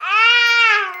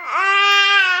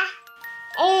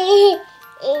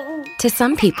To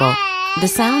some people, the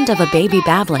sound of a baby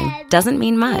babbling doesn't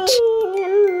mean much.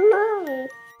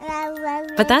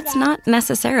 But that's not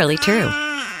necessarily true.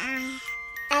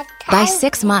 By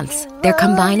 6 months, they're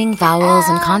combining vowels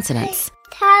and consonants.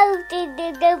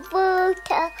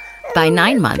 By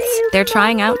 9 months, they're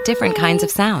trying out different kinds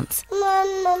of sounds.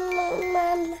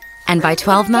 And by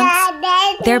 12 months,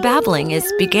 their babbling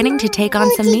is beginning to take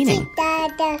on some meaning.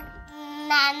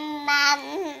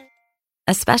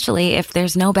 Especially if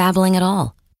there's no babbling at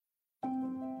all.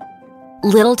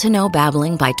 Little to no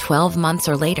babbling by 12 months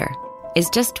or later is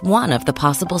just one of the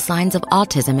possible signs of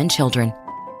autism in children.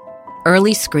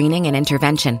 Early screening and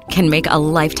intervention can make a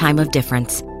lifetime of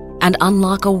difference and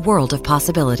unlock a world of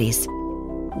possibilities.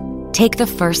 Take the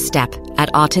first step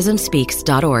at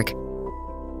autismspeaks.org.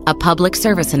 A public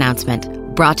service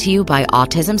announcement brought to you by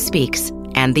Autism Speaks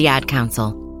and the Ad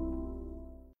Council.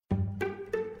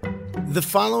 The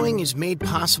following is made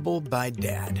possible by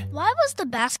Dad. Why was the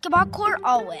basketball court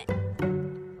all wet?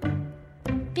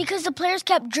 Because the players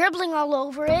kept dribbling all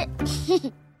over it.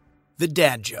 The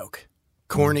dad joke.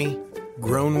 Corny,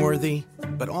 grown-worthy,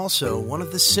 but also one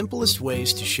of the simplest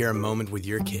ways to share a moment with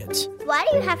your kids. Why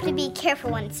do you have to be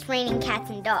careful when it's raining cats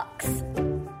and dogs?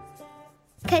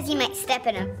 Because you might step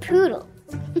in a poodle.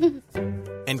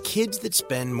 And kids that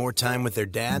spend more time with their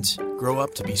dads grow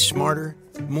up to be smarter,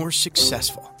 more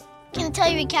successful. Can I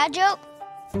tell you a cat joke?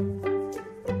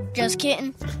 Just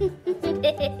kidding.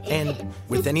 And,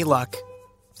 with any luck,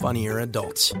 funnier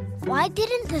adults. Why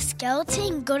didn't the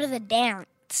skeleton go to the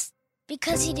dance?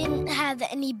 Because he didn't have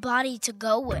any body to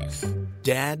go with.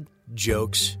 Dad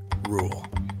jokes rule.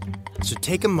 So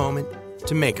take a moment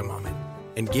to make a moment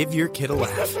and give your kid a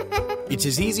laugh. It's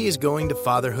as easy as going to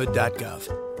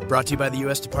fatherhood.gov. Brought to you by the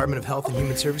U.S. Department of Health and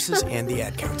Human Services and the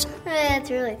Ad Council. That's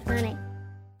really funny.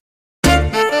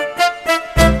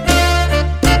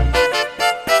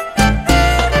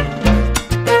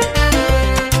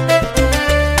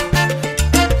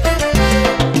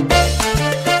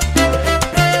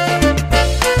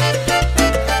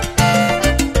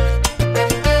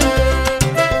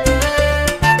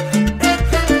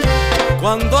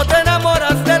 Cuando te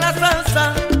enamoras de la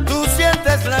salsa, tú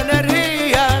sientes la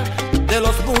energía de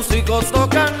los músicos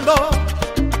tocando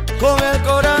con el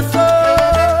corazón.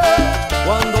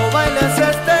 Cuando bailes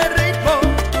este ritmo,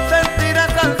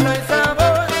 sentirás salsa y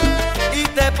sabor y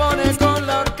te pones con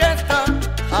la orquesta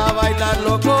a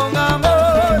bailarlo con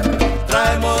amor.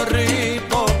 Traemos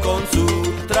ritmo con su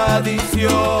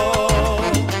tradición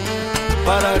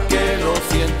para que lo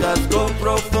sientas con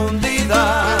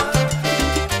profundidad.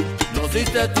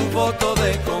 Diste tu voto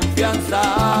de confianza.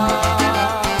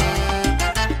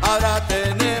 Ahora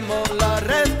tenemos la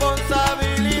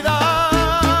responsabilidad.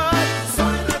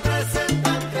 Soy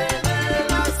representante de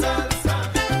la salsa.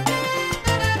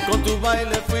 Con tu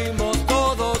baile fuimos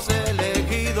todos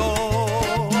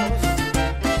elegidos.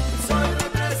 Soy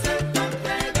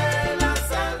representante de la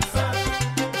salsa.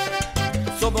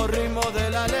 Somos ritmo de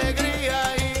la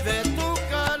alegría y de tu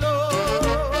calor.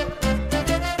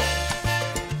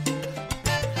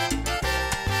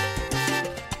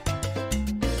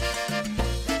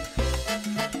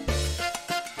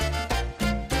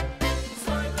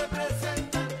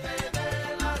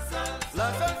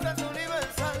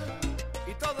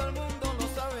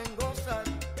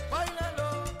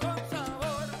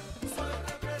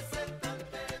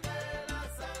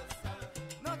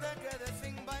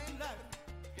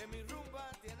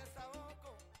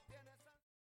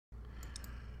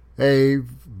 A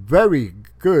very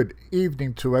good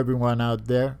evening to everyone out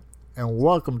there, and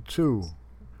welcome to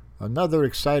another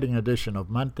exciting edition of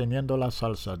Manteniendo la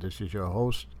Salsa. This is your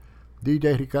host,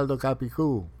 DJ Ricardo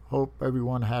Capicu. Hope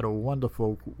everyone had a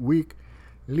wonderful week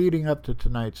leading up to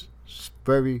tonight's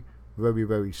very, very,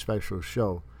 very special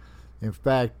show. In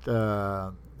fact,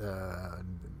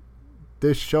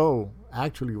 this show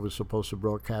actually was supposed to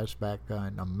broadcast back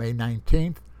on May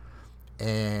 19th.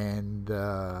 And,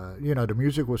 the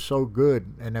music was so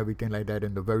good and everything like that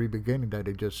in the very beginning that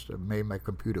it just made my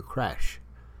computer crash.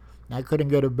 I couldn't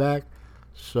get it back,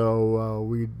 so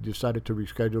we decided to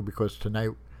reschedule because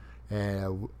tonight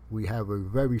we have a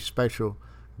very special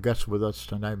guest with us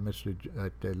tonight, Mr.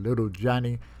 Little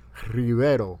Johnny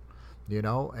Rivero,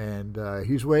 and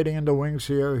he's waiting in the wings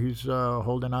here. He's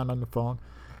holding on the phone.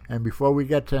 And before we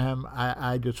get to him,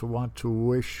 I just want to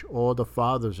wish all the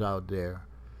fathers out there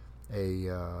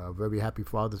a very happy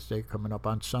Father's Day coming up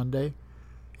on Sunday.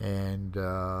 And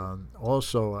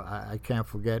also, I can't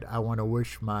forget, I want to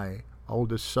wish my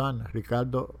oldest son,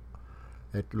 Ricardo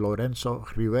Lorenzo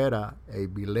Rivera, a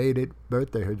belated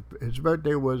birthday. His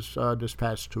birthday was this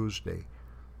past Tuesday.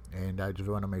 And I just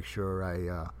want to make sure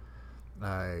I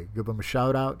I give him a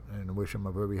shout out and wish him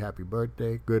a very happy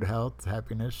birthday, good health,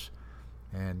 happiness.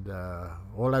 And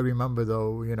all I remember,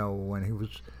 though, when he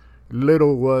was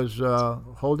little, was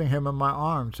holding him in my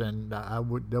arms. And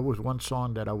there was one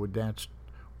song that I would dance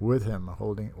with him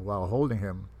while holding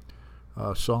him,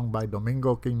 a song by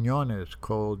Domingo Quiñones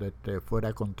called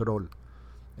Fuera Control.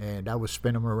 And I would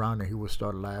spin him around and he would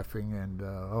start laughing. And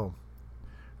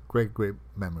great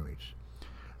memories.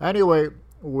 Anyway,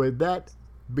 with that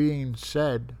being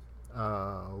said,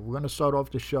 we're going to start off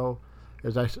the show.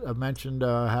 As I mentioned,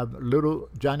 I have little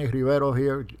Johnny Rivero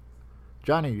here.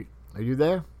 Johnny, are you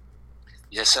there?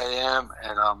 Yes, I am.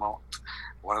 And I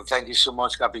want to thank you so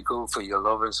much, Capicu, for your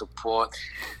love and support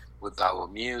with our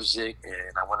music.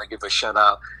 And I want to give a shout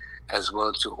out as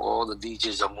well to all the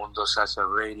DJs of Mundo Salsa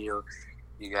Radio.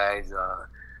 You guys are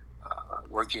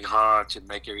working hard to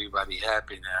make everybody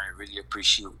happy, and I really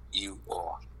appreciate you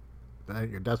all.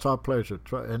 Thank you. That's our pleasure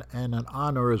and an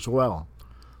honor as well.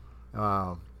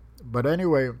 But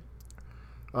anyway,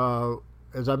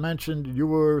 as I mentioned, we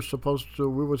were supposed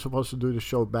to do the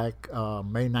show back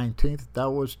May 19th.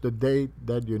 That was the date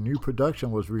that your new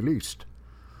production was released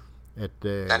at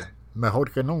Mejor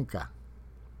Que Nunca.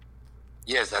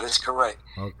 Yes, that is correct.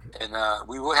 Okay. And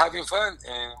we were having fun,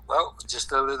 and well,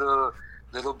 just a little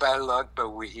bad luck, but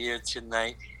we're here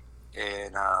tonight,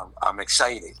 and I'm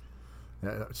excited.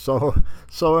 So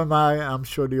am I. I'm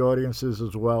sure the audience is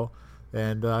as well.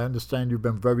 And I understand you've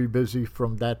been very busy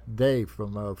from that day,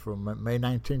 from May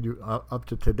 19th up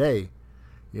to today.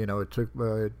 It took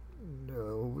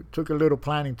a little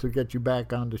planning to get you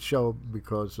back on the show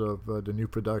because of the new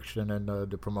production and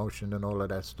the promotion and all of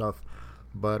that stuff.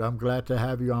 But I'm glad to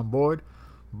have you on board.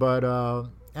 But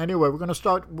anyway, we're going to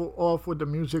start off with the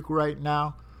music right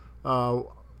now.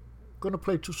 Going to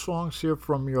play two songs here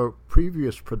from your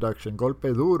previous production,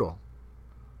 Golpe Duro,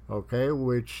 okay,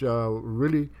 which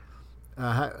really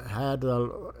had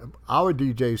our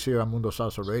DJs here on Mundo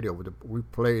Salsa Radio. We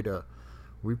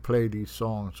play these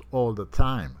songs all the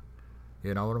time.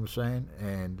 You know what I'm saying?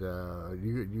 And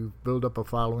you build up a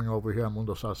following over here on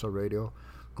Mundo Salsa Radio.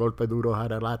 Golpe Duro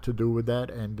had a lot to do with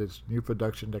that, and this new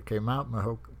production that came out,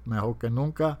 Mejor Que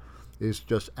Nunca, is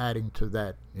just adding to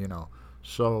that.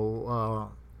 So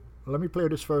let me play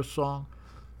this first song,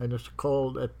 and it's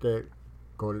called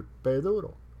Golpe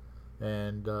Duro.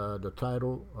 And the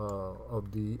title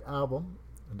of the album,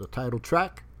 the title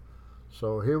track.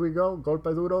 So here we go,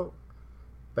 Golpe Duro,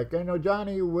 Pequeño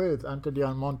Johnny with Anthony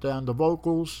Almonte on the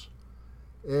vocals.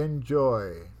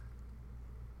 Enjoy.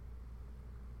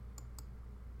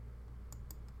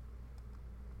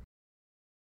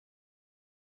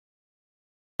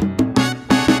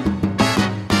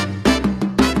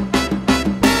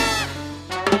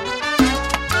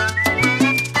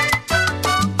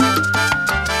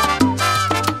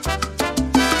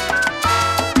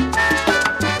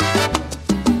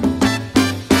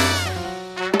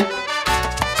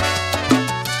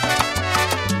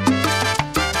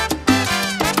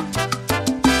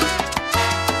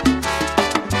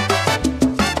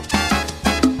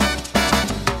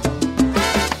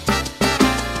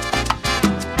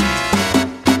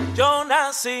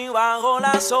 Nací bajo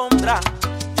la sombra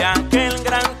de aquel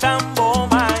gran tambo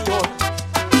mayor,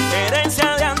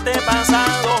 herencia de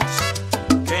antepasados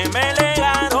que me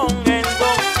legaron el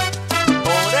don.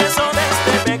 Por eso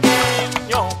desde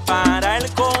pequeño para él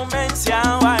comencé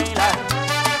a bailar,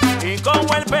 y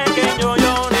como el pequeño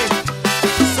Johnny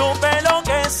supe lo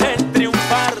que es el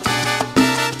triunfar.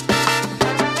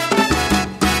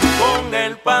 Con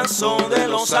el paso de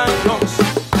los años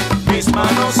mis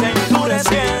manos se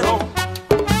endurecieron,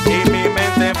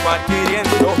 fue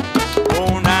adquiriendo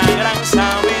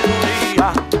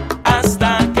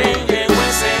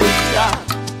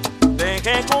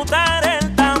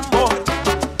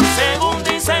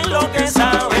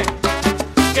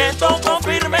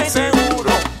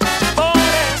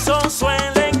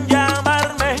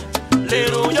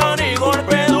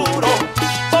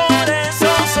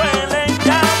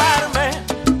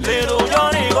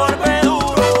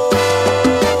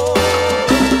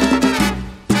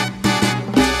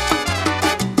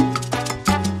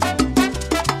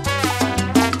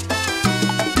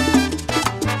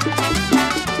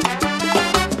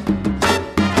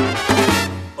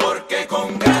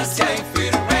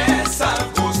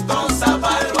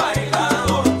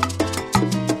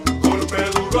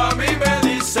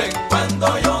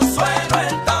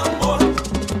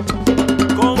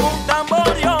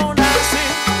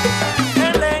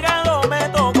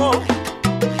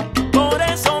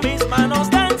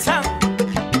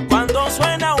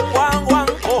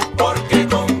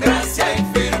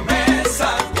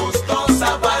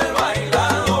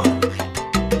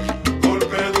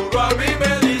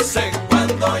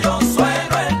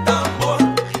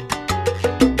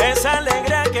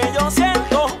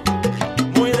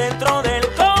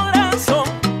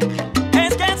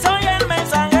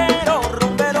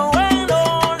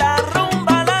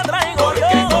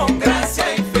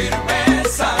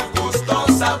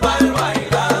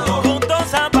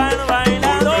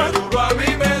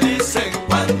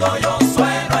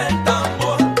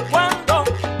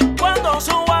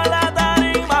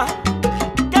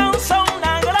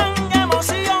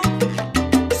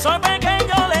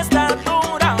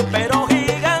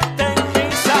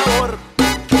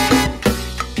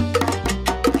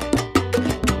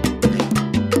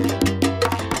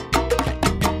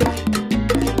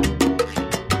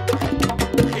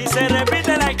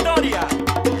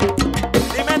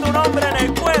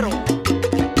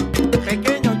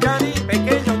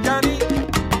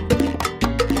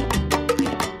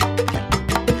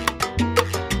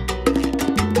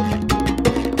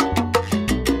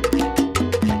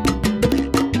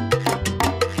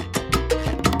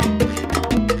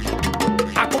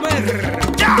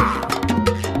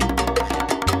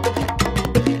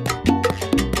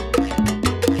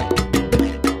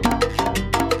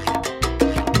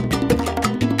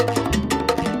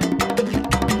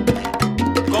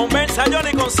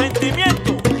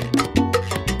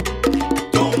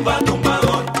Tumba,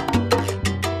 tumbador.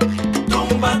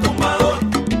 Tumba, tumbador.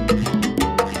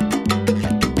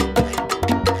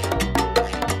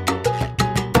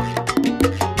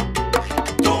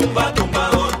 Tumba,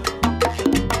 tumbador.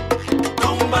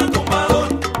 Tumba, tumbador.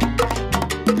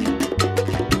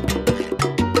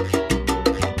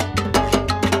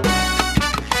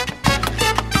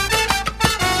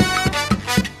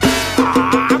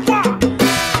 Agua.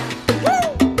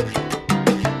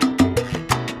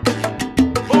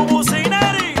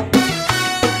 Bubucineri.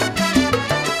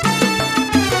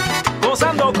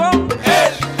 Gozando con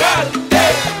el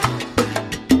cartel.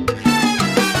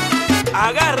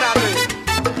 Agárrate.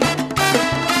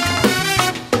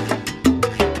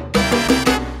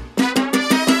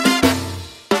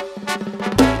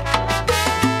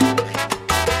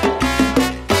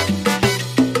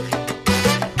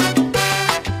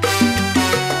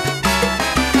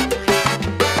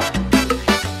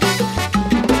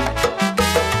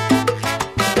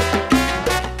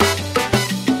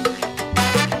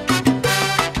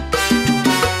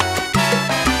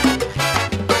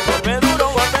 Golpe duro,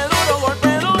 golpe duro,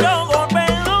 golpe duro, golpe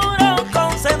duro,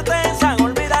 con certeza.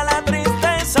 Olvida la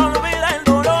tristeza, olvida el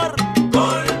dolor.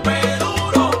 Golpe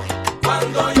duro,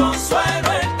 cuando yo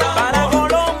sueno el tambor. Para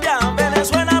Colombia,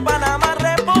 Venezuela, Panamá,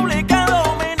 República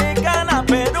Dominicana,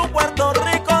 Perú, Puerto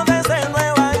Rico, desde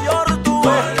Nueva York, tú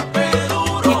ves. Golpe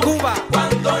duro, y Cuba,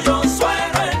 cuando yo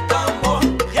sueno el tambor.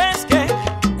 Y es que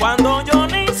cuando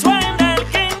Johnny suena el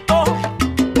quinto,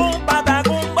 pum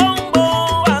patacum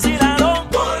bombo, vaciladón.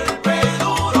 Golpe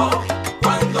duro,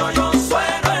 cuando yo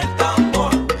sueno el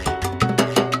tambor.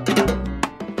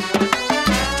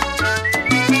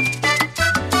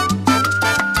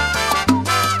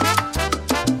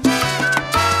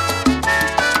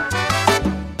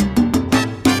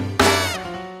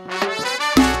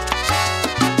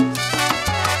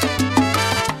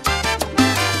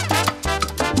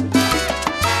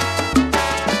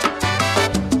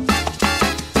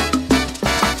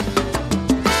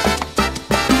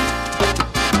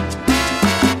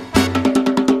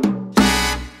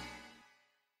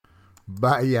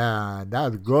 Vaya,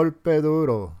 that's Golpe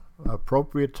Duro.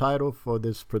 Appropriate title for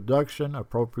this production,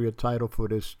 appropriate title for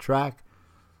this track.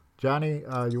 Johnny,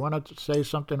 you want to say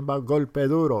something about Golpe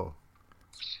Duro?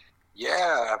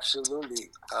 Yeah,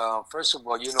 absolutely. First of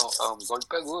all,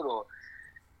 Golpe Duro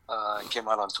came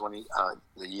out on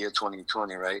the year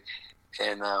 2020, right?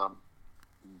 And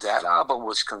that album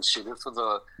was considered for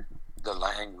the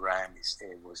Latin Grammys.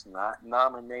 It was not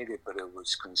nominated, but it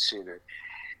was considered.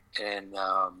 And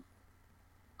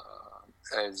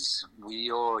as we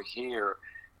all hear,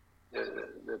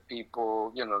 the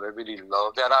people, they really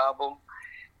love that album.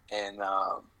 And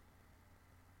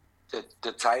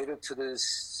the title to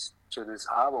this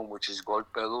album, which is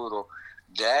Golpe Duro,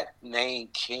 that name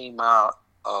came out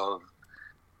of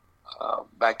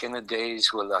back in the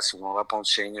days with La Sonora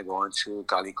Ponceña going to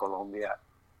Cali, Colombia.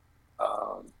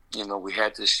 We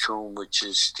had this tune, which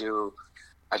is still,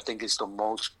 I think it's the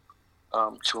most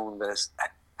tune that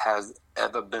has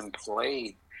ever been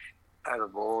played out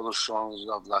of all the songs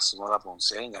of La Sonora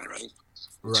Ponceña, right?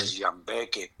 Which is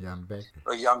Yambeke.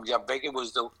 Yambeke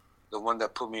was the one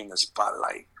that put me in the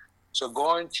spotlight. So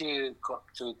going to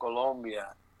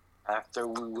Colombia after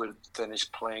we would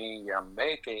finish playing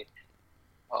Yambeke,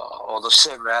 or the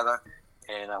set rather,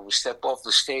 and I would step off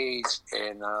the stage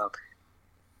and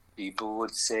people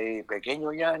would say,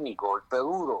 Pequeño Yanni, golpe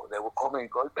duro. They would call me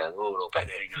golpe duro,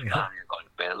 Pequeño Yanni,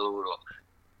 golpe duro.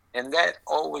 And that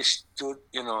always stood,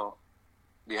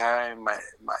 behind my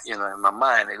in my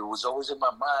mind. It was always in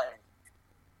my mind.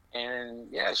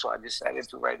 And so I decided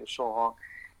to write a song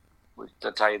with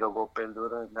the title Golpe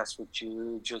Duro, and that's what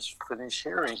you just finished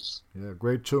hearing. Yeah,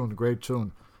 great tune.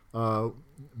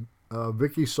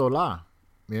 Vicky Sola,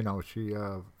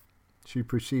 she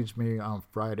precedes me on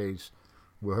Fridays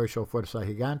with her show Fuerza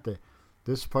Gigante.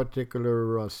 This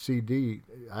particular CD,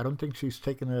 I don't think she's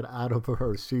taken it out of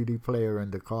her CD player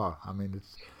in the car. I mean,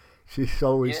 she's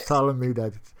always telling me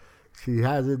that she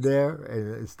has it there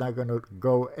and it's not going to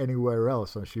go anywhere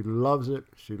else. And she loves it.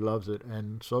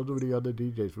 And so do the other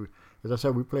DJs. As I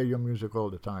said, we play your music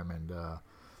all the time. And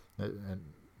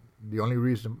the only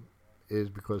reason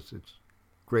is because it's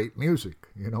great music.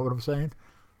 You know what I'm saying?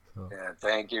 So. Yeah,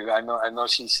 thank you. I know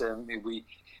she said we,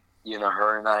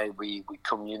 her and I, we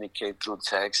communicate through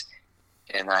text,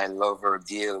 and I love her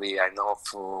dearly. I know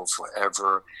for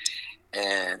forever,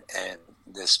 and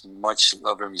there's much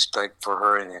love and respect for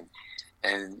her,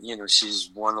 and she's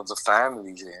one of the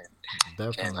families,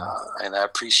 and I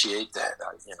appreciate that.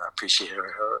 I appreciate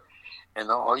her and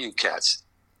all you cats.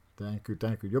 Thank you.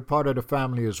 You're part of the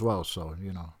family as well, so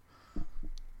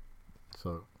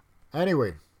So,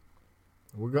 anyway,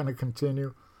 we're going to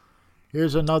continue.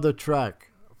 Here's another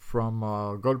track from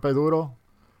Golpe Duro.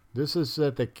 This is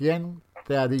Te Quien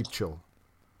Te Ha Dicho.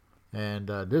 And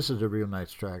this is a real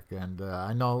nice track. And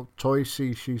I know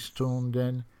Toysy, she's tuned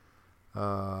in.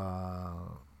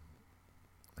 And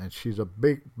she's a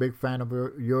big fan of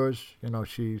yours. You know,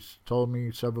 she's told me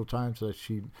several times that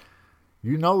you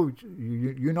know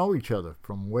each other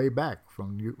from way back,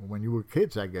 from when you were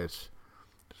kids, I guess.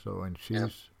 So, and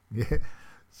she's, yeah.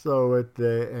 So,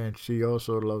 and she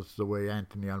also loves the way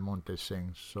Anthony Almonte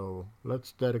sings. So,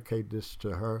 let's dedicate this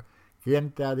to her.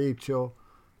 Quien Te Ha Dicho,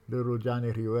 Little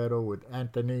Johnny Rivero with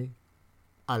Anthony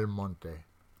Almonte.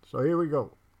 So, here we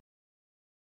go.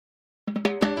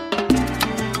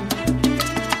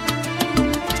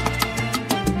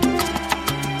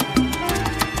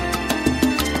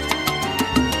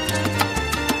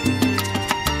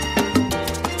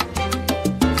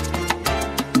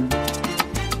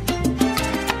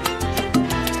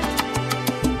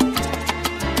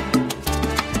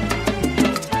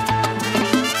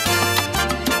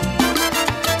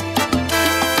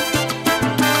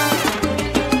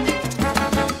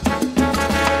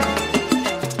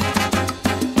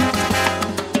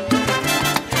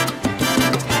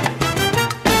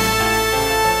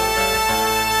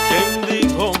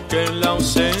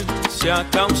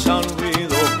 Causa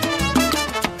olvido.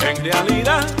 En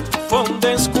realidad fue un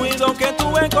descuido que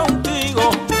tuve contigo.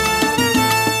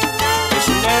 Es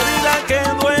una herida que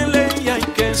duele y hay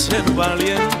que ser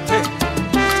valiente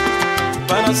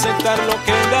para aceptar lo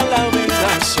que da la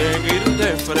vida y seguir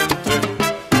de frente.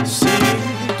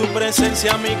 Sin tu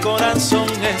presencia mi corazón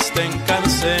está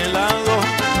encarcelado.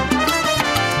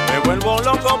 Me vuelvo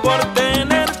loco por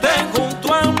tenerte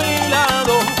junto a mi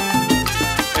lado.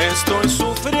 Estoy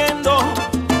sufriendo,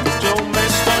 yo me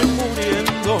estoy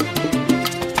muriendo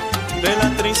de la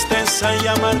tristeza y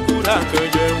amargura que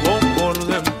llevo por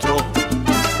dentro.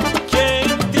 ¿Quién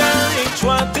te ha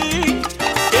dicho a ti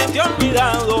que te he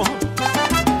olvidado?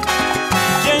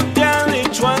 ¿Quién te ha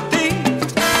dicho a ti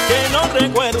que no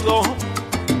recuerdo?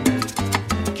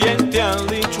 ¿Quién te ha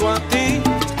dicho a ti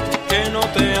que no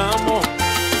te amo?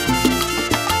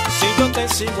 Si yo te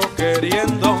sigo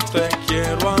queriendo, te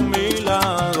quiero a mi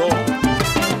lado.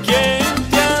 ¿Quién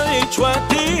te ha dicho a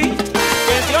ti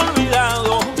que te he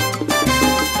olvidado?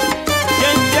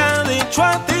 ¿Quién te ha dicho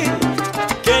a ti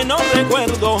que no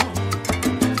recuerdo?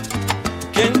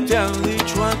 ¿Quién te ha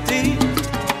dicho a ti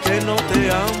que no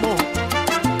te amo?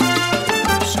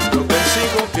 Si yo te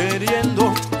sigo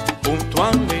queriendo junto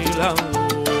a mi lado.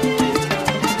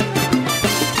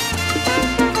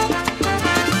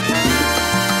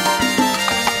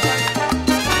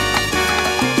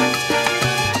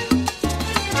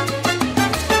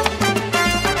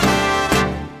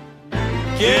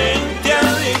 ¿Quién te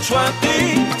ha dicho a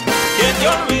ti que te he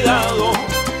olvidado?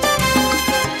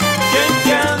 ¿Quién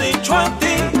te ha dicho a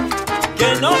ti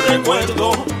que no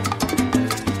recuerdo?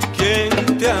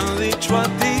 ¿Quién te ha dicho a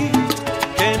ti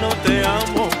que no te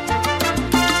amo?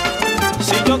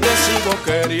 Si yo te sigo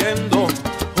queriendo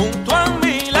junto a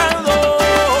mi lado.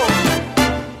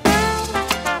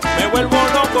 Me vuelvo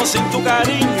loco sin tu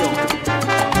cariño.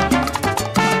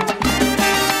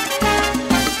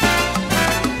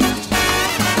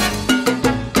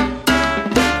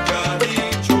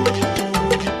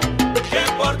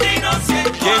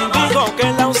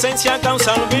 Ausencia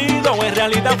causa olvido, en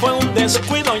realidad fue un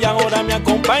descuido y ahora me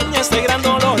acompaña este gran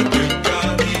dolor. ¿Quién te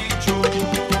ha dicho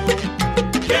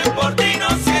que por ti no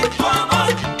siento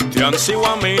amor? Te ansío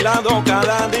a mi lado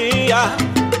cada día,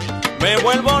 me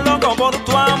vuelvo loco por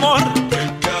tu amor.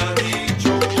 ¿Quién te ha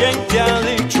dicho? ¿Quién te ha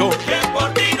dicho que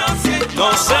por ti no siento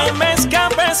amor? No se me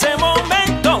escape ese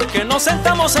momento que nos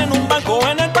sentamos en un banco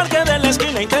en el parque de la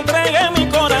esquina y te entregué mi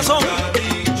corazón.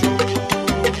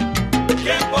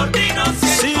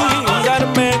 Sin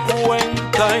darme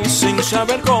cuenta y sin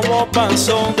saber cómo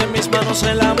pasó, de mis manos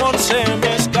el amor se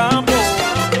me escapó.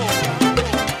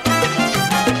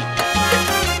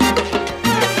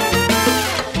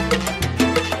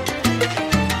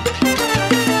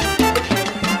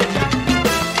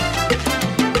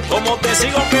 Como te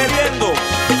sigo queriendo,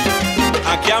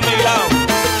 aquí a mi lado.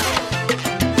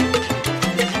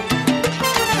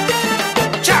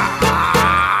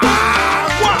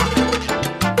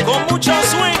 Mucho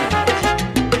swing,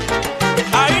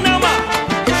 ahí nada más.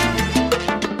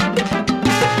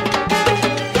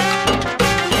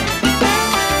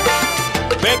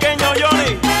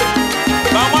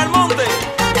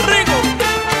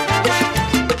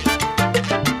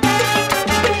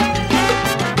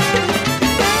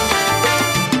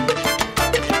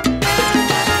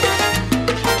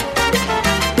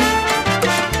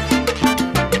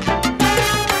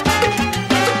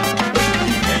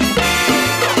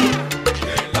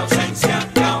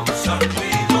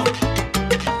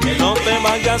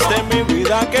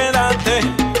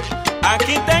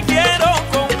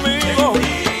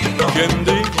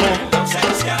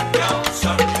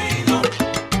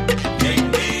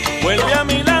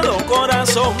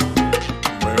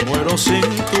 pero sin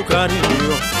tu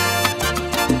cariño.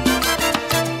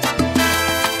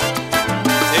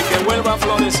 De que vuelva a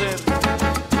florecer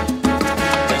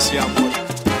ese amor.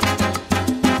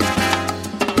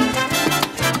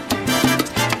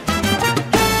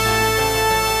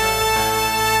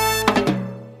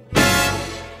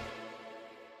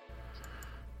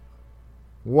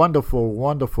 Wonderful,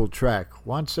 wonderful track.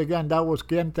 Once again, that was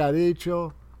Quien Te Ha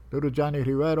Dicho, little Johnny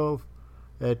Rivero,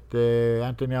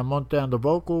 Anthony Almonte on the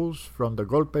vocals from the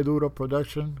Golpe Duro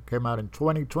production. Came out in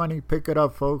 2020. Pick it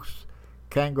up, folks.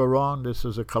 Can't go wrong. This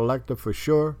is a collector for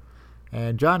sure.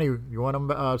 And Johnny, you want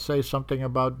to say something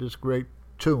about this great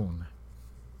tune?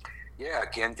 Yeah,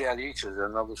 Quien Te Ha Dicho is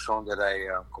another song that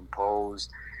I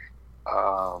composed.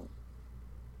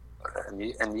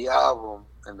 In the album,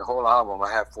 in the whole album,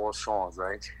 I have 4 songs,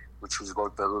 right? Which was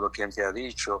Golpe Duro, Quien Te Ha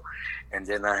Dicho, and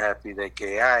then I have Pide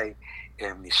Que Hay,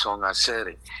 and Mi Son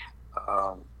Hacer.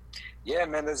 Yeah,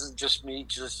 man, this is just me,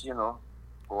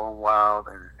 going wild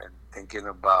and thinking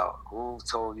about who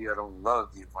told you I don't love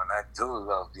you when I do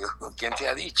love you. Quien Te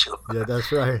Ha Dicho. Yeah,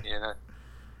 that's right.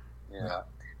 Yeah.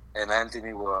 And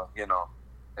Anthony,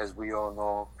 as we all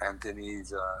know,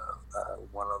 Anthony's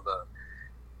one of the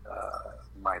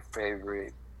my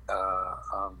favorite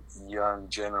young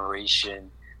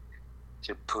generation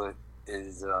to put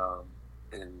his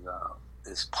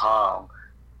palm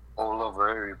all over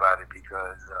everybody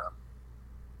because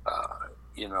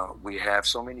we have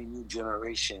so many new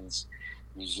generations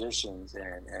musicians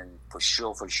and for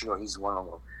sure he's one of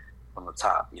them on the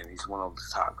top. He's one of the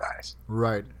top guys.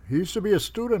 Right. He used to be a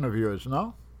student of yours,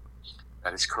 no?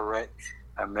 That is correct.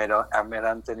 I met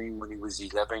Anthony when he was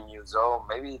 11 years old,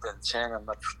 maybe even 10.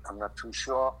 I'm not too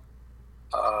sure.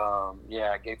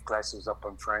 I gave classes up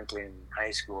in Franklin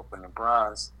High School up in the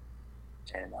Bronx,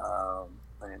 and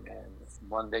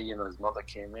one day, his mother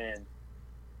came in.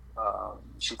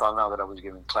 She found out that I was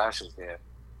giving classes there,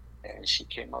 and she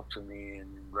came up to me and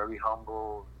very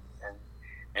humble.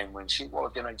 And when she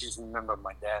walked in, I just remember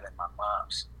my dad and my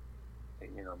mom's.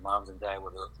 And, moms and dad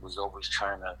was always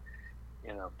trying to,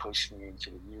 push me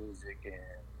into the music,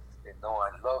 and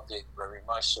I loved it very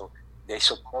much. So they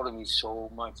supported me so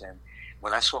much. And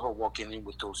when I saw her walking in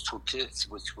with those 2 kids,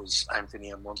 which was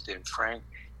Anthony Almonte and Frank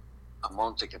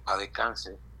Almonte, que pa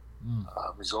descanse,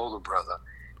 his older brother,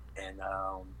 and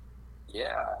I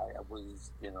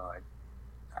was,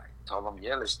 I told them,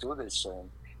 yeah, let's do this,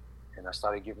 and I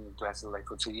started giving classes like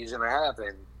for 2 years and a half,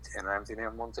 and Anthony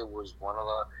Almonte was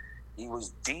he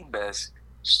was the best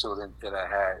student that I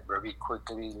had, very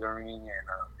quickly learning and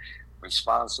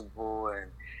responsible,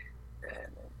 and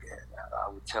I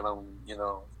would tell him,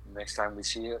 next time we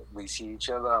see each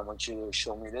other, I want you to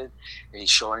show me this. And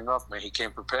he's showing off, man. He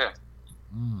came prepared.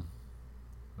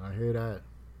 I hear that.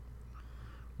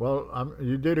 Well,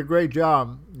 you did a great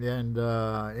job, and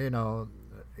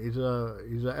he's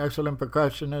an excellent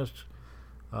percussionist.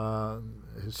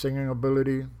 His singing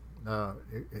ability,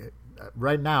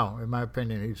 right now, in my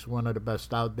opinion, he's one of the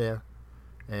best out there.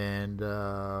 And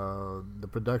the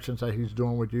productions that he's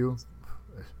doing with you,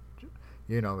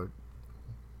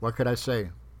 what could I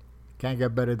say? Can't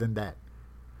get better than that.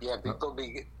 Yeah,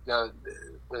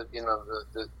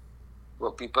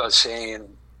 what people are saying,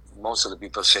 most of the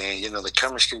people are saying, the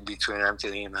chemistry between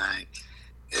Anthony and I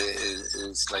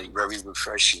is like very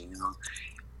refreshing,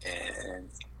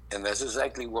 and that's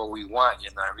exactly what we want.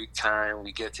 Every time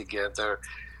we get together,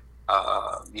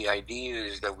 the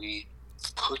ideas that we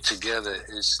put together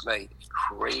is like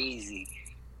crazy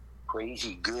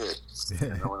good. You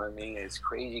know what I mean? It's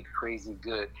crazy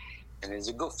good, and it's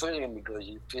a good feeling because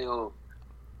you feel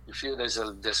there's a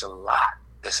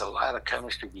lot of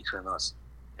chemistry between us.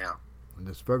 Yeah, and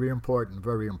it's very important.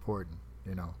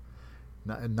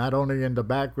 Not only in the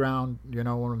background, what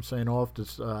I'm saying, off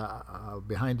this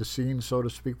behind the scenes, so to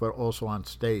speak, but also on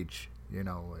stage.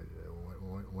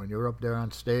 When you're up there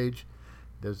on stage,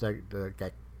 there's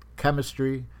that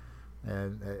chemistry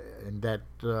and that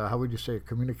how would you say,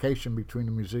 communication between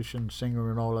the musician, singer,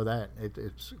 and all of that.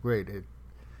 It's great.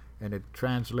 And it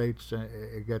translates.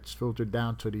 It gets filtered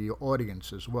down to the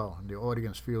audience as well, and the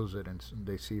audience feels it, and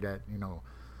they see that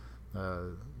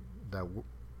that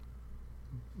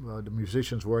the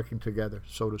musicians working together,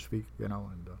 so to speak.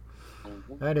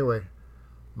 Anyway,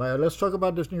 let's talk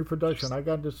about this new production. I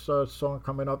got this song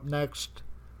coming up next.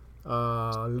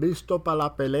 Listo pa la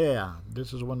pelea.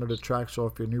 This is one of the tracks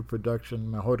off your new production,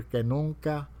 Mejor que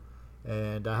Nunca,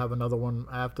 and I have another one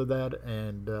after that.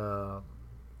 And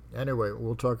anyway,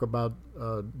 we'll talk about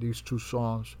these 2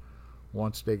 songs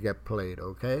once they get played,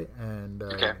 okay? And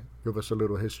give us a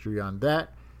little history on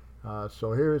that.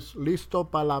 So here's Listo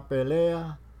pa la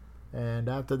pelea And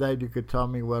after that, you could tell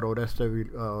me what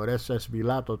Orestes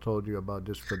Vilato told you about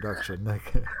this production.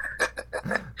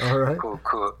 All right? Cool.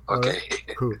 Okay.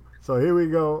 Right? Cool. So here we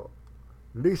go.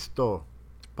 Listo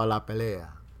pa la pelea.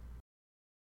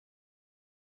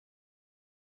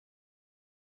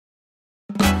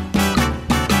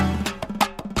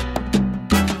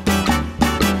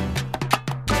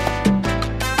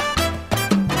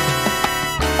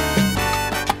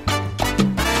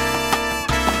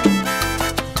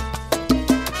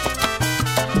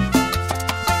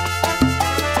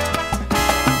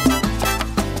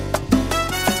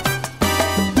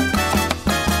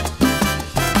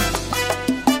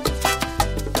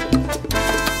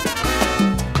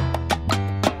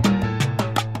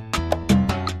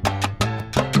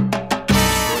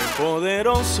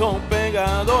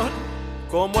 Pegador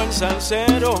como el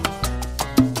salsero,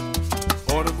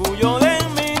 orgullo de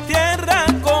mi tierra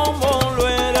como lo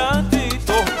era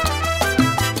Tito.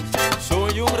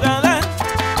 Soy un radar,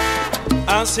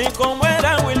 así como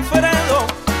era Wilfredo.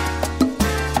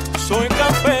 Soy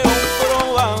campeón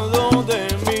probado de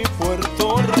mi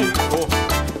Puerto Rico.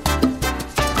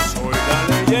 Soy la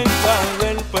leyenda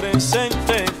del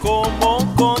presente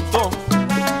como Coto.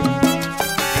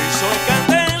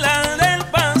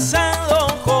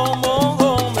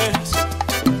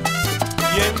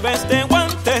 De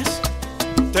guantes,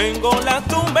 tengo la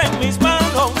tumba en mis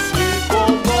manos y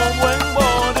como buen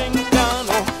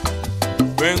borincano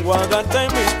vengo a darte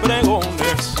mis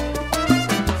pregones.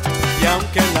 Y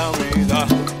aunque la vida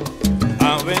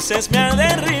a veces me ha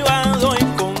derribado y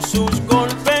con sus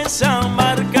golpes ha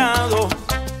marcado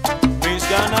mis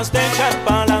ganas de echar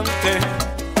pa'lante,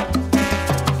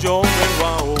 yo vengo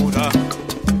ahora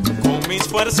con mis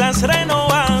fuerzas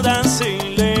renovadas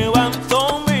y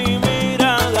levanto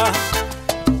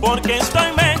porque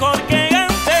estoy mejor que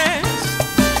antes.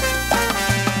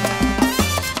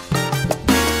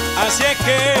 Así es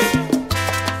que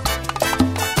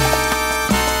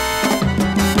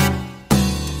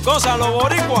gózalo,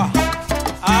 boricua,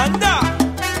 anda.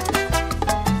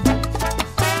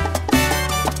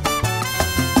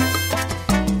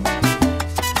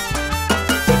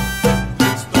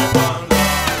 Listo para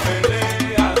la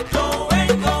pelea, yo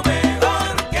vengo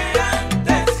mejor que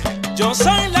antes. Yo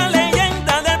soy la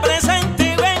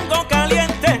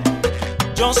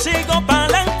sigo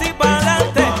pa'lante y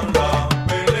pa'lante. La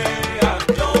pelea,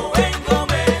 yo vengo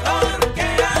mejor que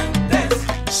antes.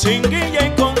 Sin guilla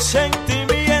y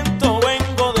consentimiento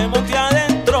vengo de monte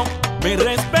adentro. Mi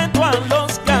respeto a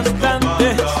los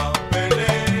cantantes. La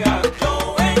pelea,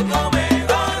 yo vengo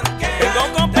mejor que antes. Vengo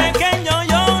con pequeño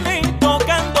Johnny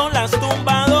tocando las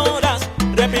tumbadoras,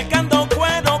 repicando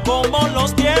cuero como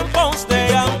los tiempos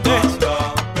de antes.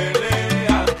 La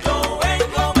pelea, yo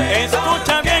vengo mejor.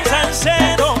 Escucha bien,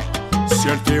 salsero. Si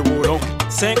el tiburón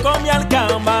se come al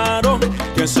camarón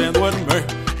que se duerme,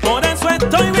 por eso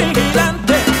estoy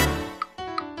vigilante.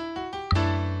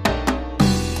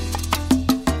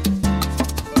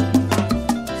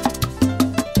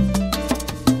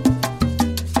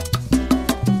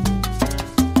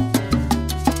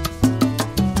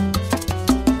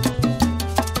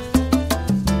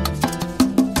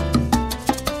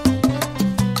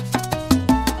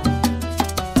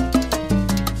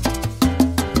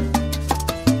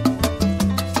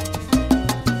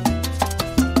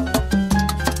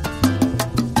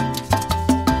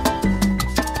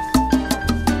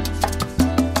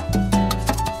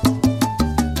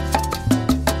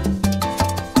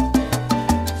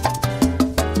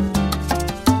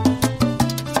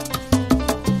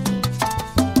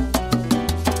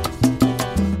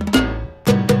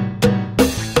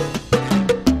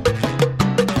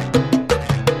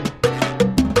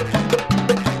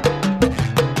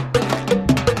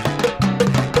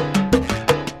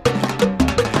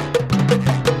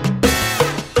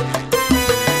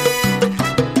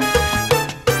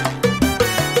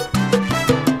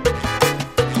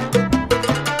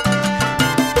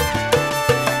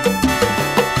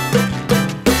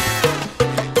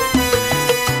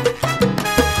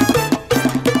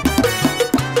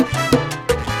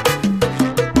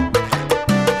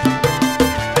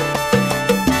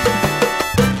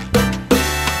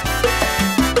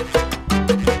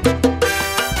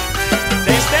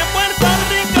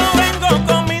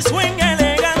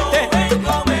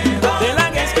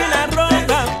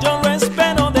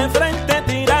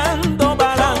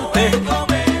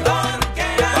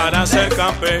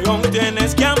 campeón,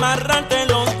 tienes que amarrarte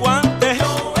los guantes.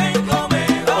 Yo vengo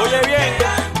mejor. Oye bien,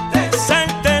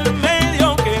 salte el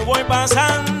medio que voy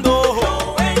pasando.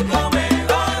 Yo vengo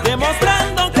mejor.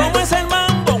 Demostrando cómo es el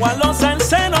mambo, a los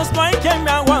salseros no hay quien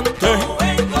me aguante. Yo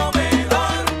vengo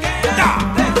mejor que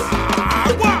antes.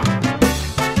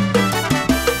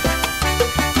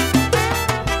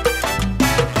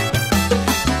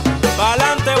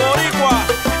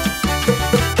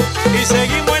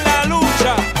 seguimos en la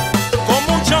lucha con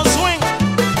mucho swing.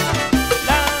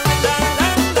 La, la, la,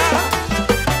 la,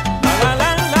 la,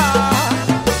 la, la.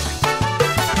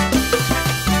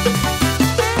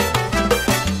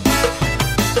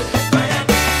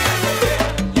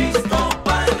 Listo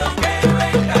para lo que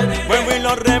venga, nene. Vuelvo y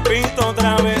lo repito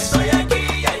otra vez. Estoy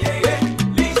aquí, ya llegué.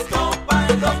 Listo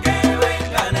para lo que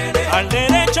venga, nene. Al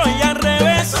derecho y al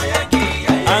revés. Estoy aquí,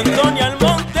 ya llegué. Antonio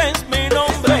Almonte es mi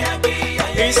nombre. Estoy aquí, ya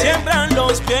llegué. Y siembran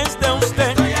los pies de usted.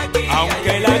 Estoy aquí,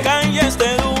 aunque la calle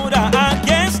esté dura,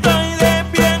 aquí estoy de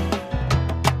pie.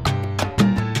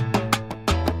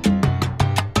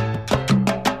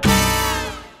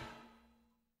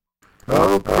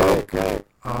 Okay.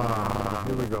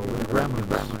 Here we go. We're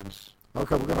Gremlins.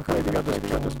 Okay, we're gonna play together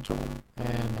this tune,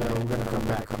 and we're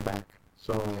gonna come back.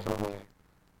 So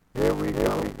here we go.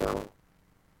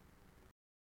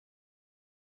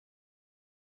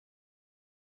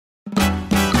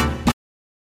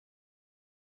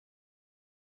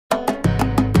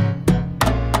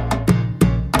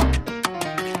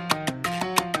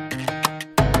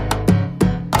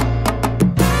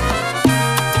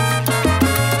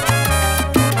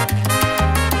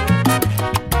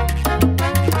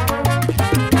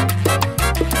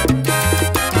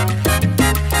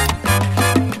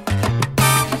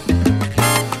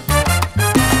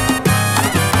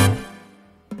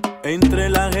 Entre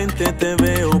la gente te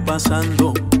veo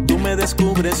pasando, tú me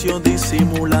descubres yo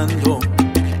disimulando,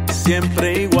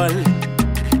 siempre igual.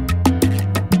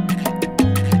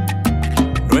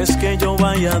 No es que yo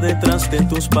vaya detrás de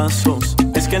tus pasos,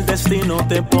 es que el destino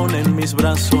te pone en mis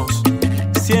brazos,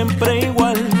 siempre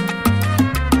igual.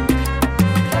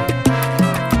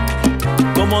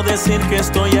 ¿Cómo decir que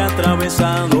estoy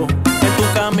atravesado en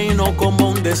tu camino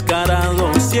como un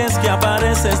descarado? Si es que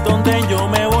apareces donde yo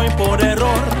me voy por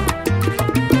error.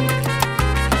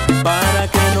 Para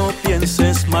que no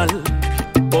pienses mal,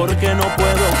 porque no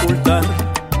puedo ocultar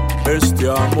este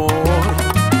amor.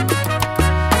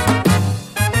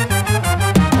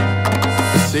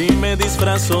 Si me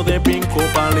disfrazo de Pinco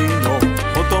Palino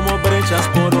o tomo brechas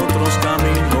por otros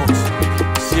caminos,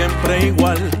 siempre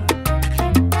igual.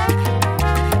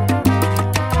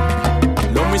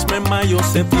 Lo mismo en mayo,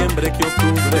 septiembre que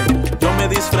octubre, yo me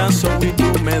disfrazo y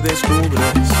tú me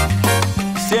descubres,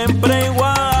 siempre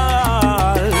igual.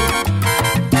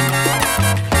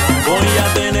 Voy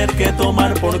a tener que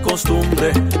tomar por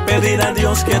costumbre, pedir a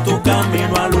Dios que tu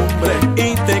camino alumbre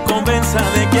y te convenza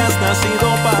de que has nacido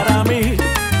para mí.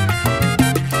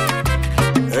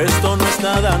 Esto no es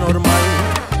nada normal,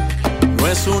 no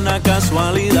es una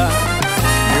casualidad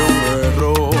ni un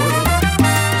error.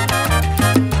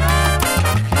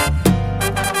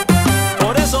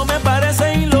 Por eso me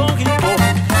parece ilógico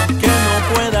que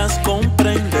no puedas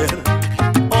comprender,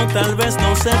 o tal vez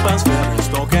no sepas ver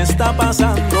esto que está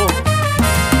pasando.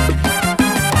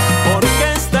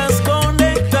 Porque estás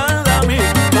conectada a mí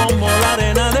como la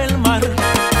arena del mar,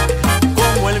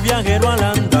 como el viajero al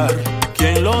andar,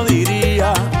 ¿quién lo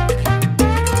diría?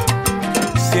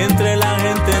 Si entre la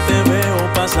gente te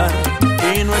veo pasar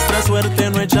y nuestra suerte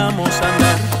no echamos a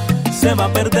andar, se va a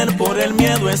perder por el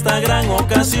miedo esta gran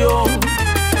ocasión.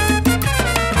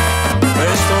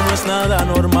 Esto no es nada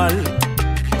normal,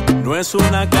 no es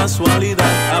una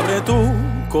casualidad, abre tu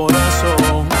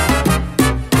corazón.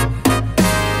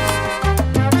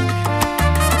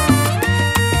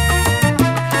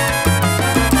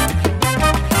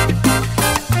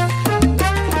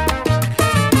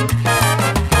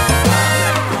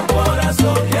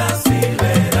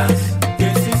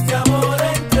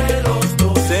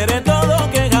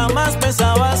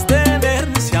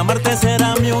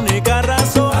 Será mi única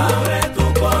razón. Abre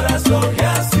tu corazón y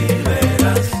así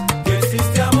verás que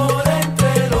existe amor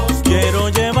entre los dos. Quiero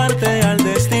llevarte al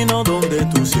destino donde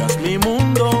tú seas mi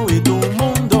mundo y tu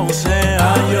mundo sea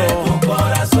yo. Abre tu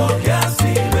corazón y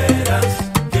así verás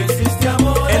que existe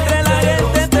amor entre la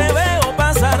gente. Te veo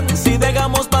pasar, si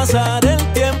dejamos pasar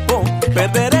el tiempo,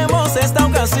 perderemos esta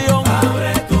ocasión.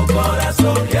 Abre tu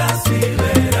corazón y así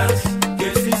verás que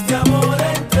existe amor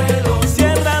entre los dos.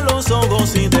 Cierra los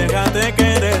ojos y déjate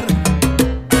querer.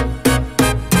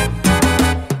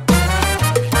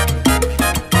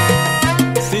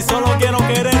 Si solo quiero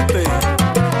quererte.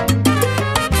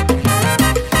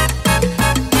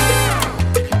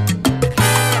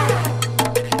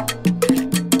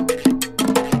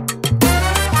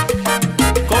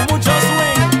 Con mucho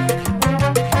swing,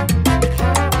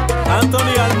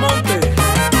 Antonio Almonte,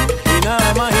 y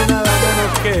nada más y nada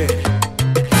menos que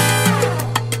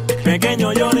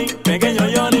Pequeño Johnny, Pequeño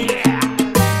Johnny.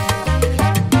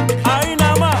 Ahí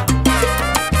nada más.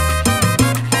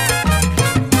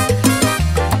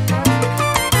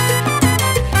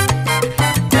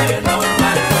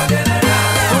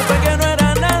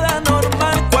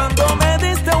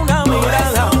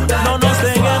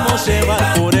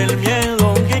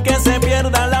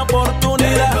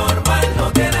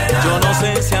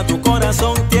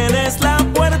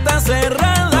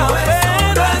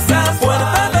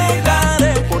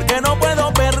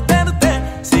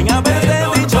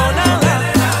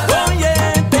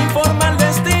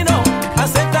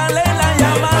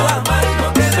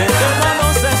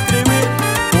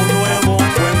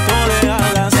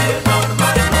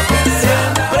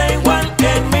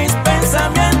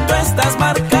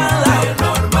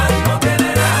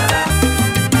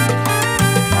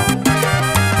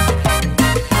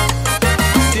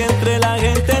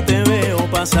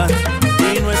 pasar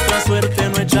y nuestra suerte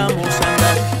no echamos a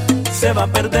andar. Se va a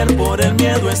perder por el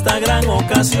miedo esta gran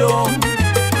ocasión.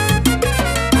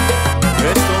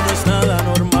 Esto no es nada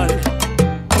normal,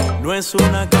 no es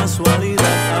una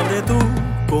casualidad. Abre tu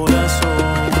corazón.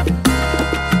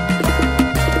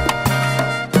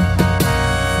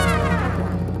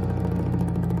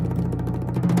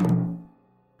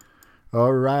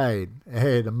 All right.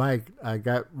 Hey, the mic, I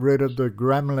got rid of the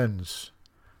gremlins.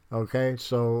 Okay,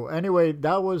 so anyway,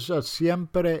 that was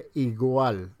Siempre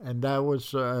Igual. And that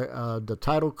was the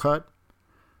title cut.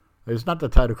 It's not the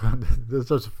title cut. This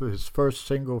was his first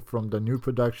single from the new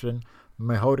production,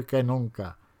 Mejor que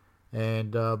Nunca.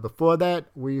 And before that,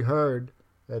 we heard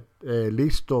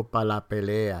Listo pa la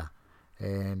Pelea.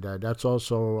 And that's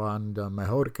also on the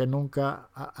Mejor que Nunca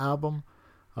album.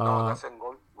 No, that's in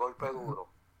Golpe Duro.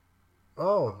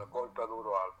 Oh. The Golpe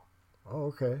Duro album. Oh,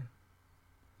 okay.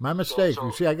 My mistake.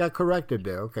 You see, I got corrected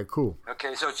there. Okay, cool.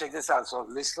 Okay, so check this out. So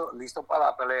Listo para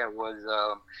la Pelea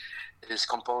is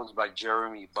composed by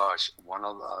Jeremy Bush, one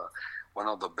of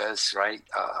the best, right,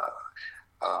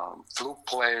 flute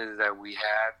players that we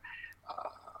had.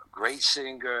 Great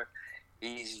singer.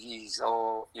 He's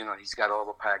all, he's got all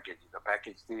the package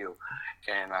deal,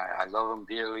 and I love him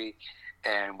dearly.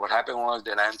 And what happened was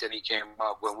that Anthony came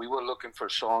up when we were looking for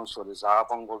songs for this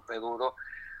album, Golpe Duro.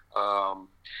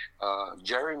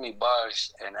 Jeremy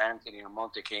Bush and Anthony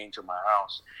Almonte came to my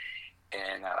house,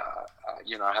 and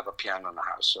I have a piano in the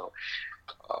house, so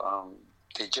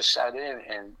they just sat in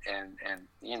and and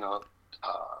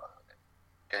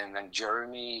then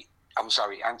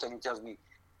Anthony tells me,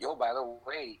 yo, by the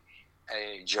way,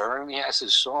 Jeremy has a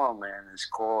song, man. It's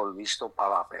called Listo para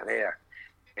la Pelea.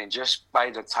 And just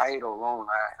by the title alone,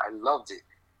 I loved it.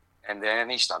 And then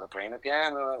he started playing the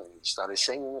piano, and he started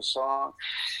singing the song.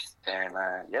 And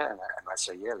I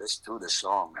said, yeah, let's do the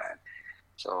song, man.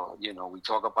 So, we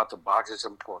talk about the boxers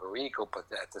in Puerto Rico,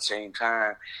 but at the same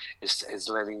time, it's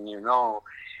letting you know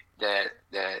that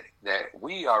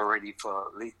we are ready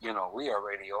we are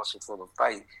ready also for the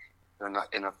fight,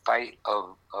 in a fight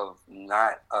of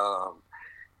not,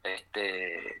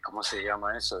 ¿cómo se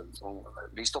llama eso?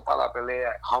 Listo para la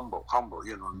pelea, humble,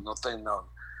 nothing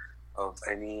of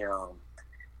any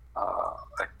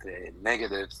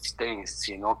negative things,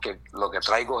 sino que lo que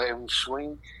traigo es un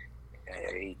swing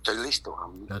y estoy listo.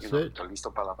 Estoy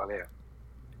listo para la pelea.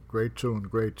 Great tune.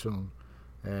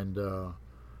 And,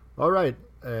 all right.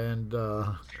 And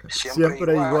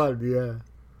Siempre Igual, yeah.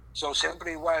 So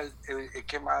Siempre Igual, it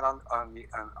came out on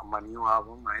my new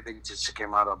album. I think it just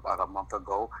came out about a month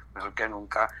ago, Mejor que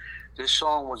Nunca. This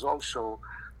song was also,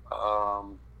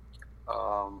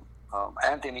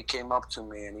 Anthony came up to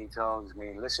me and he tells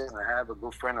me, listen, I have a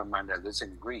good friend of mine that lives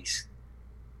in Greece.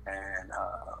 And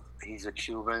he's a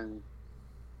Cuban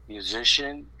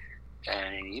musician.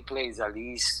 And he plays at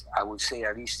least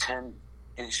 10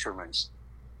 instruments.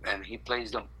 And he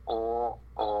plays them all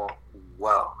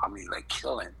well. I mean, like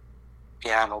killing.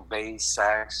 Piano, bass,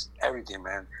 sax, everything,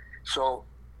 man. So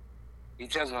he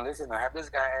tells me, listen, I have this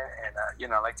guy, and,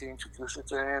 I'd like to introduce you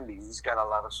to him. He's got a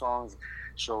lot of songs.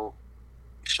 So,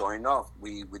 sure enough,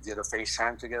 we did a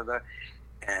FaceTime together,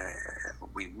 and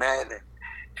we met,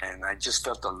 and I just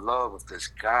felt the love of this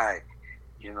guy,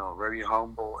 very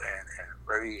humble and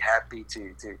very happy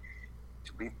to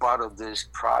be part of this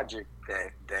project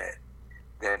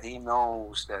that he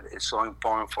knows that it's so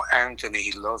important for Anthony.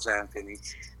 He loves Anthony,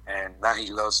 and now he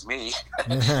loves me.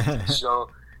 So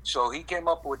he came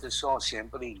up with the song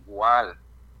Siempre Igual,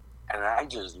 and I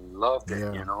just loved it,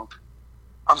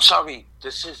 I'm sorry,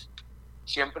 this is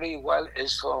Siempre Igual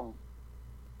is from,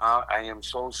 I am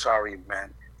so sorry,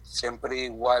 man. Siempre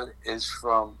Igual is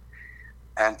from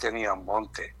Anthony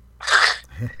Almonte.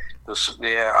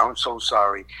 I'm so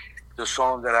sorry. The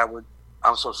song that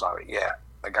I'm so sorry, yeah.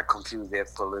 I got confused there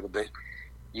for a little bit.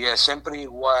 Yeah, Siempre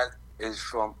Igual is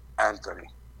from Anthony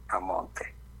Almonte.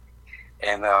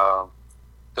 And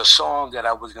the song that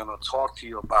I was going to talk to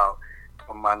you about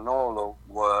from Manolo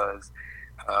was,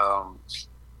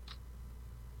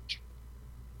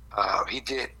 he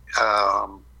did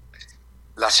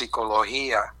La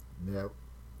Psicología, yep,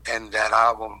 and that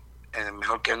album, and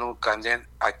Mejor que Nunca, and then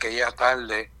Aquella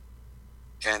Tarde,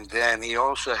 and then he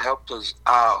also helped us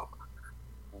out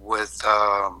with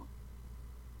oh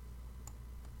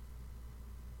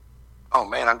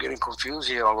man, I'm getting confused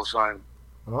here all the time.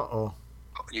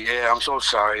 Yeah, I'm so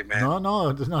sorry, man.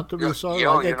 No, there's not to be sorry.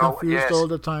 I get confused all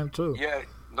the time too. Yeah,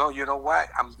 no, you know what?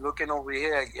 I'm looking over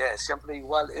here. Yeah, Siempre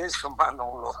Igual is from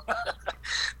Manolo.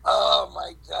 Oh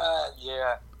my God,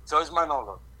 yeah. So it's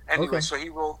Manolo. Anyway, okay. So he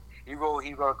wrote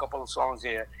a couple of songs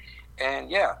here, and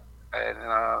yeah, and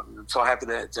I'm so happy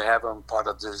to have him part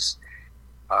of this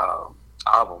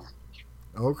album.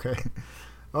 Okay.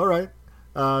 All right.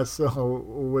 So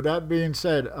with that being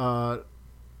said,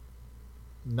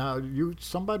 now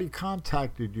somebody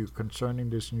contacted you concerning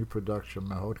this new production,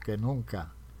 Mejor que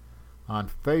Nunca, on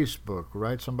Facebook,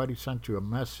 right? Somebody sent you a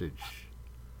message.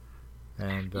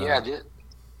 And yeah,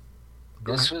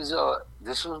 this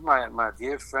was my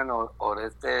dear friend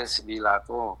Orestes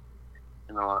Vilato.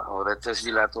 You know, Orestes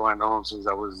Vilato, I know him since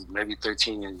I was maybe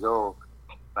 13 years old,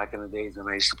 back in the days when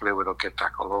I used to play with Orquesta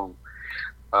Colón.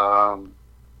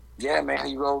 Yeah, man,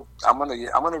 he wrote, I'm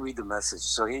gonna read the message.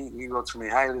 So he wrote to me,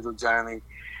 "Hi, little Johnny.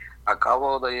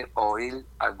 Acabo de oír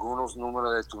algunos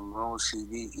números de tu nuevo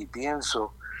CD y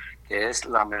pienso que es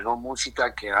la mejor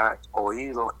música que ha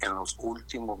oído en los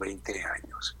últimos 20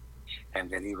 años."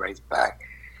 And then he writes back,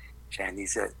 and he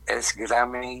said, "Es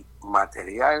Grammy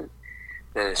material,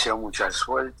 te deseo mucha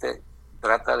suerte,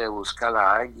 trata de buscar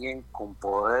a alguien con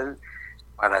poder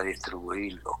para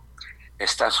distribuirlo.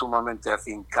 Está sumamente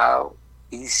afincado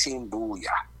y sin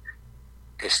bulla.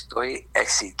 Estoy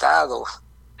excitado.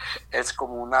 Es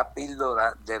como una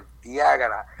píldora de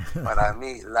Viagra para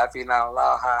mí. Laughing out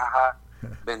loud, jaja.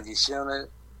 Bendiciones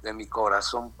de mi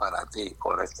corazón para ti,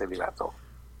 Oreste Vilato."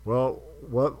 Well,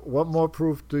 what more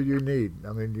proof do you need?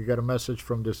 I mean, you got a message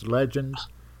from this legend,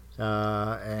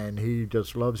 and he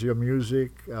just loves your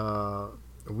music.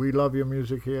 We love your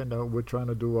music here, and we're trying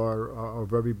to do our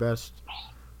very best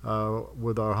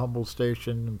with our humble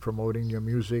station and promoting your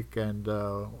music. And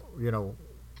you know,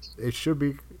 it should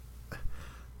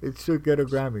get a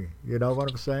Grammy. You know what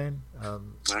I'm saying?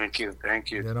 Thank you.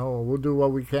 You know, we'll do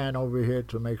what we can over here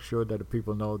to make sure that the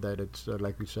people know that it's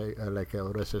like we say, like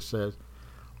Oreste says,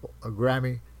 a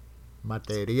Grammy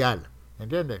material.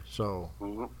 ¿Entiendes? So,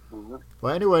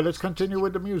 well, anyway, let's continue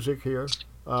with the music here.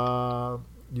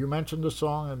 You mentioned the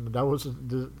song, and that was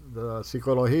the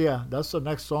Psicología. That's the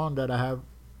next song that I have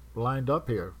lined up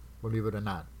here, believe it or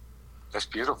not. That's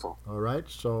beautiful. All right,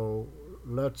 so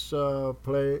let's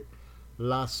play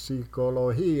La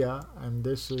Psicología, and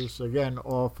this is, again,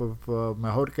 off of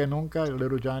Mejor que Nunca,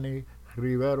 Little Johnny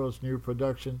Rivero's new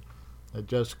production that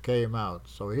just came out.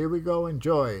 So here we go,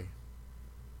 enjoy.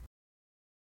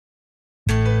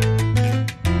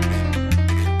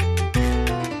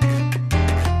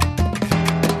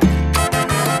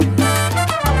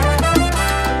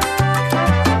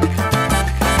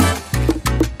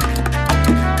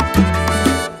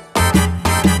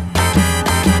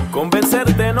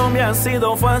 Convencerte no me ha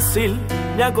sido fácil,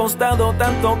 me ha costado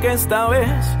tanto que esta vez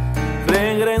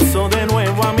regreso de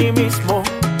nuevo a mí mismo,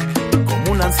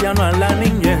 como un anciano a la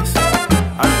niñez.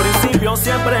 Al principio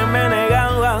siempre me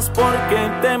negabas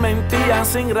porque te mentías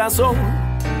sin razón,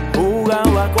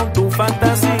 jugaba con tu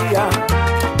fantasía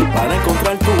para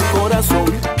encontrar tu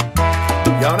corazón.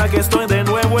 Y ahora que estoy de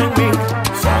nuevo en mí,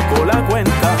 saco la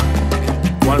cuenta,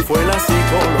 ¿cuál fue la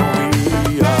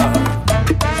psicología?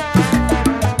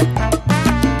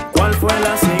 ¿Cuál fue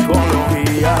la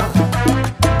psicología?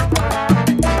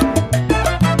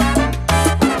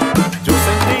 Yo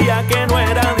sentía que no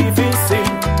era difícil,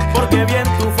 porque vi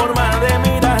en tu forma de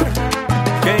mirar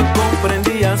que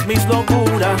comprendías mis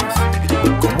locuras,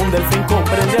 como un delfín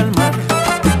comprende al mar.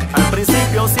 Al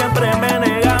principio siempre me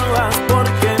negabas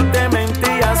porque te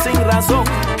mentías sin razón,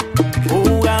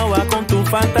 jugaba con tu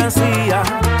fantasía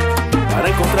para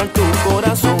encontrar tu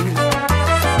corazón.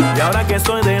 Y ahora que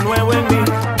estoy de nuevo en mí,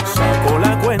 saco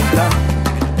la cuenta,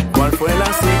 ¿cuál fue la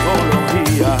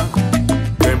psicología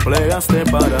que empleaste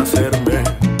para hacerme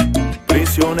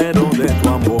prisionero de tu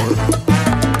amor?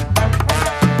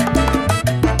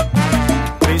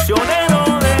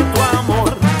 Prisionero de tu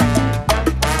amor.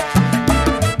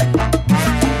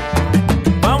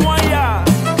 Vamos allá.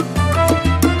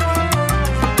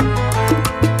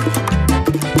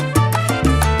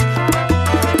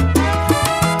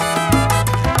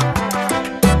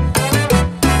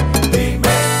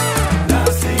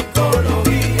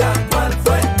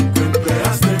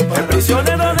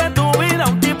 Prisionero de tu vida,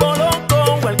 un tipo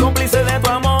loco, o el cómplice de tu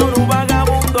amor, un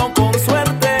vagabundo con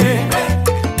suerte. Dime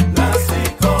la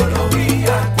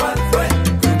psicología, ¿cuál fue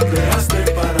que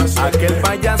empleaste para hacer? Aquel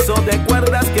payaso de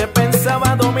cuerdas que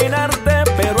pensaba dominarte,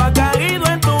 pero ha caído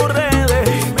en tus redes.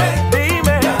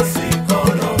 Dime la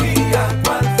psicología,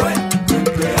 ¿cuál fue que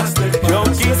empleaste para hacer? Yo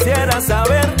quisiera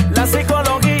saber la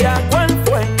psicología, ¿cuál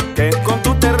fue que con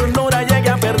tu ternura llegué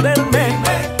a perderme?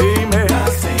 Dime la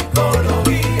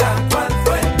psicología, ¿cuál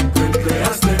fue que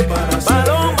empleaste para hacer?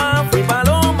 Paloma, fui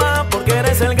paloma, porque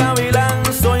eres el gavilán,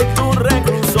 soy tu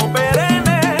recluso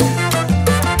perenne.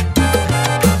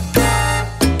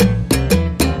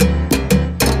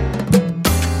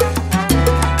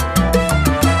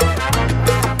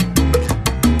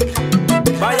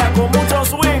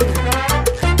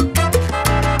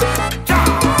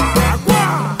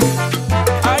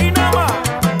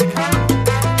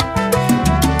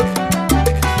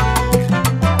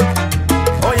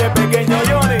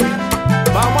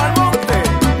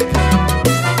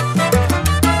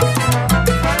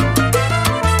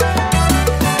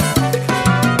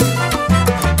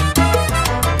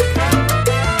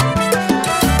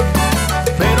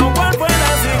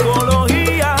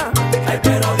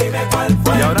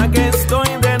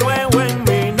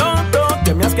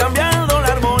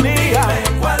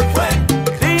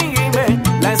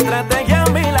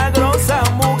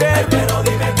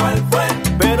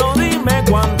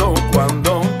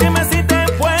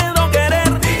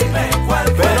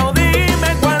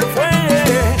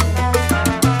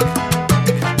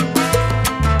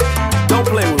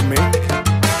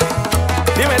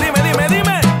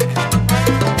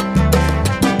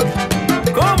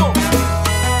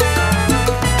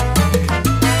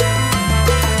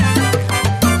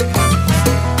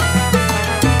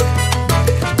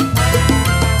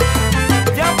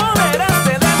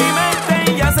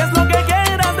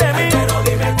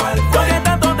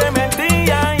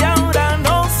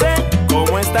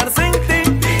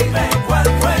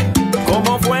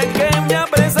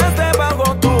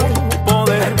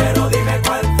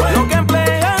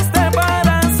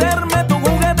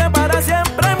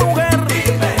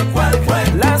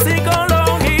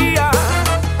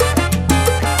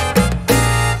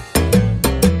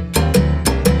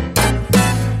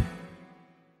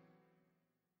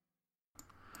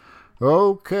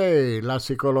 Okay, La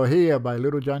Psicología by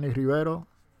Little Johnny Rivero,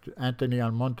 Anthony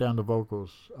Almonte on the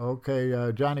vocals. Okay,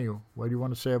 Johnny, what do you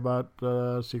want to say about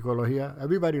Psicología?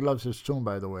 Everybody loves his tune,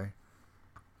 by the way.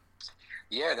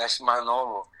 Yeah, that's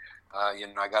Manolo. I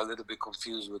got a little bit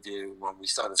confused with you when we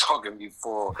started talking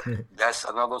before. That's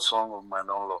another song of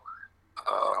Manolo.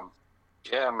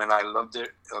 Yeah, I mean, I loved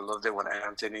it. I loved it when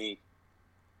Anthony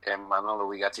and Manolo,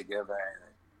 we got together,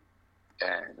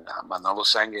 and Manolo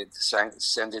sent it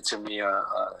to me,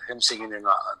 him singing it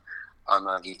on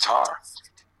a guitar,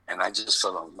 and I just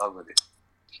fell in love with it.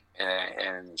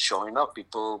 And showing up,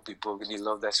 people really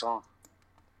love that song.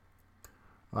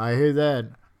 I hear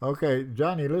that. Okay,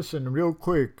 Johnny, listen real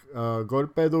quick.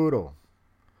 Golpe Duro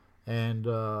and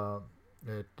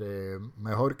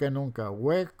Mejor que Nunca.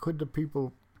 Where could the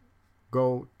people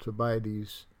go to buy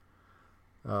these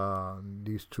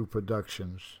two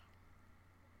productions?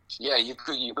 Yeah, you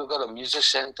could go to Music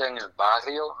Center in El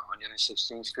Barrio,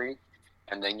 116th Street,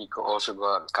 and then you could also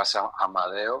go to Casa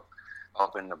Amadeo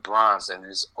up in the Bronx, and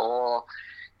it's all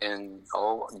in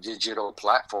all digital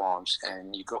platforms.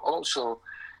 And you could also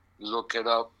look it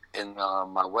up in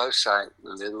my website,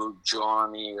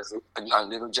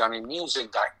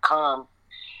 littlejohnnymusic.com,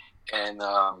 and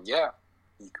yeah,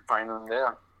 you can find them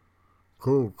there.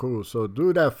 Cool. So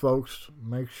do that, folks.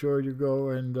 Make sure you go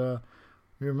and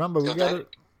remember we got to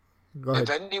go ahead.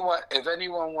 If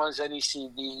anyone wants any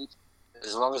CD,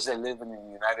 as long as they live in the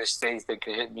United States, they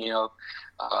can hit me up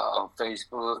on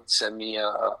Facebook, send me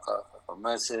a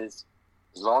message.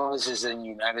 As long as it's in the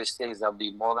United States, I'll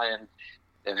be more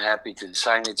than happy to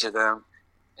sign it to them.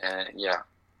 And yeah.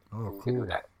 Oh, cool.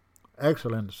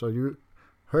 Excellent. So you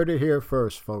heard it here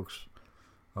first, folks.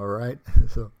 All right.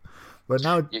 So, but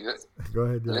now go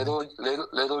ahead. Little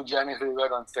Johnny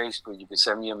Rivero on Facebook. You can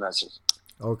send me a message.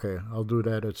 Okay, I'll do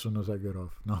that as soon as I get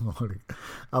off. No,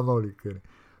 I'm only kidding.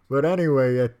 But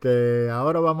anyway,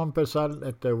 ahora vamos a empezar.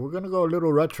 We're gonna go a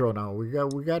little retro now. We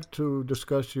got to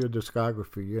discuss your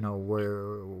discography.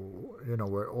 Where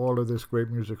all of this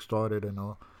great music started and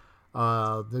all.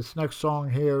 This next song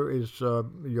here is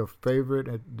your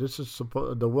favorite. This is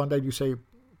the one that you say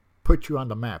put you on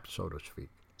the map, so to speak.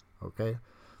 Okay.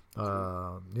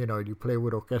 You play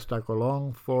with Orquesta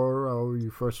Colón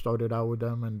you first started out with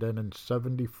them, and then in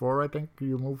 '74, I think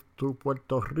you moved to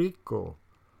Puerto Rico.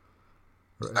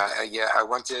 Yeah, I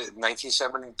went to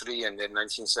 1973, and then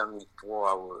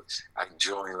 1974, I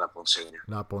joined La Ponceña.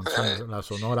 La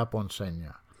Sonora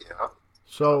Ponceña. Yeah.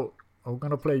 So I'm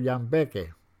gonna play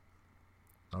Yambeque.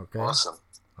 Okay. Awesome.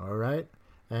 All right,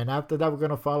 and after that, we're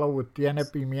gonna follow with Tiene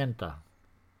Pimienta.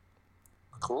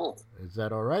 Cool. Is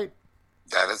that all right?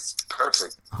 That is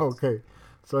perfect. Okay,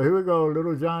 so here we go,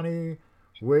 Little Johnny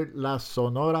with La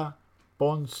Sonora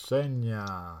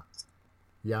Ponceña,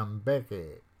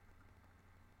 Yambeque.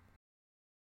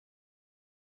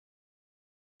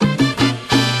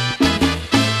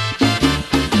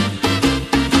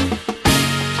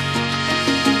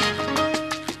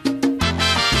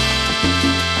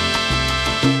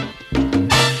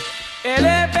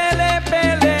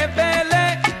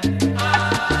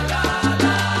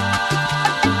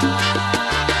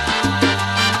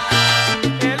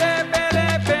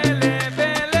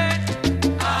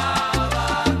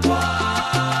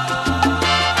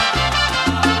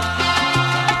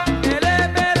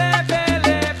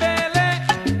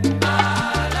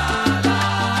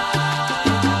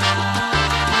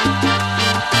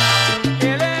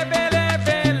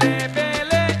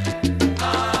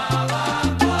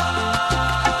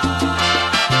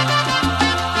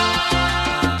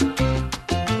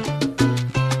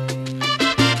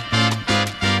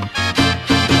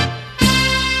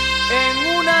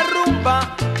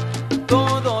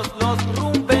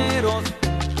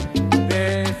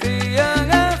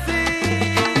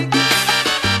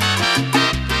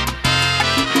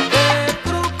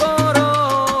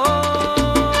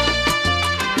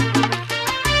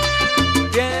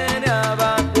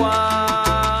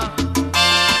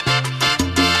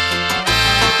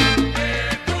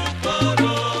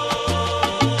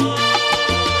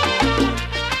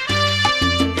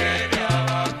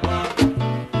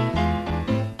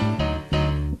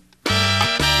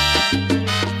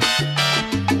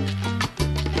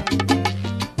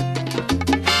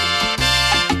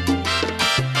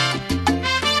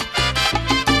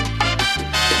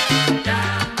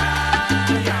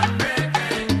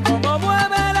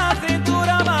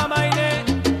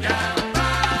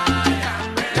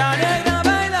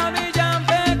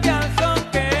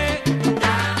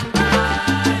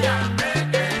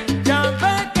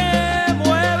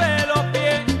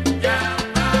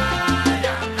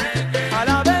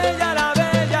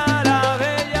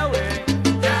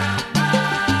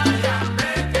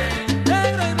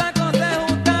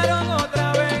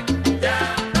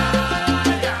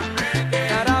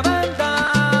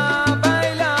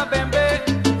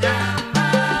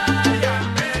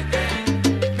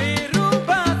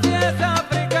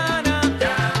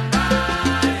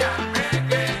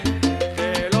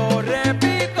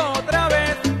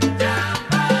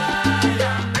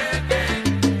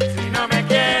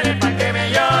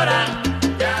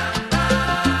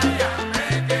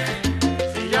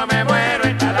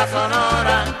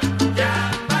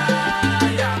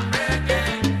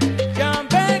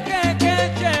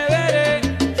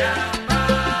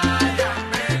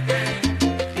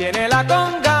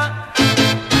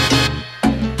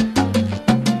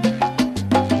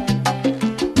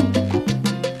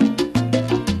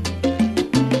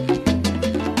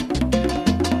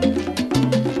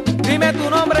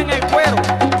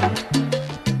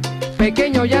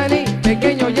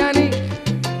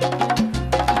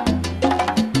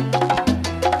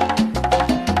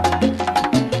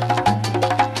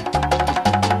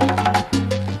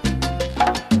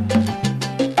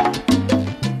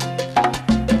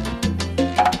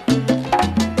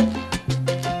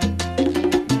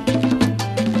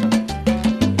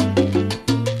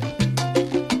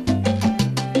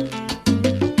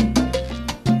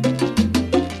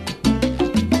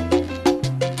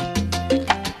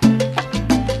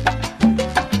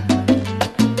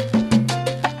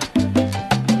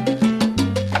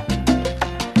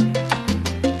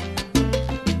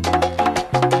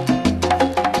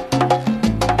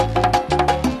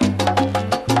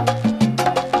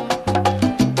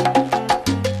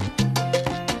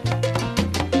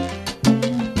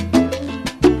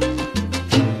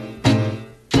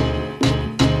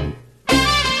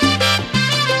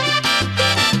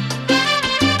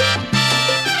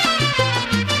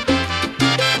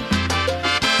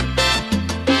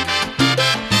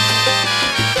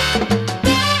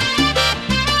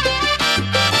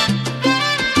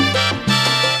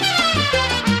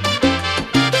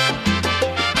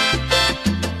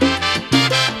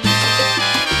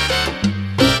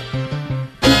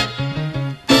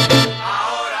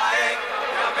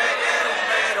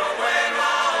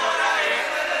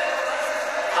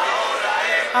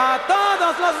 A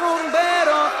todos los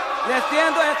rumberos les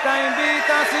tiendo esta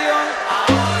invitación.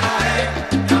 Ahora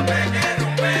Yambeque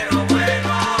rumbero bueno,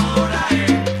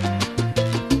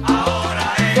 ahora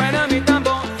suena mi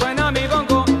tambo, suena mi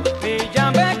bongo, mi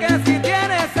Yambeque si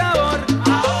tiene sabor.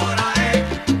 Ahora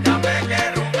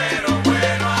Yambeque rumbero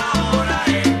bueno,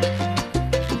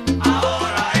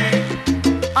 ahora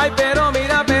ay, pero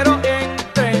mira, pero en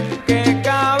tren que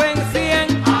caben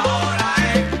 100. Ahora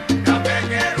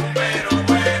Yambeque rumbero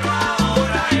bueno,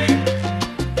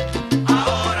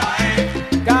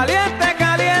 caliente,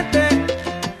 caliente,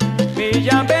 mi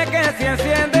Yambeque se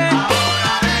enciende.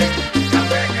 Ahora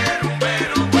Yambeque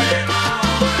rumbero bueno,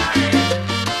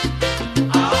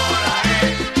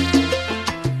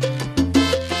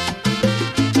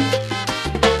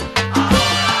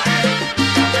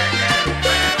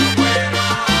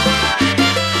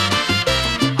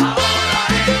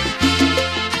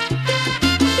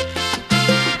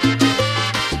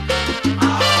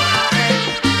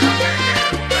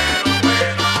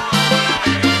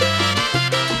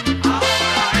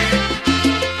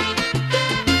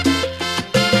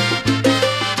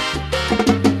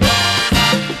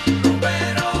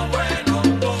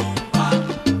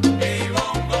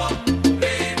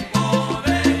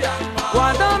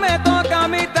 cuando me toca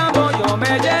mi tambor yo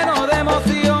me lleno de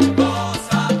emoción.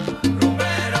 Goza,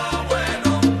 rumbero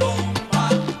bueno, tumba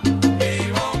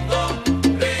y bongo,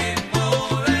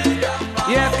 ritmo de llama.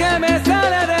 Y es que me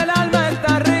sale del alma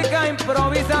esta rica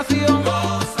improvisación.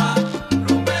 Goza,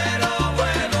 rumbero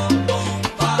bueno,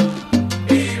 tumba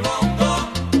y bongo,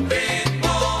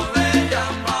 ritmo de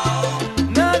llama.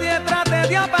 Nadie trate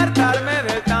de apartarme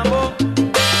del tambor.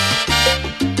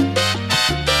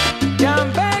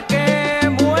 Yambeque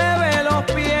mueve los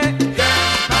pies.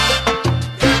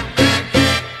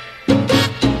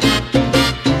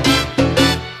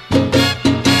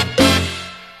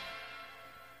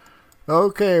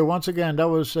 Okay, once again, that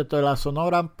was at the La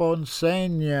Sonora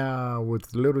Ponceña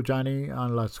with Little Johnny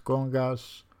on Las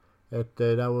Congas.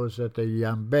 That was at the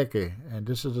Yambeque, and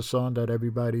this is the song that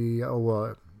everybody,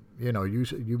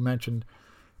 you mentioned,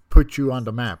 put you on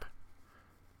the map,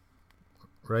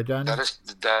 right, Johnny?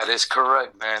 That is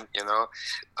correct, man.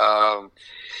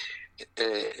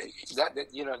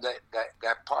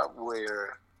 That part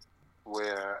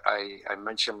where I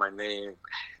mentioned my name.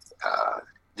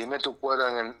 Dime tu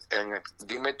cuero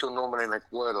dime tu nombre en el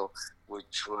cuero,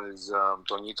 which was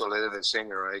Toñito Lede, the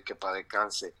singer, right? Que para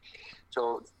descanse.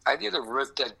 So I did a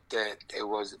riff that it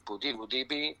was Budi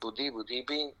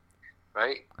Budi,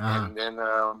 right? Uh-huh. And then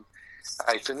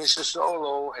I finished the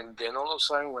solo, and then all of a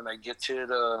sudden when I get to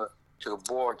the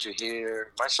board to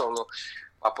hear my solo,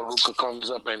 Papa Luca comes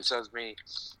up and tells me,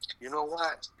 you know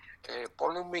what?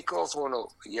 Ponle un micrófono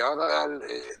y ahora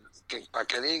para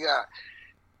que diga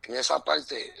en esa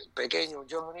parte, Pequeño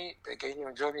Johnny.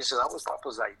 So that was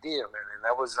Papa's idea, man. And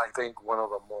that was, I think, one of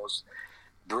the most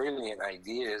brilliant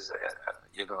ideas,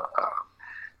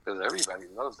 because everybody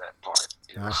loves that part.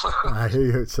 I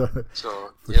hear you. So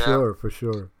for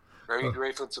sure. Very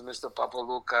grateful to Mr. Papa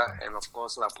Luca and, of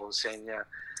course, La Ponceña.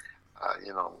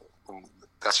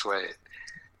 That's where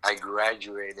I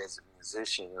graduated as a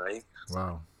musician, right?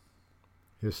 Wow.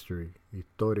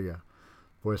 Historia.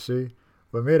 Pues sí.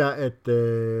 Pues mira, este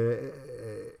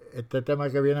tema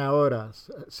que viene ahora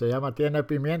se llama Tiene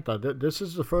Pimienta. This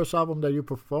is the first album that you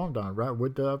performed on, right?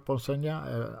 With the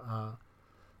Ponceña,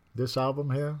 this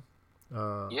album here?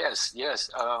 Yes.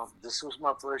 This was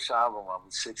my first album. I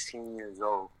was 16 years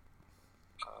old.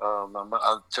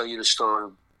 I'll tell you the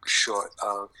story short.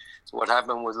 What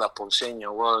happened with La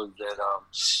Ponceña was that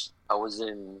I was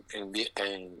in El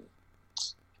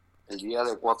Día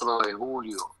del 4 de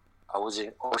Julio. I was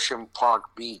in Ocean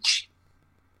Park Beach,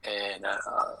 and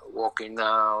walking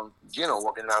down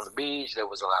the beach. There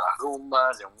was a lot of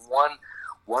rumbas, and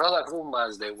one of the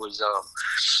rumbas there was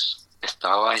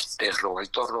estaba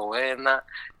Roberto Rovena,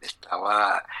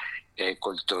 estaba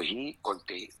Cortejito,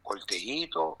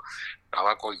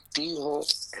 estaba Cortijo,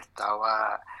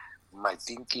 estaba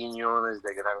Martín Quiñones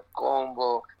de Gran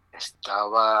Combo,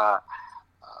 estaba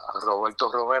Roberto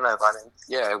Rovena.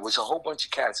 Yeah, it was a whole bunch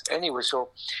of cats. Anyway,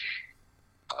 so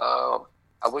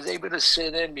I was able to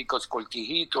sit in because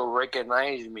Cortijito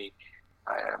recognized me.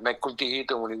 I met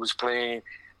Cortijito when he was playing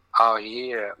out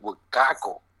here with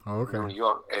Caco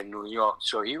in New York.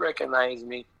 So he recognized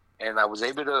me, and I was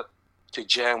able to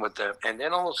jam with them. And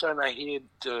then all of a sudden I heard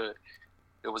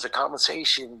there was a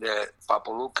conversation that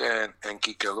Papa Luca and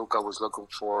Kike Luca was looking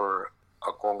for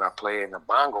a conga player and a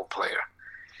bongo player.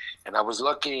 And I was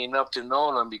lucky enough to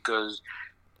know them because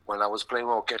when I was playing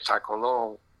with Orquesta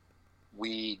Colón,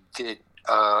 we did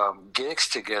gigs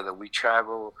together. We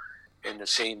traveled in the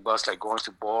same bus, like going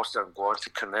to Boston, going to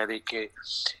Connecticut.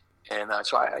 And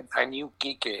so I knew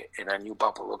Kike and I knew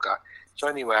Papa Luca. So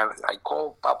anyway, I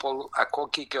called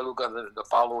Kike Luca the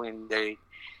following day.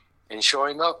 And sure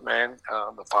enough, man,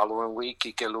 the following week,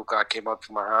 Kike Luca came up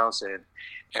to my house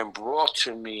and brought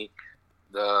to me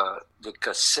a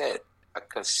cassette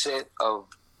of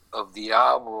the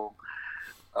album.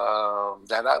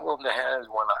 That album that has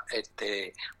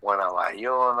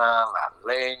Guanabayona, Las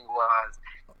Lenguas,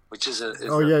 which is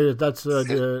that's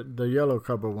the yellow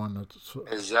cover one.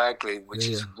 Exactly, which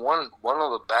is one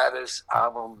of the baddest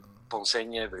albums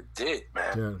Ponceña ever did,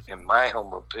 man, in my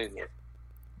humble opinion.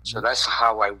 So that's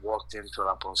how I walked into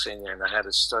La Ponceña, and I had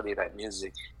to study that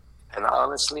music. And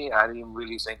honestly, I didn't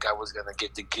really think I was gonna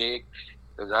get the gig,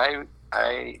 because I'm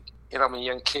a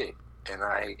young kid, and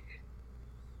I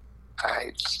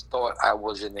thought I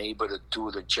wasn't able to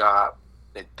do the job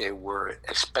that they were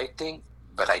expecting,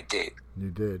 but I did.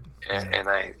 You did, and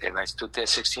I stood there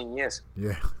 16 years.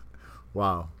 Yeah,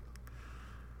 wow.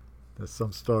 That's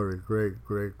some story.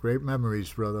 Great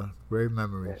memories, brother. Great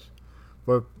memories. Yeah.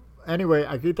 But anyway,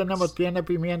 aquí tenemos Tiene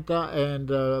Pimienta, and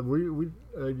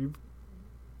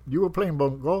you were playing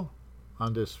bongo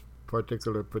on this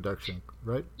particular production,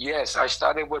 right? Yes, I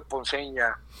started with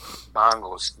Ponceña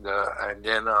bongos, and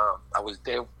then I was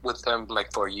there with them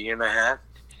like for a year and a half,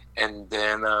 and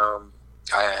then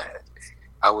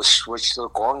I was switched to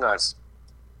congas.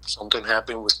 Something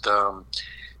happened with the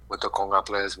conga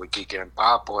players, with Kike and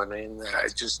Papo, and then I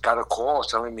just got a call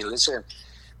telling me, listen,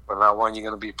 from now on you're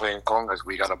going to be playing congas.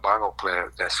 We got a bongo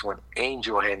player. That's when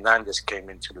Angel Hernandez came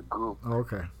into the group.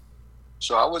 Okay.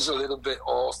 So I was a little bit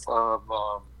off of,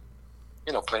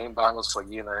 playing bongos for a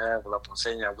year and a half. La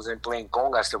Ponceña, I wasn't playing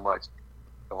congas too much.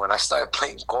 And when I started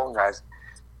playing congas,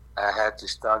 I had to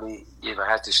study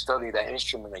that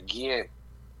instrument again,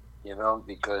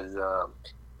 because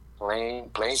playing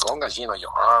congas,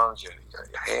 your arms, your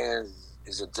hands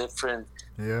is a different.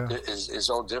 Yeah. It's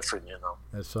all different,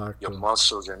 Exactly. Your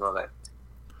muscles and all that.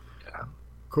 Yeah.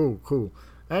 Cool.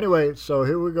 Anyway, so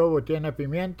here we go with Tiene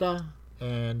Pimienta,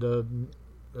 and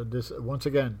this once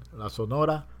again, La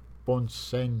Sonora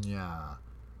Ponceña.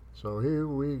 So here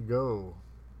we go.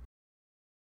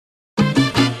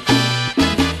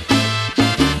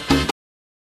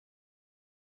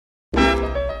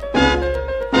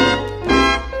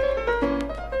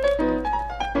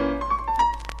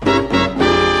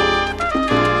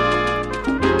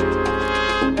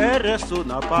 Eres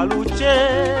una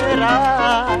paluchera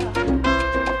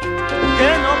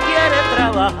que no quiere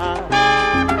trabajar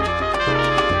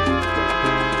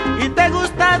y te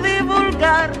gusta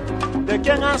divulgar de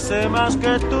quien hace más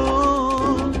que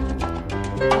tú.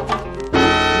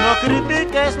 No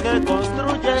critiques que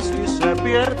construyes y se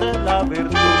pierde la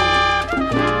virtud.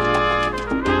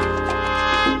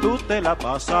 Tú te la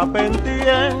pasas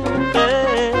pendiente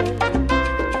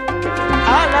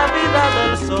a la vida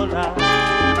del solar.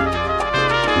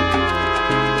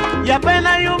 Y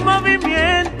apenas hay un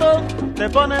movimiento, te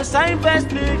pones a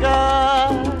investigar.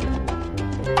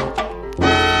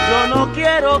 Yo no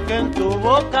quiero que en tu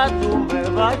boca tú me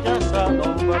vayas a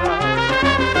nombrar.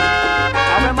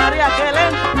 Ave María, qué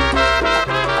lento.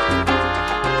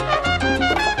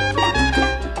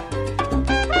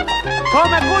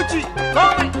 Come, cuchi,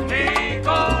 come.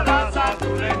 Nicolás,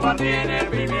 tu lengua tiene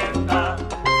pimienta.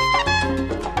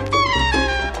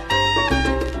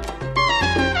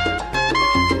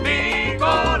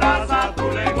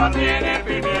 Tiene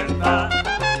pimienta.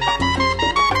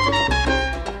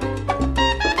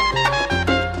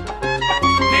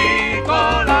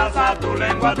 Nicolás, tu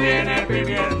lengua tiene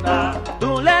pimienta.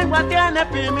 Tu lengua tiene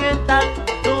pimienta.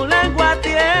 Tu lengua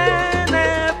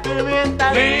tiene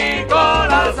pimienta.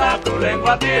 Nicolás, tu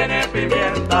lengua tiene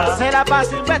pimienta. Se la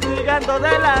pasa investigando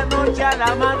de la noche a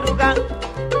la madrugada.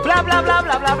 Bla bla bla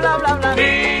bla bla bla bla bla.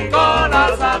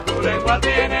 Nicolás, tu lengua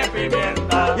tiene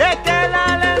pimienta. Y es que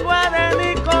la lengua de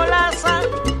Nicolás,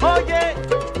 oye,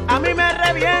 a mí me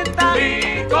revienta.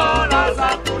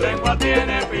 Nicolás, tu lengua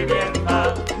tiene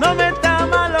pimienta. No me está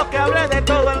mal lo que hable de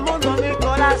todo el mundo,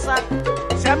 Nicolás,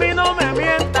 si a mí no me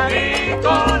mientan.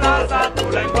 Nicolás, tu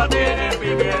lengua tiene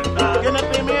pimienta. Tiene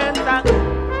pimienta.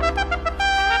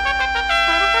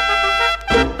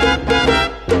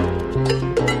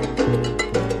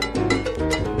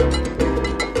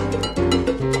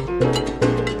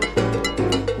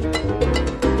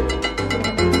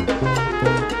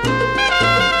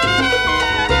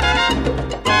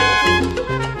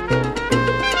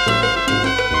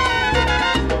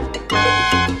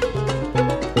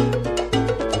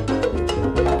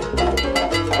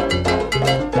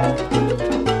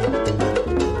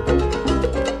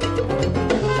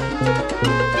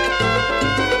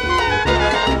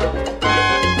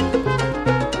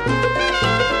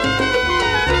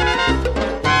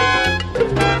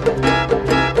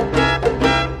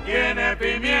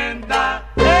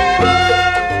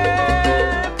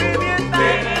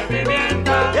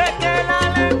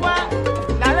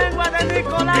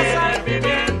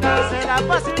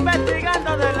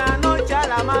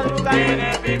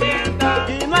 tiene pimienta.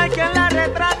 Y no hay quien la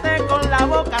retrate con la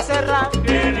boca cerrada.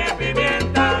 Tiene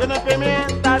pimienta, tiene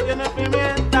pimienta, tiene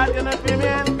pimienta, tiene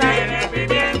pimienta. Tiene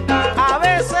pimienta. A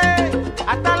veces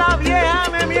hasta la vieja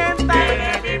me mienta.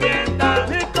 Tiene pimienta.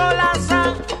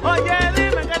 Nicolasa, oye,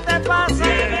 dime qué te pasa.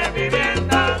 Tiene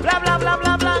pimienta. Bla bla bla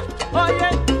bla bla. Oye,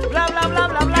 bla bla bla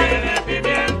bla bla. Tiene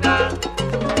pimienta.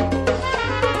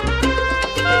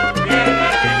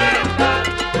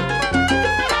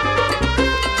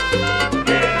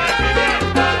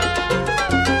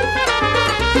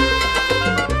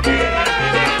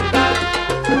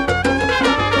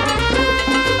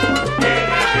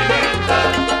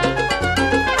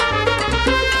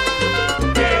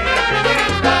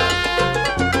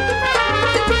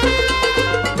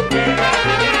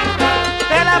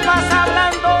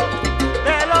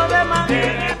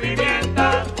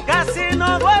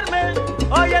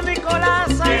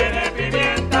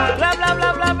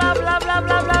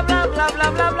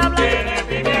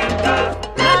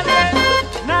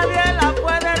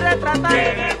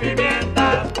 Tiene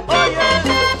pimienta, oye,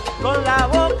 con la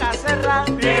boca cerrada.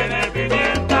 Tiene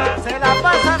pimienta, se la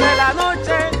pasa de la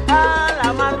noche a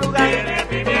la madrugada. Tiene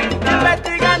pimienta,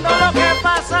 investigando lo que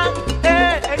pasa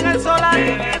en el solar.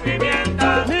 Tiene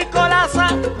pimienta,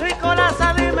 Nicolasa,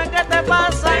 Nicolasa, dime qué te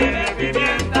pasa. Tiene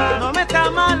pimienta, no me está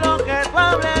malo que tú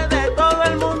hables de todo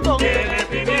el mundo. Tiene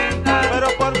pimienta, pero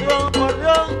por Dios,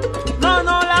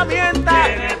 no la mienta.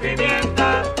 Tiene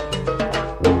pimienta.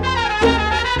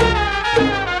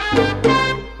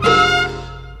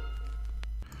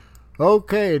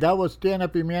 Okay, that was Tiene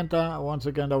Pimienta. Once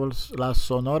again, that was La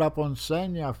Sonora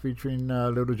Ponceña featuring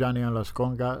Little Johnny and Las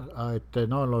Congas.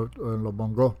 Los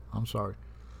Bongo. I'm sorry.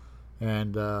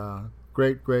 And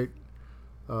great,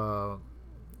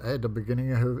 at the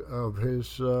beginning of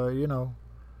his,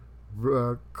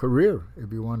 career,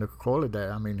 if you want to call it that.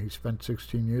 I mean, he spent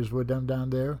 16 years with them down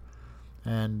there.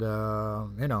 And,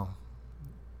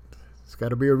 it's got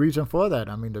to be a reason for that.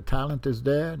 I mean, the talent is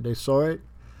there. They saw it.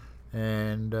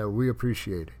 And we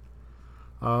appreciate it.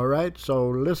 All right, so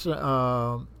listen,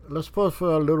 let's pause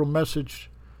for a little message.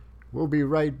 We'll be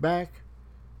right back,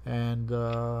 and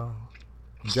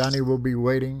Johnny will be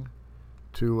waiting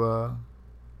to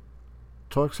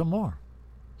talk some more.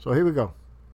 So here we go.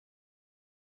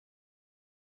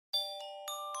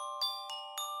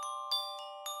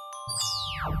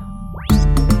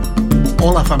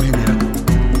 Hola familia,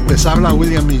 les habla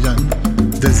William Millán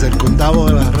desde el Condado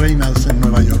de las Reinas en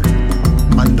Nueva York,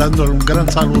 mandándole un gran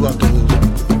saludo a todos,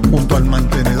 junto al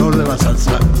mantenedor de la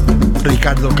salsa,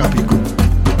 Ricardo Capicu,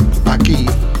 aquí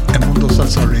en Mundo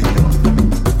Salsa Radio.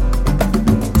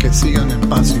 Que sigan en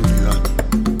paz y unidad.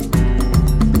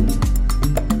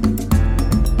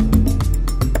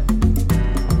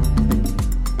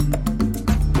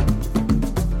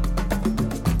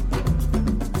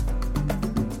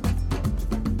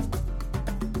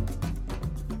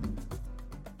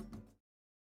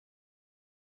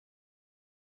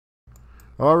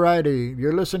 Alrighty,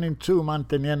 you're listening to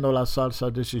Manteniendo la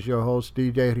Salsa. This is your host,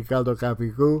 DJ Ricardo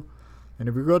Capicu. And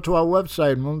if you go to our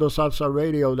website,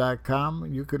 mundosalsaradio.com,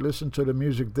 you could listen to the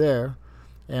music there.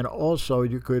 And also,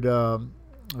 you could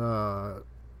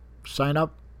sign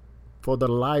up for the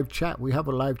live chat. We have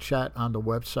a live chat on the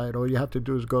website. All you have to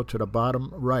do is go to the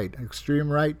bottom right, extreme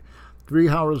right, 3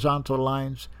 horizontal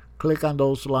lines. Click on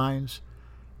those lines.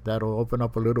 That'll open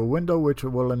up a little window, which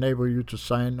will enable you to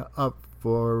sign up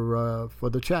for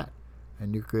the chat,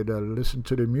 and you could listen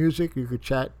to the music. You could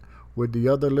chat with the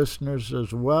other listeners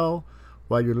as well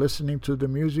while you're listening to the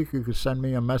music. You could send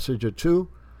me a message or two.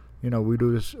 We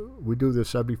do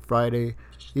this every Friday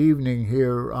evening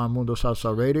here on Mundo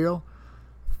Salsa Radio.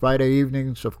 Friday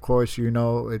evenings, of course,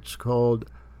 it's called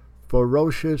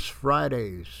Ferocious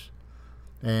Fridays,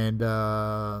 and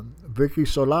Vicky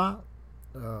Solá,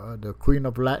 the queen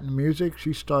of Latin music,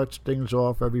 she starts things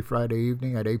off every Friday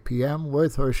evening at 8 p.m.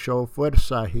 with her show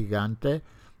Fuerza Gigante.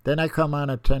 Then I come on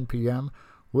at 10 p.m.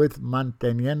 with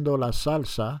Manteniendo la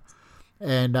Salsa.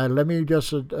 And let me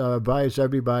just advise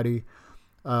everybody,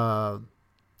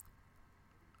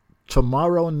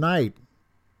 tomorrow night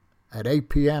at 8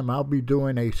 p.m. I'll be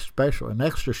doing an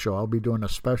extra show. I'll be doing a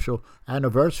special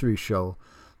anniversary show,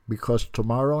 because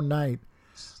tomorrow night,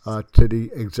 to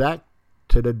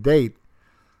the date,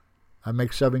 I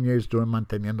make 7 years doing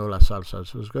Manteniendo la Salsa.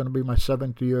 So it's going to be my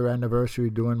 7th year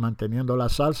anniversary doing Manteniendo la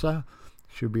Salsa.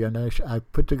 Should be I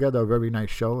put together a very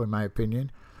nice show, in my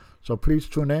opinion. So please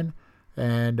tune in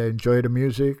and enjoy the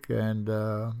music. And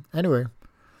anyway,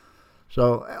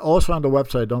 so also on the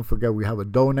website, don't forget we have a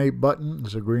donate button.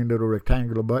 It's a green little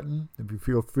rectangular button. If you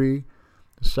feel free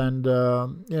to send, a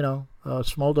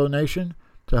small donation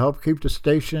to help keep the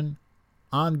station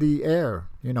on the air.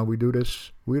 You know, we do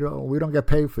this. We don't get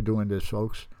paid for doing this,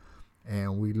 folks,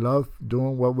 and we love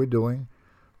doing what we're doing.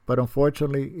 But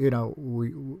unfortunately, you know,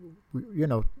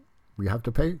 we have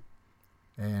to pay,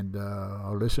 and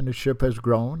our listenership has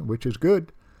grown, which is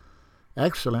good,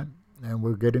 excellent, and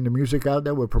we're getting the music out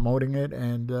there. We're promoting it,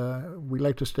 and we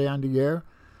like to stay on the air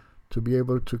to be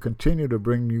able to continue to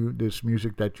bring you this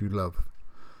music that you love.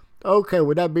 Okay,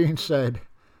 with that being said,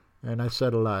 and I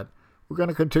said a lot, we're going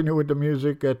to continue with the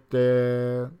music. At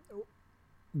the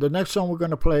next song we're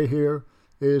going to play here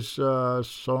is a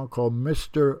song called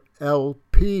Mr.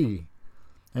 LP.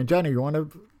 And Johnny, you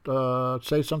want to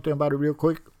say something about it real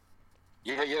quick?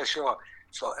 Yeah, sure.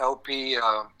 So LP,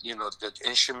 the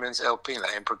instruments LP,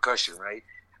 like in percussion, right?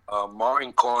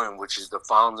 Martin Cohen, which is the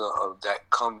founder of that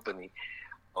company,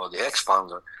 or the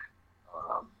ex-founder,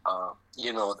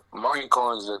 Martin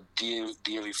Cohen is a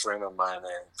dearly friend of mine,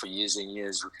 and for years and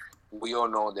years, we all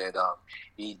know that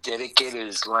he dedicated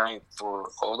his life for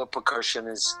all the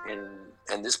percussionists in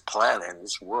this planet, in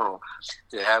this world,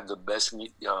 to have the best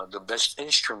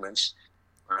instruments,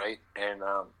 right? And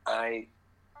so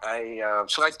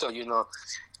I thought,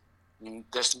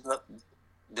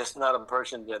 that's not a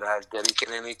person that I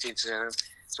dedicated anything to him.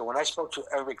 So when I spoke to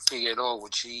Eric Figueroa,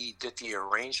 which he did the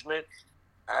arrangement,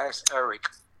 I asked Eric,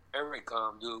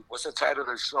 dude, what's the title of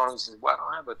the song? He said, well, I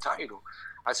don't have a title.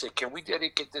 I said, can we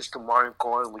dedicate this to Martin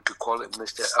Cohen? We could call it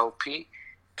Mr. LP.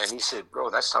 And he said, bro,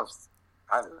 that sounds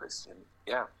fabulous. And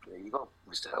yeah, there you go,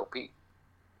 Mr. LP.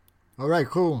 All right,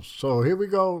 cool. So here we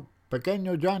go,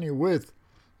 Pequeño Johnny with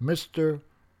Mr.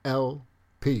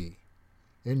 LP.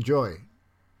 Enjoy.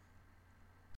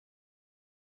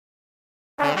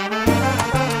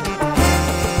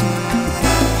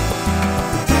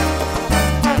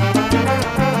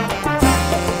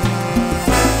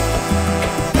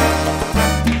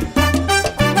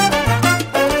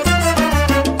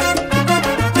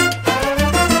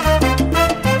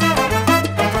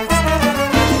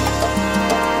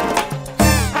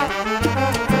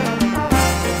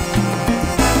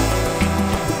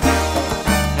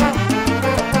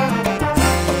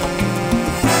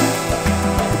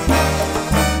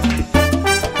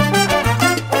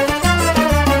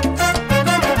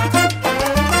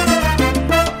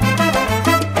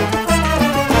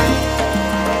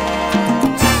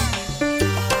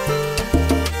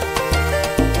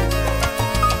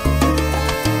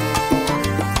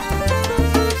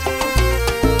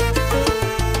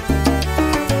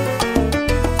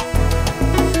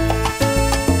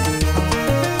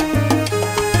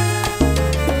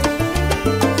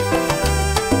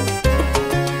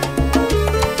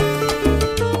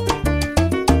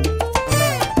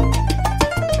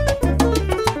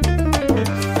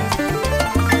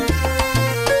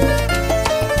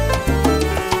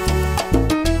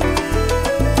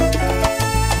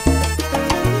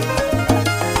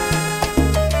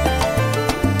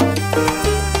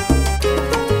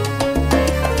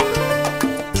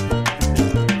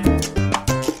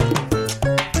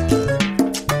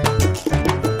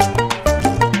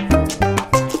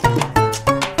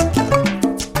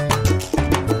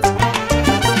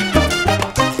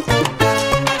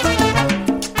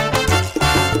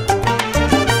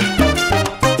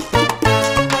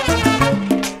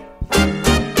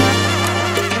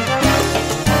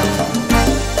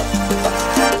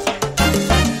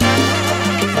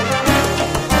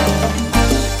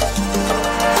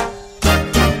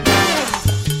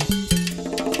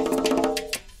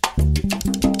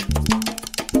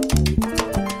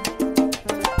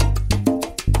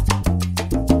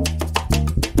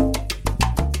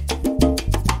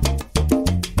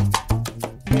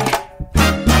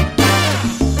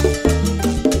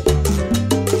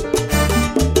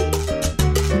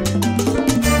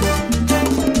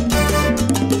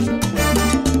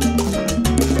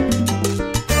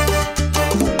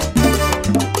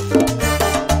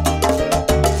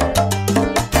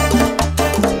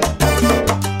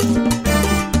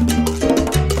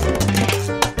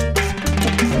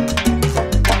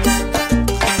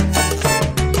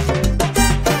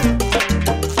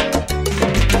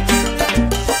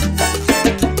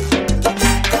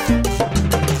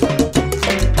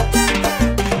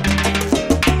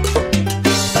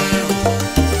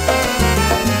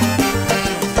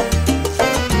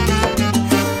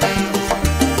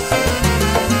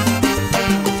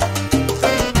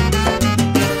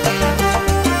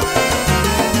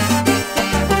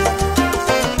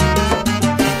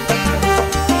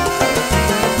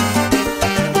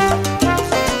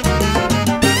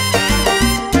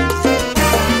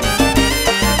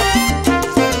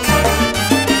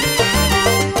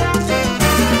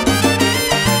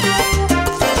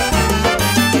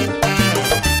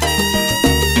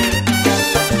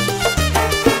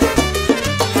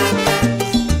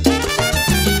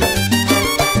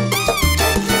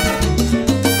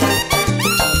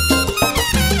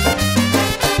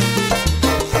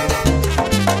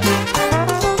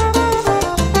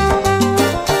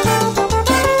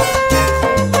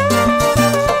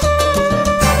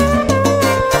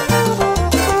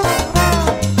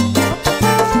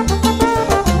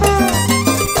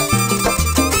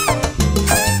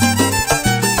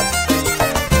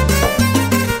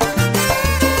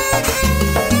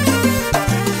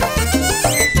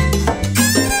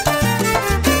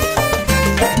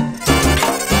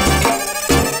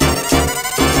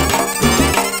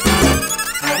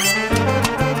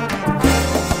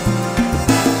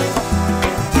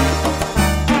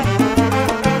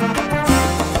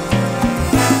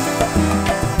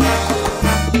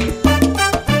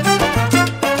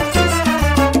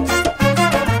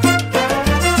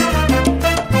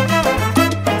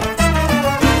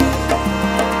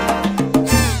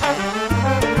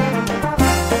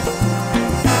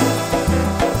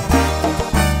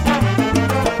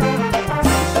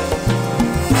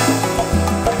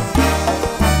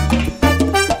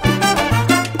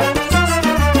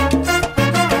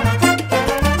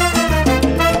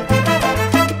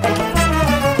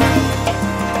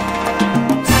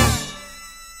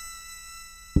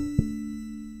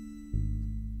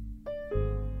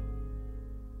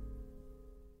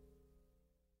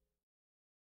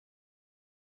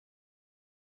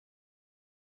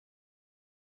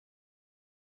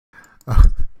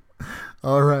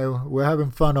 All right, we're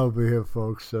having fun over here,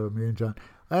 folks. Me and John.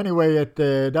 Anyway,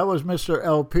 that was Mr.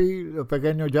 LP,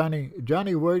 Pequeño Johnny.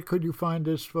 Johnny, where could you find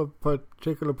this for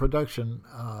particular production?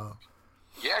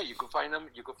 Yeah, you can find them.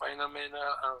 You can find them in,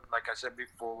 like I said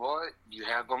before, you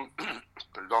have them.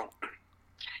 Perdón.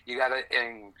 You got it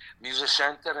in Music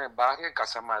Center in Barrio, en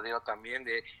Casa Madeo también.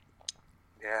 They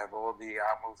have all the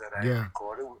albums that I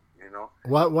recorded. You know.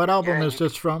 What album is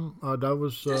this from? That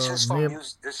was. This is from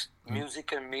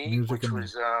Music and Me,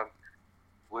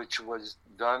 which was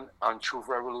done on Truth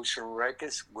Revolution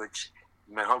Records, which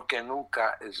Mejor Que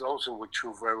Nunca is also with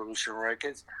Truth Revolution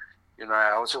Records. You know,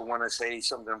 I also want to say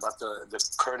something about the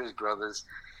Curtis brothers,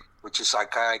 which is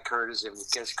Sakai Curtis and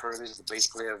Lucas Curtis, the bass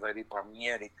player of Eddie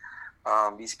Palmieri.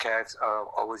 These cats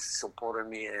always supported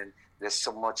me, and there's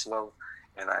so much love,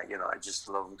 and I just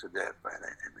love them to death, man.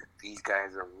 And these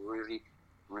guys are really,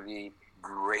 really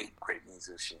great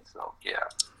musicians. So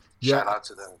shout out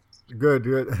to them. Good.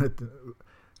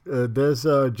 There's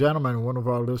a gentleman, one of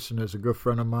our listeners, a good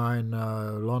friend of mine,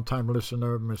 longtime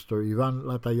listener, Mr. Ivan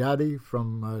Latayadi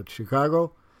from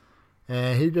Chicago.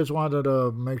 And he just wanted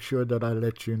to make sure that I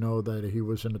let you know that he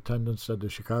was in attendance at the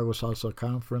Chicago Salsa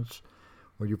Conference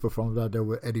when you performed out there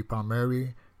with Eddie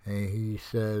Palmieri. And he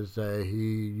says that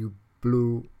you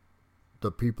blew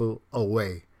the people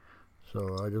away.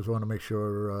 So I just want to make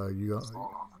sure you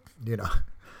know.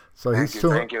 So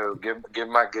thank you. Give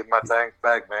my thanks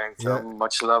back, man. Tell him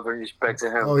much love and respect to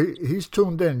him. Oh, he's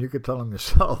tuned in. You could tell him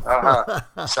yourself. Ivan.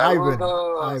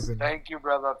 Thank you,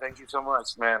 brother. Thank you so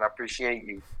much, man. I appreciate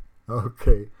you.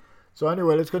 Okay. So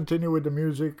anyway, let's continue with the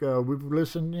music. We've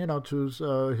listened, to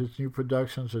his new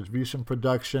productions, his recent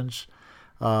productions.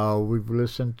 We've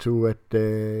listened to his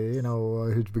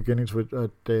beginnings with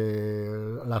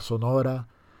La Sonora.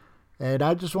 And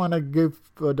I just want to give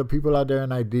the people out there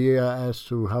an idea as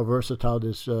to how versatile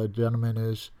this gentleman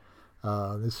is.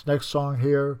 This next song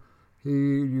here,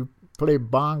 you play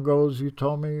bongos, you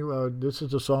told me. This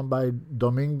is a song by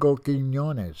Domingo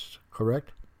Quiñones,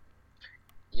 correct?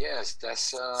 Yes,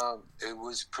 that's it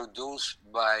was produced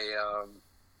by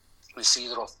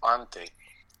Isidro Fante.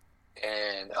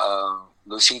 And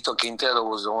Luisito Quintero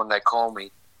was the one that called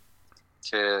me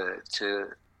to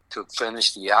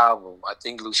finish the album. I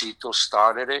think Luisito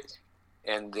started it,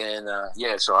 and then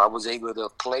so I was able to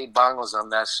play bongos on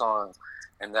that song,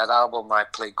 and that album I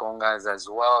played congas as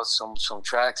well, some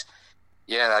tracks.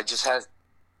 I just had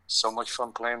so much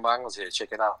fun playing bongos here.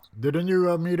 Check it out. Didn't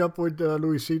you meet up with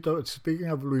Luisito? Speaking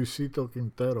of Luisito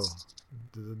Quintero,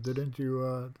 didn't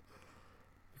you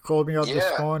called me up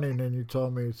this morning and you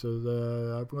told me,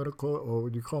 I'm going to call, or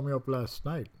you called me up last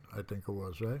night, I think it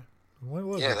was, right? When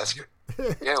was it? That's good.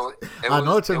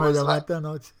 Anoche me llamaste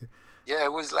anoche. Yeah,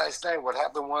 it was last night. What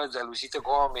happened was that Luisito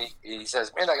called me. He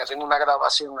says, "Mira, que tengo una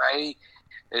grabación ahí.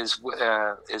 It's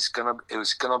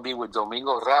gonna be with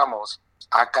Domingo Ramos,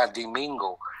 aka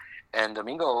Domingo, and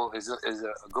Domingo is a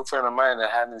good friend of mine that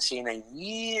I haven't seen in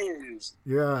years."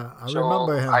 Yeah, I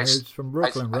remember him. He's from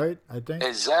Brooklyn, right? I think.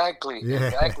 Exactly.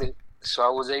 So I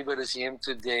was able to see him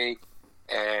today,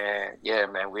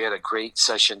 and man, we had a great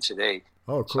session today.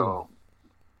 Oh, cool.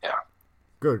 So,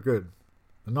 Good.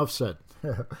 Enough said.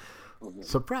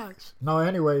 Surprise. No,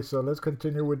 anyway, so let's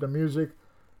continue with the music.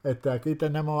 Aquí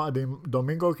tenemos a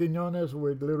Domingo Quiñones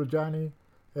with Little Johnny.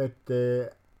 A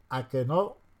que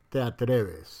no te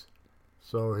atreves.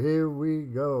 So here we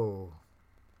go.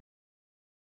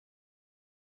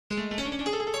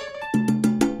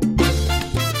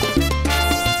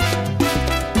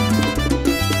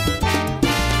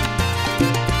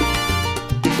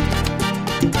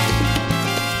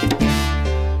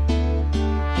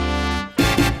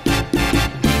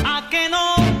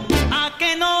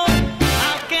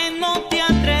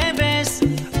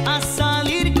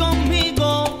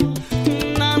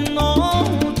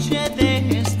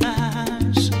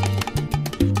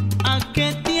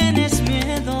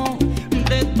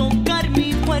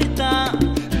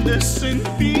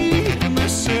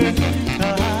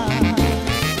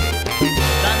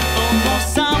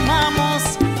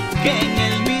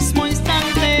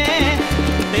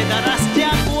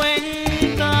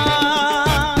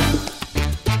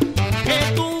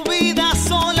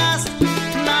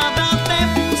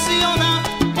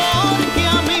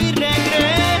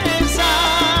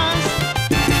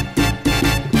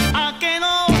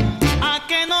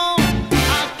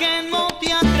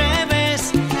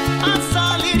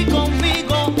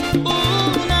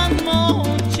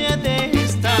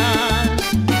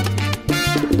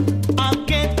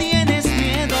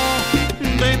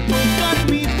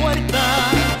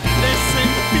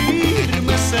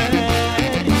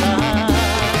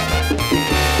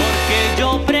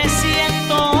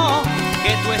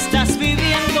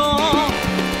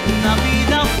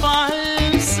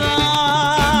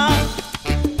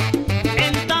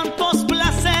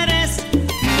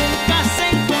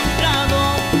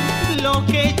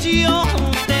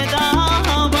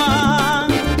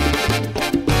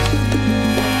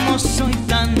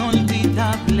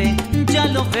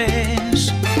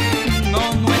 vez.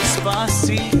 No, no es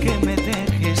fácil que me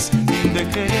dejes de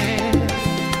querer.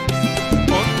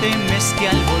 O temes que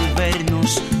al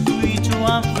volvernos tú y yo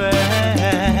a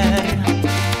ver,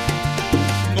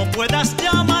 no puedas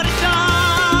ya marcharte.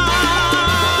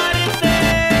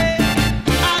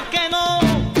 ¿A que no?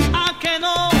 ¿A que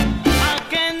no? ¿A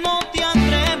que no te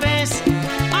atreves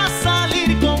a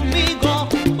salir conmigo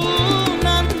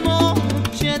una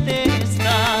noche de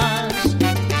estas?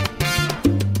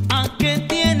 ¿A que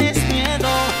tienes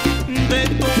miedo de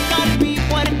tocar mi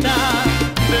puerta,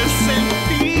 de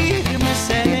sentirme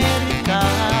cerca?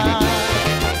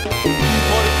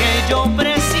 Porque yo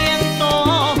presiento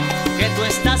que tú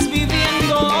estás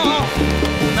viviendo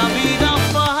una vida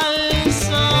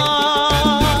falsa.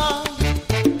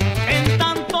 En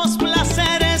tantos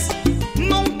placeres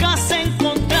nunca has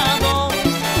encontrado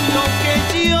lo que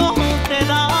yo te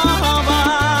daba.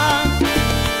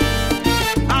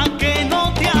 ¿A que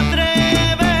no te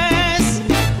atreves?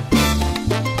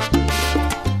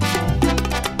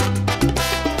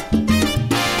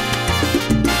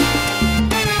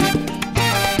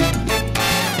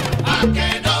 ¿A que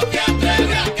no te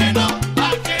atreves? ¿A que no?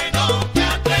 ¿A que no te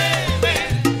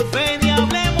atreves? Ven y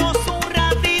hablemos un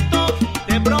ratito,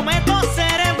 te prometo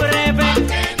seré breve. ¿A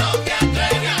que no te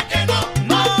atreves? ¿A que no?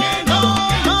 No, no,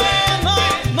 no,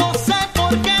 no sé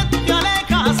por qué tú te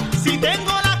alejas, si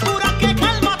tengo la cura que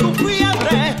calma tu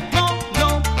fiebre. No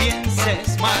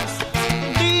pienses más,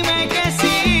 dime que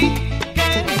sí, que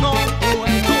no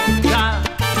puedo ya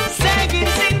seguir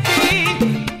sin ti,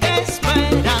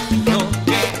 esperando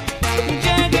que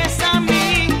llegues a mí.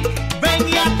 Ven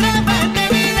y atrévete,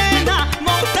 mi nena,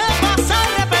 no te vas a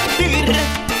arrepentir.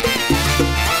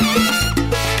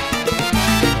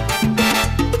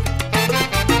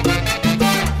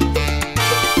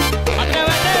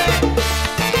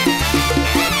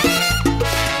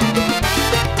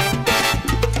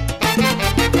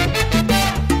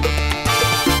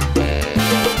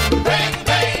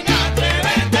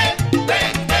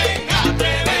 Atrévete.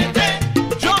 Atrévete.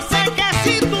 Yo sé que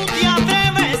si tú te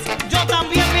atreves, yo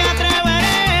también me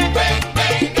atreveré.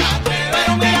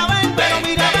 Pero mira, ven, pero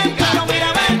mira, ven, pero mira,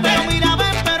 ven, pero mira,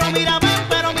 ven, pero mira, ven,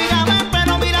 pero mira, ven,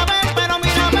 pero mira, ven, pero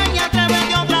mira, ven y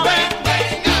atrévete otra vez.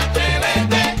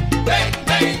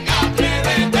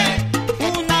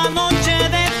 Una noche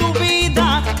de tu vida,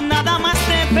 nada más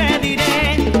te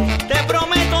pediré. Te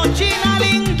prometo, china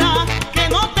linda, que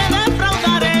no te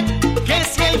defraudaré. Que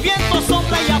si el viento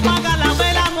sopla y apaga la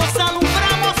vela, nos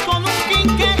alumbramos con un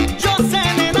quinqué. Yo sé,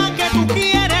 nena, que tú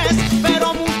quieres,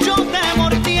 pero mucho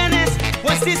temor tienes,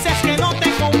 pues dices que no te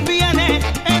conviene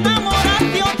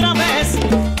enamorarte otra vez.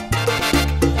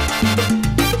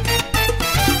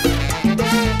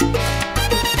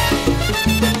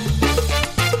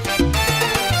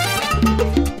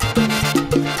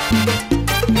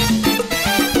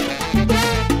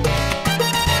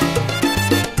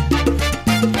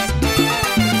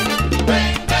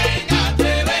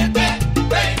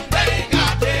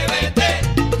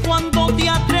 Cuando te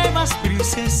atrevas,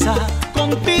 princesa,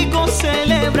 contigo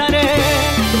celebraré.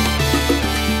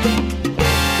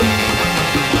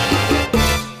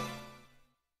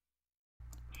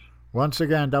 Once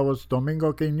again, that was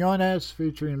Domingo Quiñones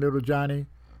featuring Little Johnny.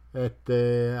 A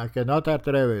que no te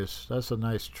atreves. That's a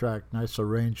nice track, nice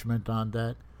arrangement on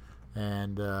that.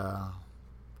 And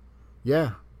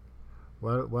yeah,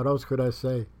 what else could I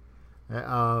say?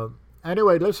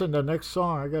 Anyway, listen, the next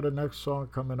song, I got a next song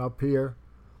coming up here.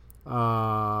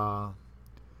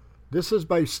 This is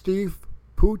by Steve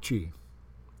Pucci,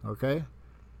 okay?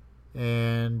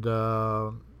 And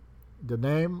the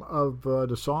name of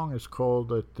the song is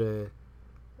called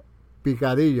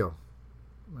Picadillo.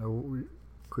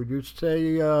 Could you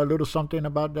say a little something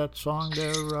about that song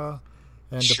there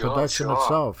and the production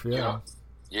itself? Yeah.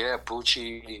 Yeah,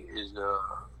 Pucci is,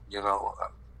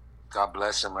 God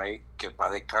bless him, right? Que pa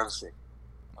descanse.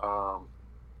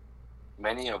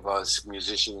 Many of us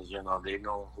musicians, they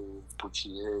know who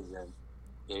Pucci is, and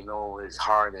they know his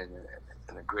heart and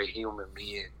a great human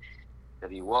being that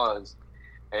he was.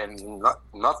 And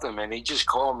nothing, man. He just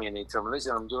called me and he told me,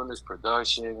 listen, I'm doing this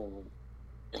production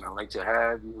and I'd like to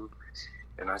have you.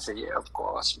 And I said, yeah, of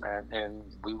course, man. And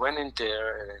we went in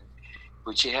there, and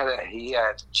Pucci he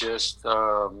had just,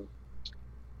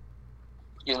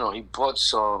 he bought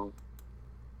some.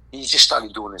 He just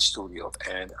started doing a studio,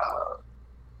 and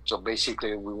so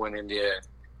basically we went in there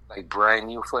like brand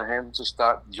new for him to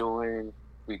start doing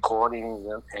recording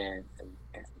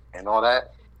and all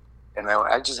that. And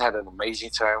I just had an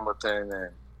amazing time with him,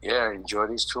 and yeah, I enjoyed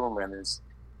his tune, man.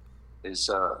 It's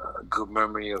a good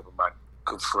memory of my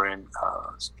good friend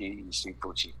Steve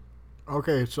Pucci.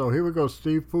 Okay, so here we go.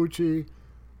 Steve Pucci,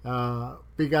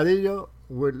 Picadillo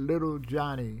with Little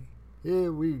Johnny.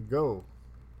 Here we go.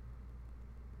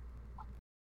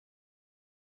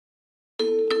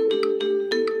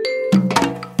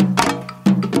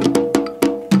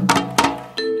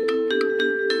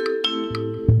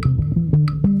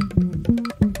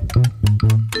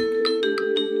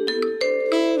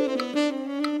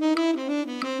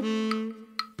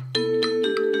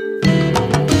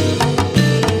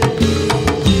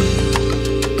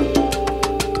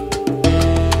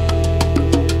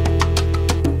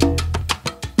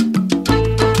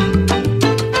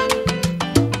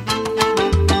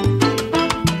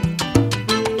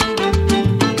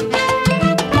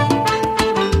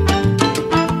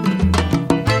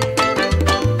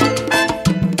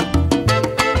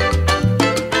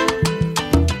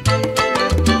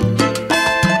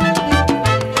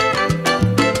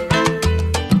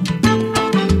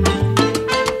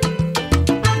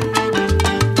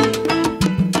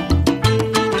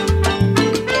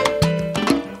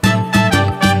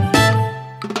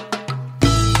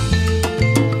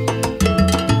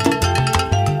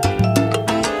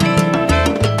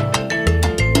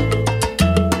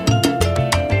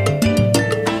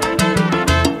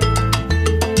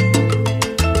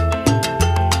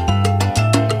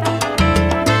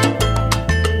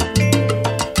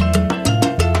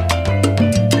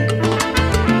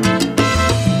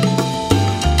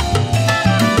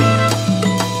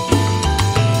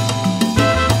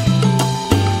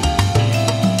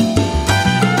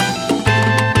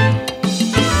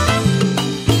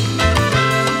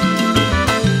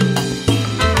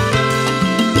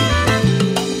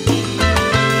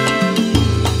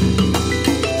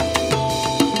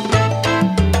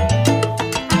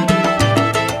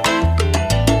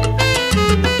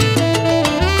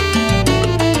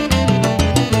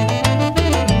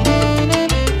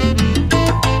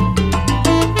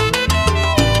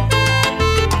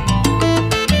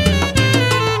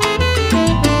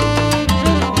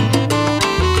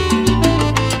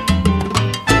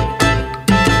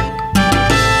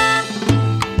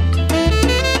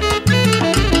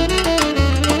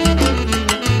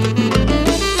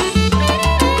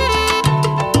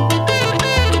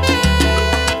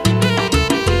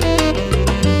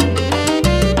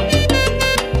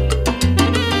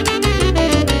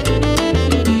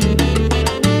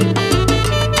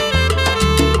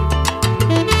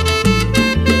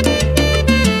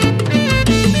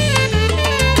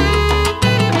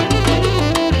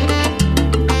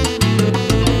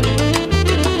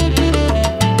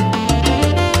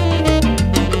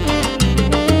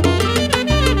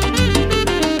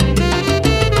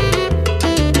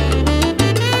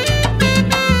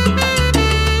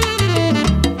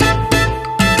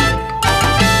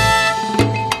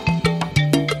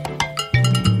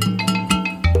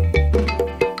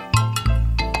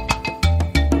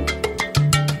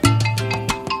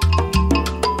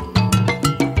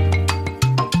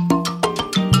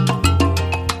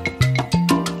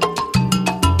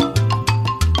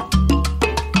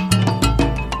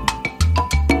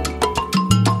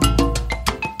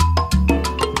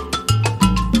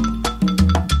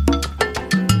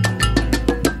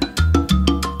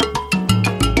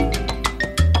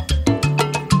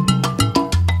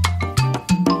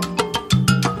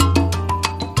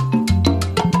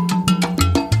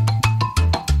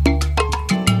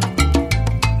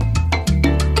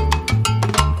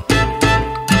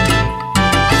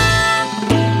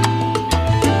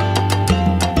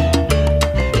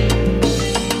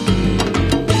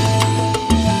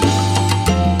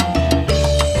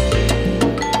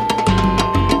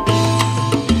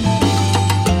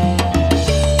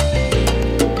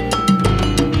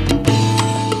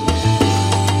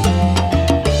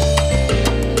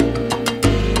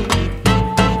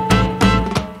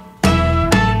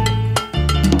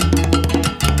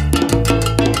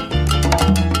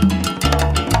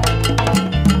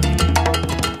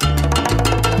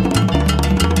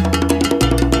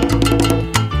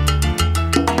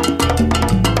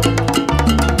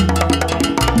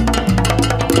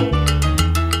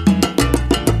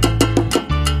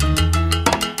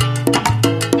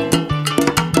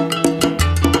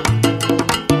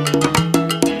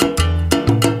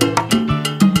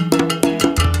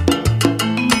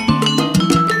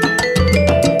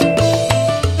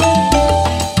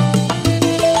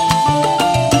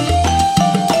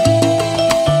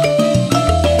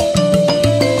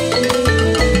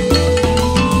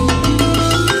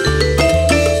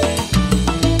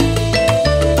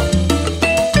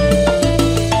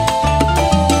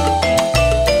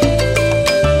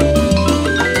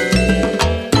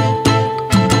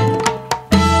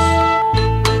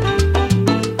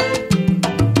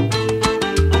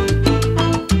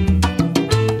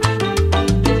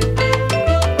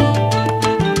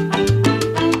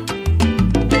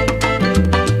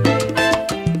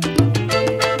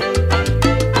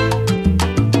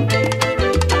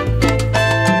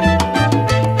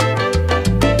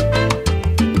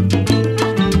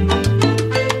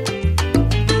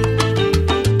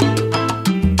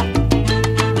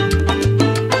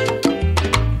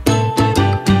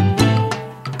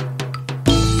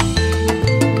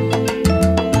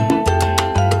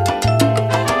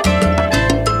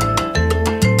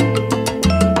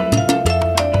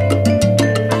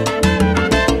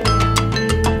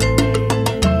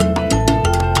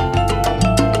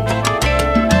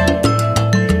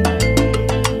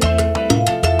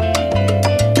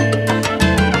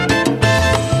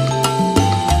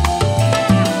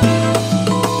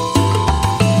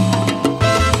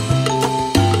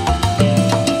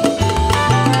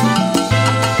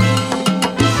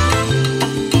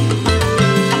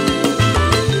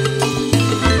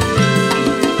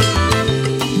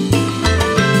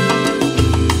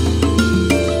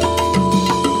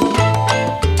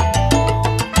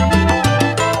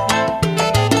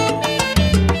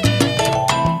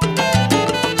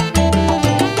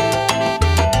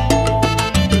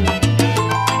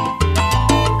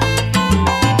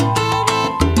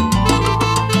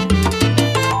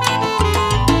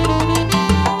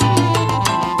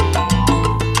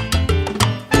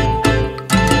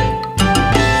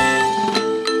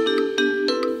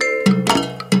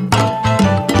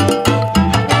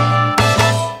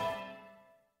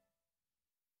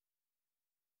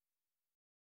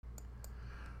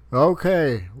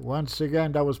 Okay, once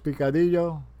again, that was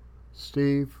Picadillo,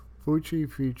 Steve Fucci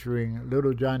featuring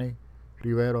Little Johnny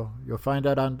Rivero. You'll find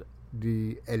that on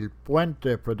the El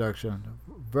Puente production.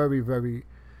 Very, very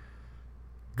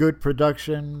good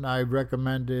production. I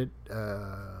recommend it.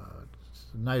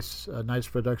 Nice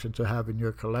production to have in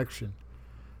your collection.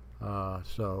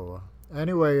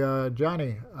 Anyway,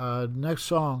 Johnny, next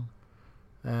song.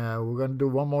 We're gonna do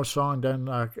one more song, then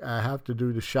I have to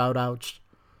do the shout outs.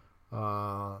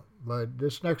 But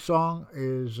this next song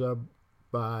is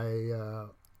by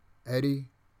Eddie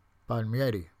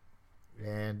Palmieri,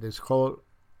 and it's called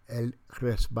El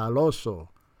Resbaloso.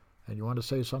 And you want to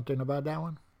say something about that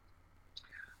one?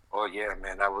 Oh yeah,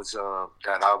 man, that was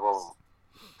that album.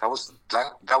 That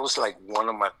was like one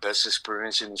of my best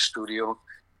experiences in the studio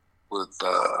with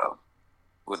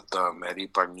Eddie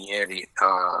Palmieri.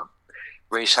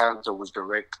 Ray Santo was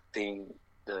directing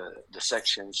the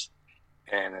sections,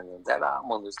 and in that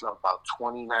album there's about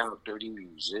 29 or 30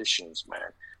 musicians,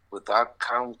 man, without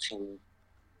counting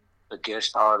the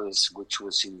guest artists, which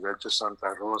was Gilberto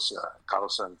Santa Rosa,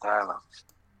 Carlos Santana,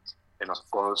 and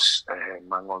of course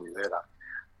Mango Rivera.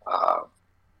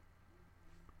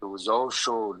 It was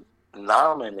also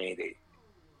nominated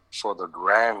for the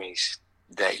Grammys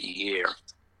that year.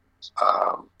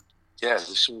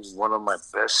 This was one of my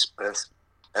best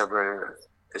ever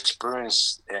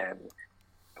experience and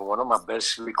one of my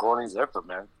best recordings ever,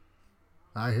 man.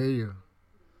 I hear you.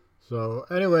 So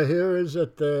anyway, here is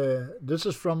this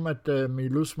is from Mi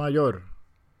Luz Mayor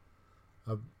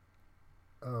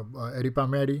Eddie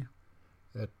Palmieri.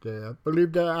 I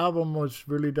believe the album was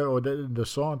really the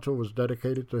song too was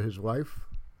dedicated to his wife,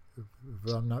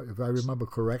 if I remember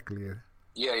correctly.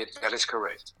 Yeah, that is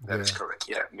correct. That is correct.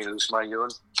 Yeah, Mi Luz Mayor.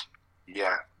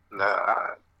 Yeah,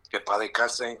 que pa'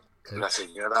 descanse la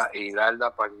señora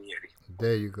Hidalga Palmieri.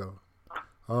 There you go.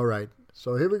 All right.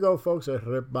 So here we go, folks. El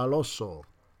Resbaloso.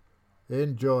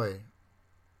 Enjoy.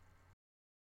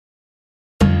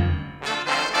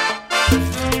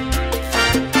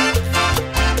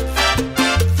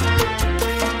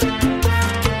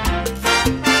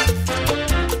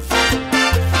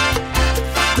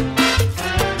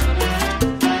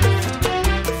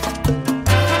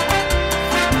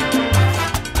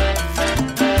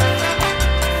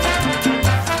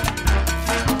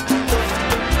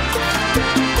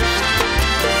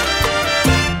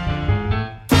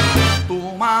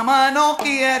 Mamá no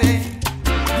quiere,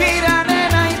 mira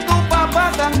nena y tu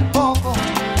papá tampoco.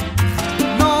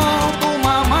 No, tu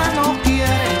mamá no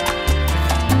quiere,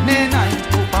 nena y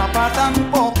tu papá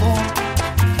tampoco.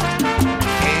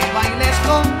 Que bailes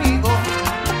conmigo,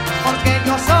 porque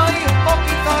yo soy un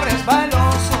poquito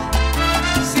resbaloso.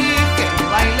 Sí, que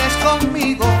bailes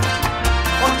conmigo,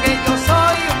 porque yo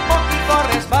soy un poquito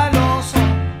resbaloso.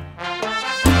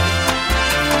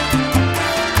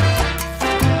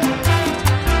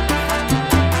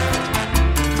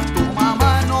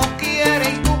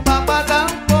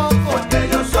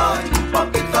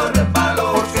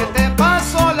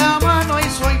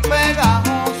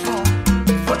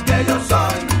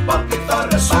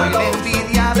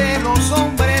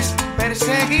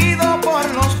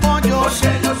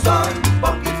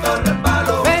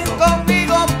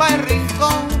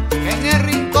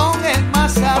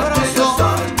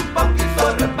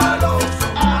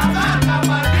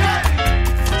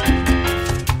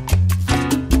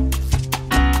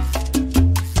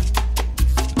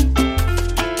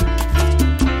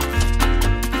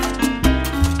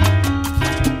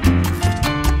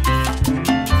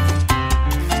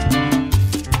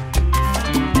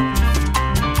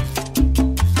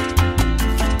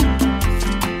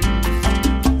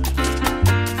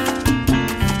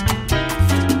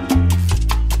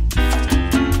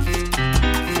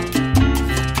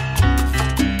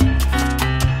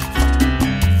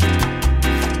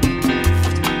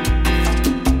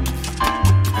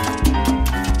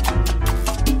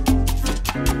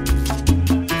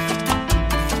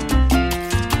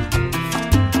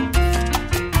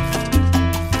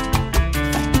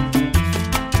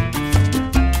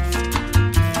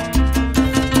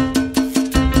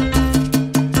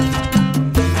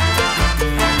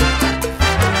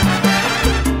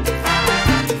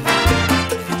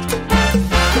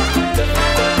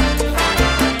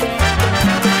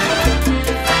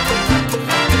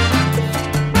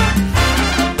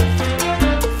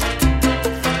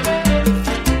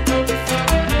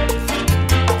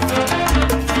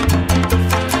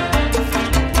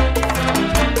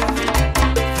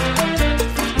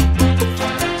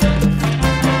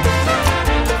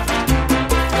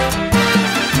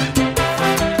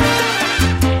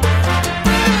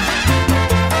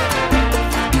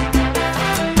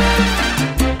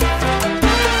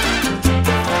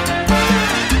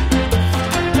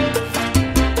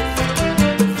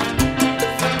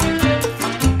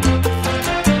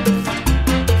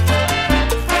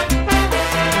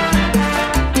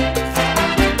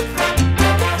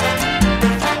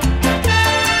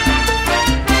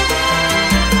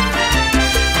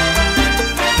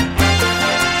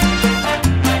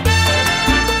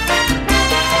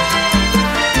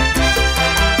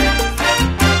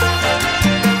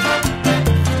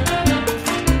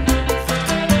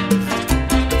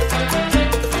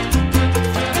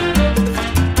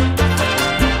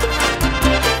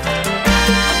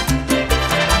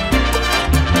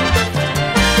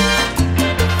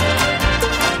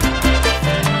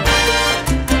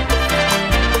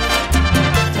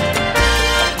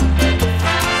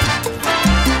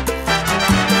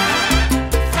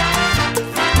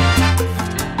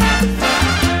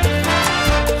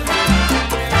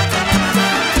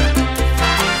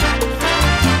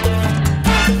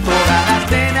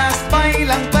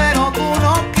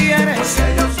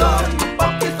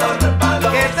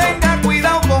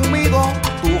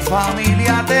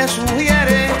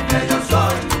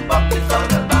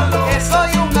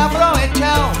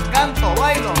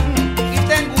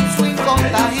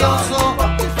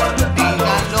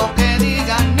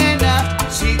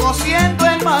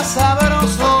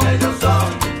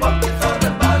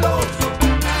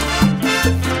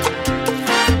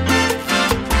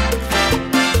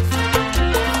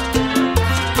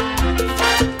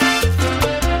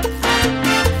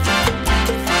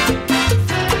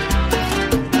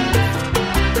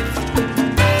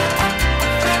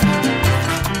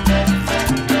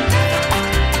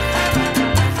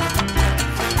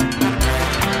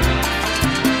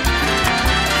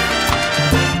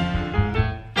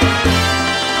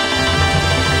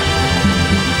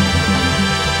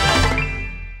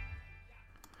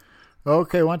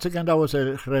 Okay, once again, that was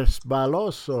El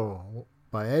Resbaloso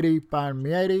by Eddie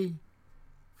Palmieri,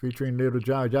 featuring Little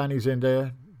John. Johnny's in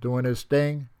there doing his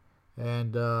thing.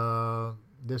 And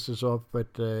this is off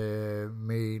at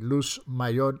Mi Luz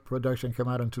Mayor production, came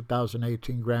out in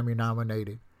 2018, Grammy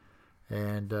nominated.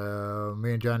 And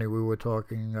me and Johnny, we were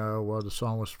talking while the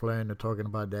song was playing, and talking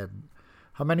about that.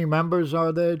 How many members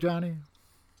are there, Johnny?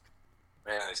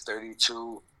 Man, it's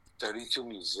 32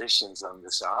 musicians on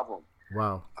this album.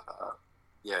 Wow.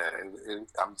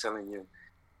 I'm telling you,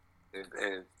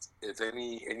 if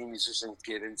any musicians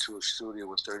get into a studio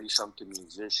with 30-something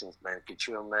musicians, man, could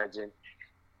you imagine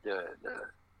the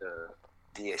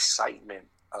excitement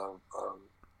of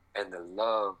and the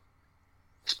love,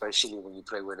 especially when you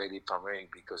play with Eddie Palmieri,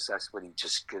 because that's what he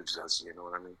just gives us, you know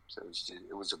what I mean? So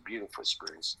it was a beautiful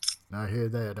experience. I hear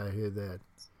that.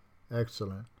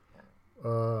 Excellent.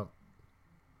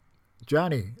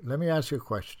 Johnny, let me ask you a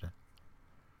question.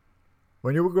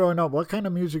 When you were growing up, what kind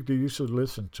of music do you used to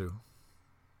listen to?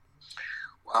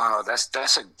 Wow, that's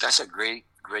a great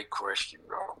question,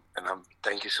 bro. And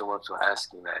thank you so much for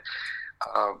asking that.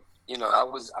 I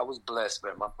was blessed,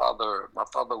 man. My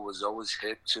father was always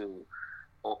hip to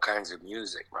all kinds of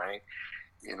music, right?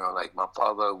 Like my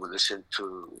father would listen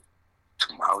to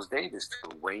Miles Davis,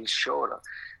 to Wayne Shorter,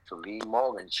 to Lee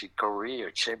Morgan, Chick Corea,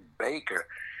 Chet Baker.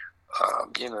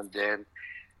 Then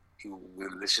we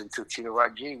listen to Tito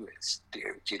Rodriguez,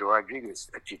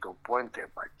 Chico Puente,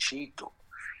 Machito.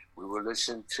 We would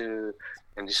listen to,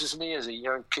 and this is me as a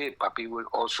young kid, Papi would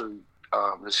also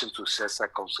listen to César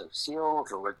Concepción,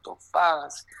 Roberto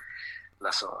Paz, la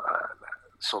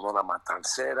Sonora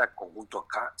Matancera, Conjunto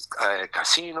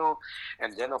Casino,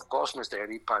 and then of course Mr.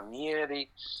 Eddie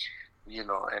Palmieri,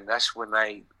 and that's when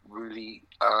I really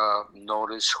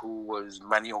noticed who was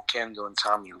Manny Oquendo and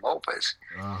Tommy Lopez.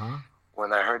 Uh-huh.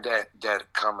 When I heard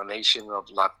that combination of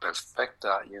La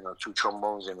Perfecta, two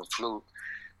trombones and a flute,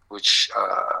 which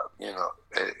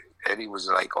Eddie was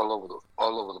like all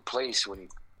over the place when he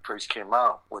first came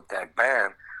out with that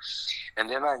band. And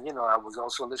then I was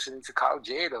also listening to Carl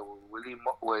Jada with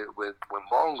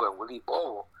Mongo and Willie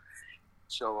Bobo.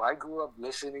 So I grew up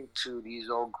listening to these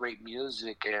all great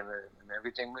music and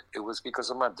everything. It was because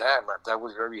of my dad. My dad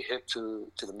was very hip to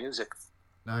the music.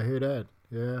 I hear that.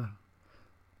 Yeah.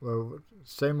 Well,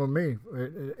 same with me.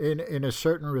 In a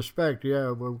certain respect, yeah,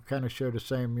 we kind of share the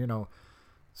same,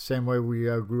 same way we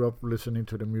grew up listening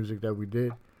to the music that we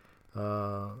did.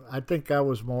 I think I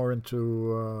was more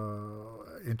into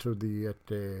the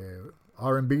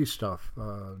R&B stuff,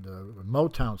 the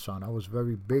Motown sound. I was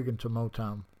very big into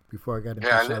Motown before I got into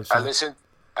salsa.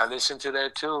 I listened to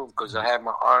that too because I had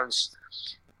my aunts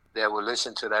that would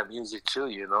listen to that music too.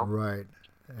 Right.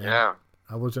 And yeah.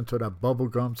 I was into that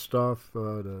bubblegum stuff,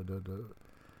 the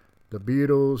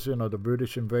Beatles, the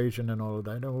British invasion and all of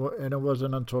that. And it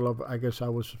wasn't until I guess I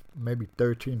was maybe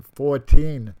 13,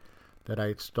 14 that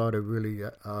I started really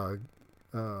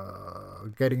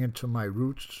getting into my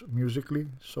roots musically,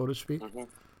 so to speak. Mm-hmm.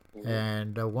 Mm-hmm.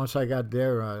 And once I got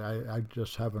there, I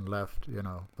just haven't left,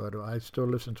 But I still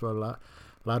listen to a lot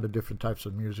of different types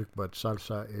of music. But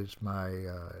salsa is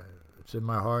it's in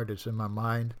my heart, it's in my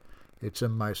mind, it's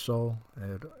in my soul,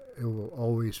 and it will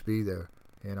always be there,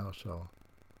 So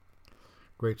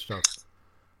great stuff.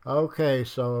 Okay,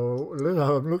 so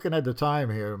I'm looking at the time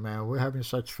here, man. We're having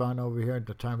such fun over here, and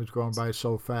the time is going by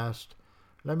so fast.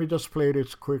 Let me just play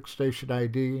this quick station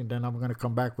ID, and then I'm going to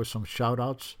come back with some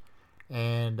shout-outs,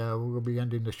 and we'll be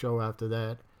ending the show after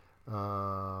that.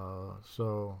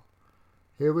 So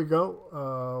here we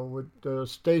go with the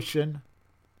station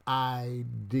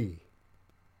ID.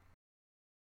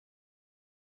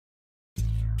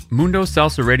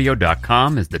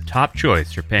 MundoSalsaRadio.com is the top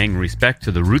choice for paying respect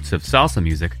to the roots of salsa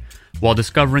music while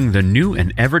discovering the new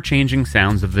and ever-changing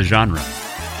sounds of the genre.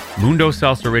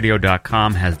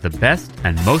 MundoSalsaRadio.com has the best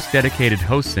and most dedicated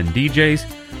hosts and DJs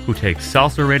who take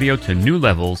salsa radio to new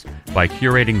levels by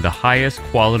curating the highest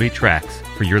quality tracks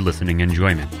for your listening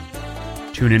enjoyment.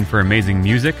 Tune in for amazing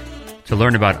music, to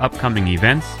learn about upcoming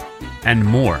events, and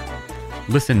more.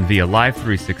 Listen via Live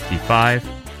 365,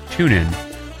 TuneIn,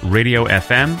 Radio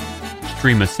FM,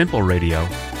 Stream a Simple Radio,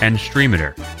 and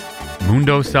Streamiter.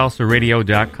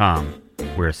 MundoSalsaRadio.com,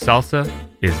 where salsa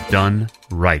is done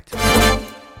right.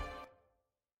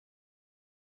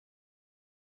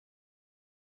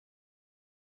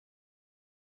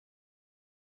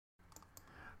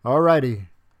 Alrighty,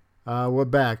 we're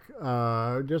back.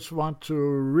 Just want to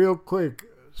real quick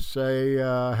say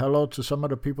hello to some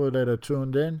of the people that are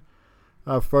tuned in.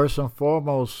 First and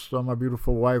foremost, my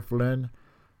beautiful wife, Lynn.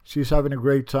 She's having a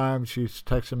great time. She's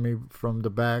texting me from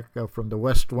the back, from the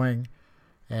West Wing.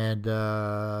 and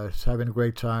it's having a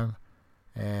great time.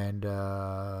 And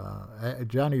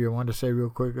Johnny, you want to say real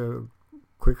quick,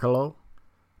 quick hello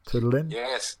to Lynn?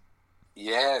 Yes.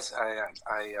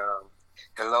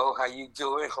 Hello, how you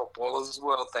doing? Hope all is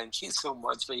well. Thank you so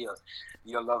much for your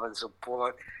love and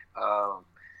support.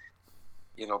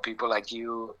 People like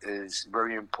you is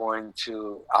very important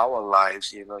to our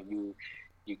lives. You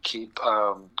keep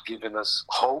giving us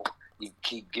hope. You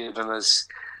keep giving us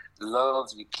love.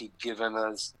 You keep giving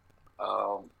us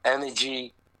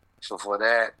energy. So for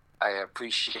that, I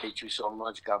appreciate you so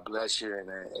much. God bless you,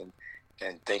 and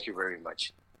thank you very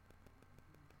much.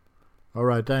 All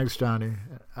right, thanks, Johnny.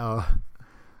 You're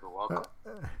welcome.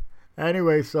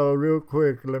 Anyway, so real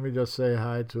quick, let me just say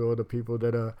hi to all the people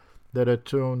that are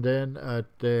tuned in.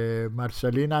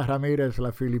 Marcelina Ramirez,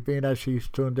 La Filipina, she's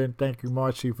tuned in. Thank you,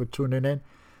 Marcy, for tuning in.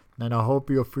 And I hope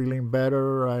you're feeling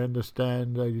better. I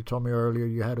understand you told me earlier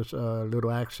you had a little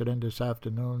accident this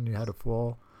afternoon. You had a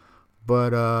fall.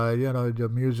 But, the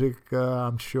music,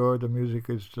 I'm sure the music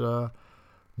is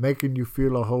making you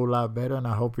feel a whole lot better. And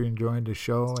I hope you're enjoying the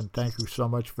show. And thank you so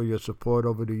much for your support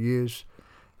over the years.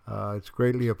 It's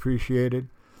greatly appreciated.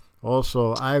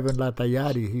 Also, Ivan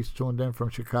Latayari, he's tuned in from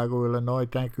Chicago, Illinois.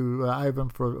 Thank you, Ivan,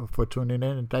 for tuning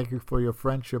in. And thank you for your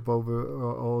friendship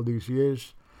over all these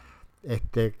years.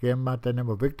 ¿Quién más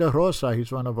tenemos? Victor Rosa,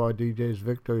 he's one of our DJs.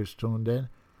 Victor is tuned in.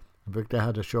 Victor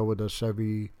has a show with us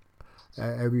every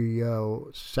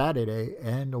Saturday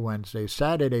and Wednesday.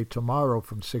 Saturday tomorrow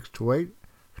from 6 to 8,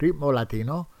 Ritmo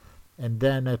Latino. And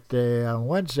then on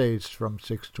Wednesdays from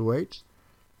 6 to 8,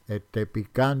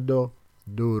 Picando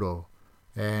Duro.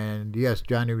 And yes,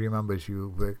 Johnny remembers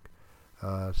you, Vic.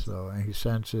 And he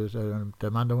sends his, te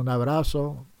mando un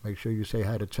abrazo. Make sure you say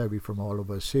hi to Chevy from all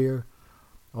of us here.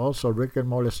 Also, Rick and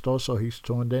Molestoso, he's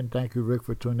tuned in. Thank you, Rick,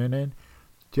 for tuning in.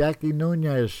 Jackie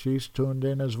Nunez, she's tuned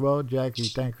in as well. Jackie,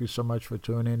 thank you so much for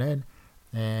tuning in.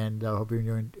 And I hope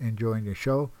you're enjoying your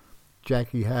show.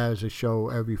 Jackie has a show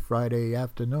every Friday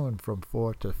afternoon from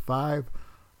 4 to 5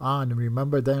 on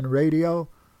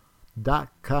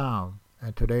RememberThenRadio.com.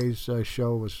 And today's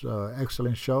show was an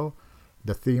excellent show.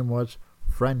 The theme was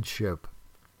friendship.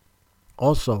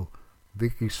 Also,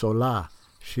 Vicky Sola,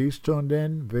 she's tuned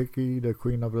in. Vicky, the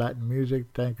queen of Latin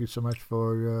music, thank you so much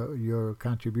for your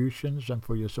contributions and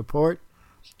for your support.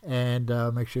 And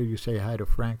make sure you say hi to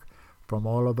Frank from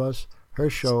all of us.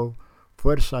 Her show,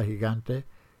 Fuerza Gigante,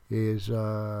 is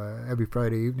every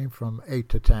Friday evening from 8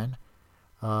 to 10.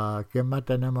 ¿Qué más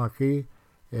tenemos aquí?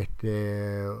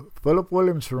 Philip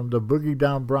Williams from the Boogie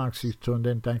Down Bronx, he's tuned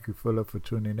in. Thank you, Philip, for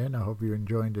tuning in. I hope you're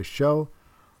enjoying the show.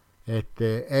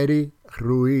 Eddie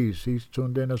Ruiz, he's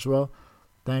tuned in as well.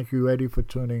 Thank you, Eddie, for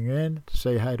tuning in.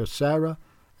 Say hi to Sarah.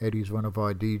 Eddie's one of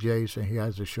our DJs, and he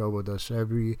has a show with us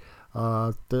every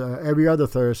other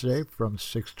Thursday from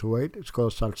 6 to 8. It's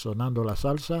called Salsonando la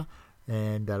Salsa,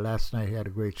 and last night he had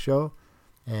a great show.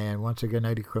 And once again,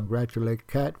 Eddie, congratulate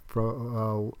Kat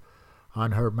on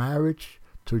her marriage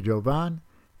to Jovan,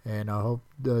 and I hope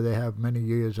they have many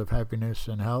years of happiness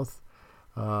and health.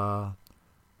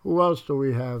 Who else do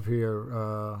we have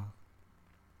here?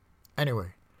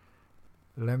 Anyway,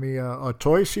 let me,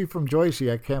 Toysy from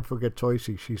Joycey. I can't forget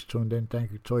Toysy. She's tuned in.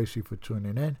 Thank you, Toysy, for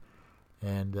tuning in.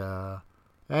 And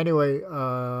anyway,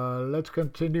 let's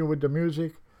continue with the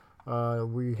music.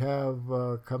 We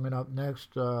have coming up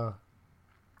next,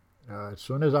 as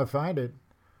soon as I find it,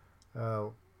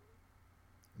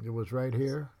 it was right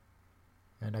here,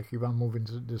 and I keep on moving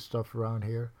this stuff around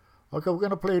here. Okay, we're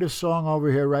going to play this song over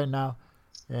here right now,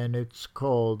 and it's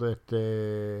called Mira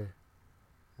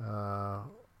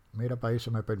pa' ahí se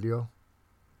me perdió.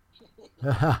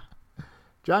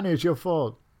 Johnny, it's your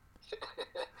fault.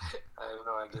 I don't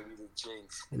know, I gave you the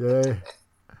jinx. Yeah.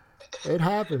 It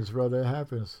happens, brother, it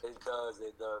happens. It does,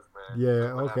 man.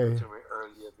 Yeah, okay. Happened to me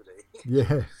earlier today.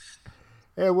 Yeah.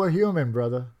 Hey, we're human,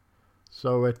 brother.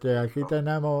 So aquí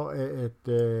tenemos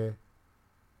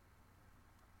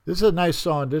this is a nice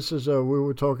song. This is we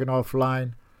were talking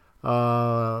offline.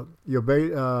 Your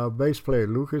bass player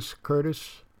Lucas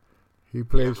Curtis, he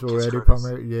plays for Eddie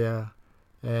Palmer. Yeah,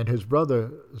 and his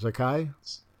brother Zakai,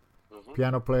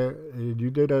 piano player. You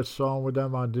did a song with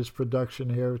them on this production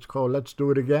here. It's called "Let's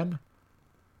Do It Again."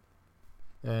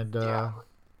 And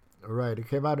right, it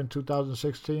came out in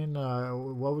 2016.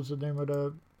 What was the name of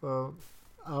the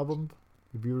album?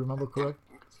 If you remember correct?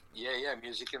 Yeah,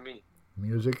 Music and Me.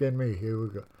 Music and Me. Here we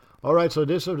go. All right, so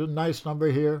this is a nice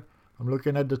number here. I'm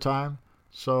looking at the time.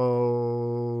 So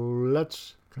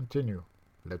let's continue.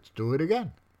 Let's do it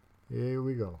again. Here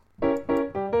we go.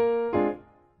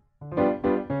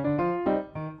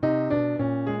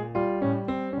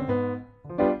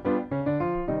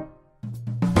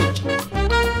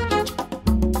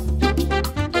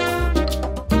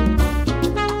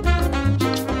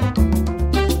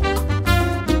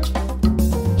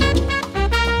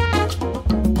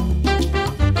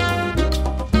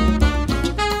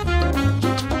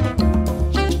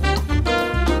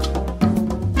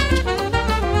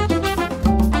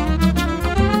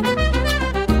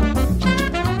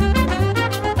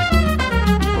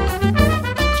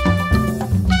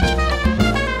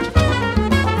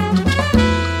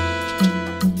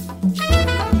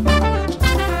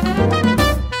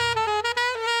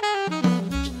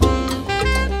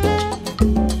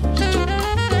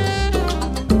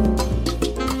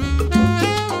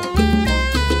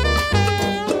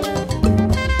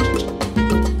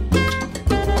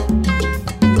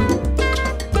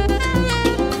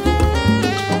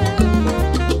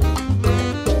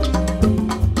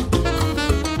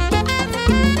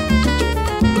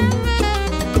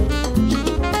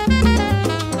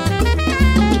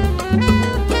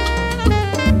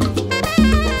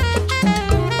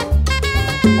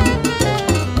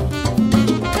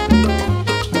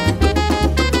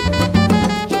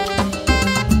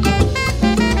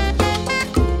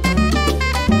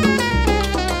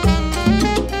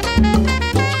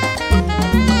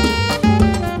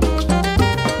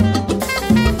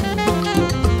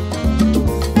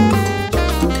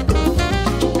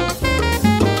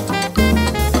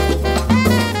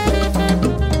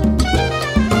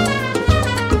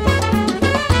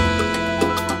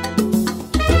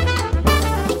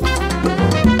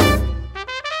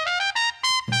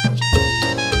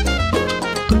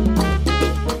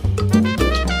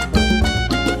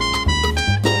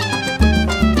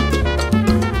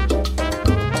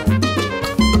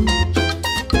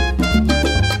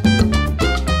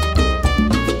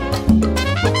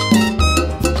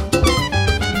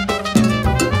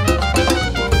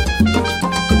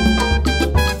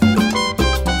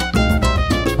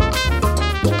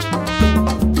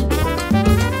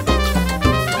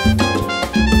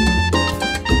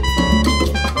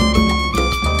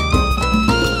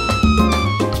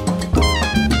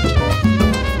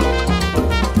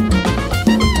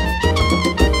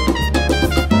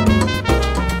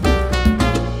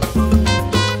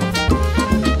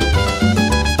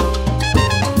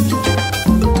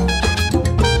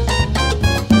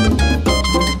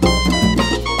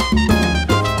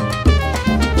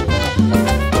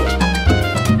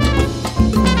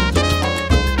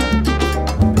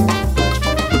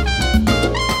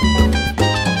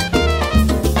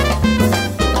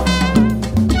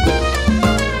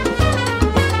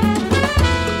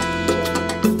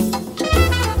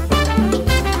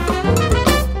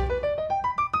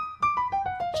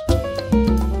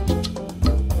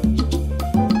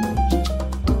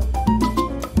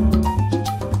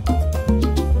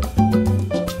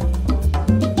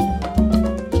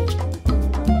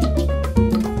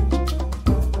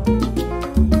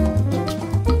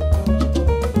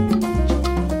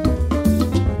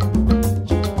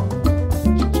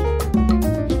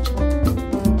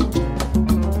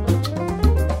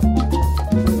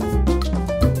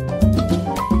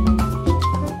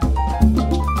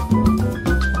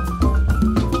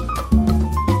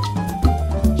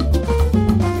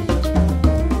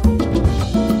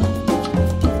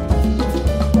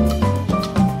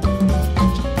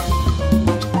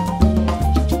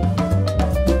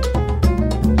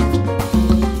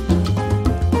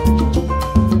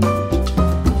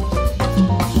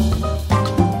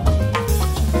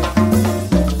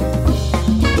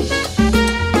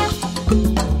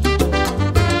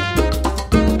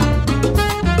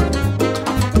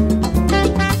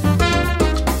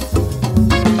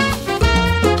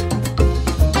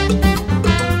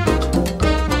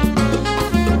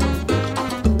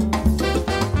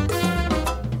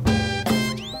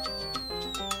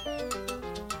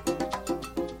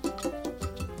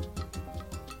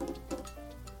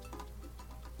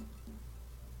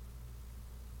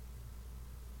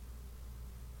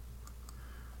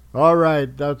 All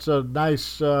right, that's a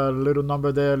nice little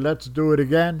number there. Let's do it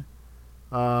again.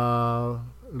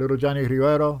 Little Johnny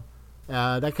Rivero.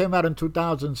 That came out in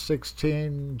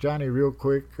 2016. Johnny, real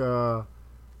quick,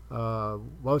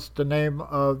 what's the name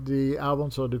of the album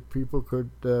so that people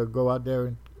could go out there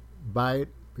and buy it?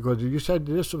 Because you said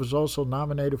this was also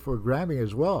nominated for a Grammy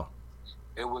as well.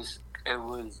 It was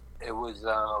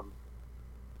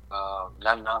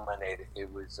not nominated.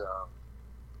 It was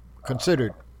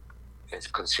considered. It's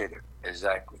considered,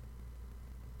 exactly.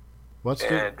 What's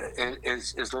and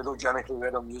it's Little Johnny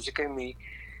Rivero, Music and Me,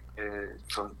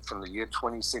 from the year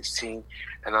 2016.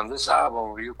 And on this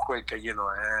album, real quick, I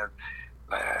have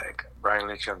like Brian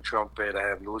Lynch on trumpet, I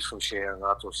have Luis Fonseca on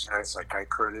alto sax, like Kai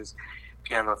Curtis,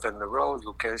 piano Fender Rhodes,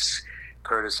 Lucas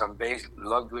Curtis on bass,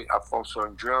 Ludwig Alfonso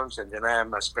on drums, and then I have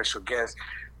my special guest,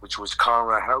 which was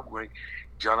Conrad Helgwig,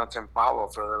 Jonathan Powell,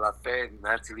 Fred La Fed,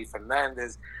 Natalie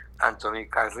Fernandez, Anthony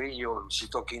Carrillo,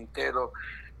 Luisito Quintero,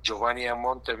 Giovanni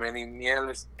Amonte, Manny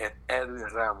Mieles, and Edwin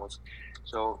Ramos.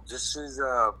 So this is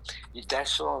that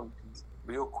song.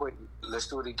 Real quick, let's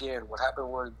do it again. What happened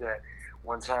was that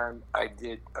one time I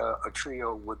did a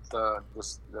trio with the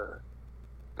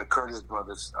Curtis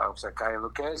brothers, Sakai and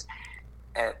Lucas,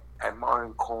 at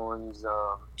Martin Cohen's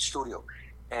studio,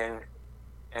 and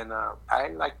I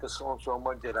liked the song so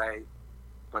much that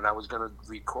when I was gonna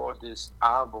record this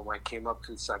album, I came up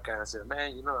to Sakai and said,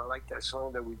 "Man, I like that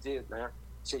song that we did, man."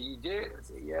 He said, "You did?" I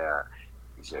said, "Yeah."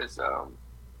 He says,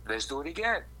 "Let's do it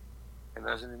again." And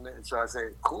so I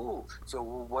said, "Cool. So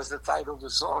what's the title of the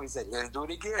song?" He said, "Let's do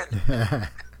it again."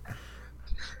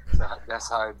 So that's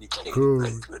how it became. Cool.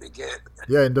 Let's do it again.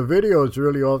 Yeah, and the video is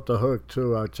really off the hook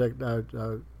too. I checked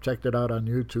it out on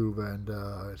YouTube, and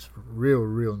it's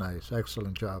real nice.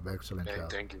 Excellent job.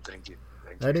 Thank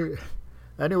you.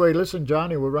 Anyway, listen,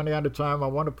 Johnny, we're running out of time. I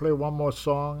want to play one more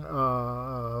song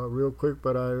real quick,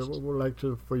 but I would like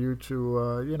for you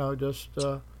to, just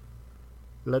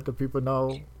let the people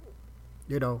know,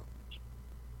 you know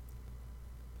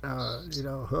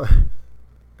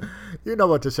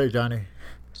what to say, Johnny.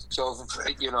 So,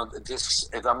 this,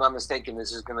 if I'm not mistaken,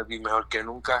 this is going to be Mejor Que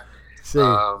Nunca. Sí.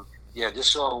 Yeah, this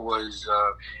song was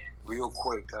real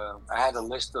quick. I had a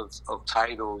list of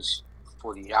titles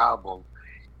for the album.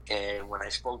 And when I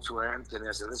spoke to Anthony,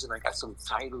 I said, "Listen, I got some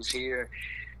titles here,"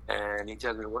 and he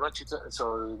tells me, "Why don't you?"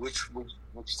 So,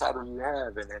 which title do you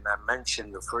have? And then I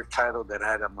mentioned the first title that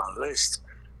I had on my list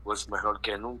was Mejor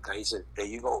Que Nunca. He said, "There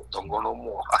you go, Don't Go No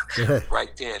More."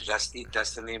 Right there, that's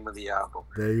the name of the album.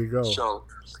 There you go.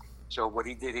 So what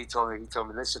he did, he told me,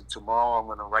 "Listen, tomorrow I'm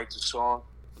gonna write the song,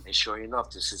 and sure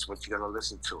enough, this is what you're gonna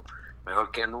listen to, Mejor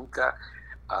Que Nunca,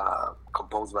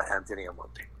 composed by Anthony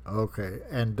Amonte." Okay,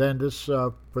 and then this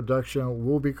production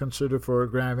will be considered for a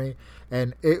Grammy,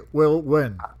 and it will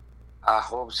win. I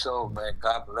hope so, man.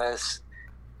 God bless.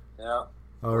 Yeah.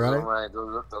 All right.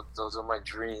 Those are my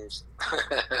dreams.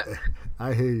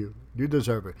 I hear you. You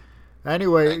deserve it.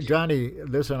 Anyway, Johnny,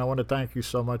 listen, I want to thank you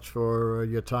so much for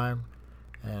your time,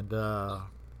 and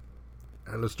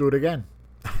let's do it again.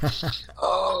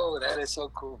 Oh, that is so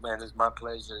cool, man. It's my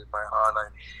pleasure. It's my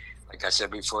honor. Like I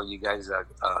said before, you guys are,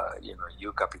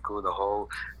 you, Capicu,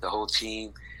 the whole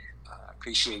team.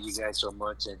 Appreciate you guys so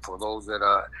much. And for those that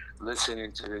are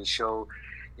listening to the show,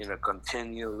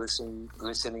 continue listening.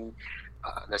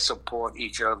 Let's support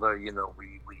each other.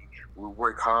 We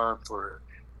work hard for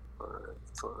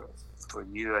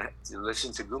you to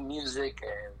listen to good music,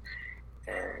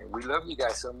 and we love you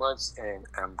guys so much. And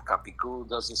Capicu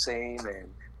does the same,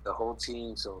 and the whole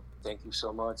team. So thank you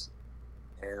so much.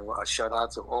 And a shout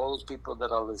out to all those people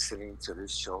that are listening to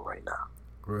this show right now.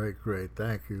 Great.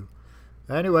 Thank you.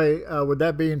 Anyway, with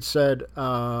that being said,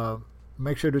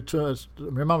 make sure to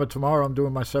remember tomorrow I'm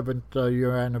doing my 7th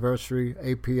year anniversary,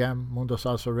 8 p.m., Mundo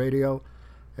Salsa Radio.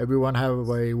 Everyone have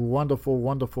a wonderful,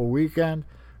 wonderful weekend.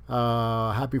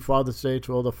 Happy Father's Day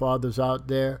to all the fathers out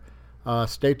there.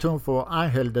 Stay tuned for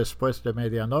Ángel Después de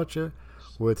Medianoche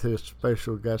with his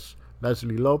special guest,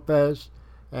 Leslie Lopez.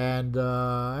 And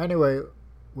anyway,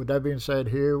 with that being said,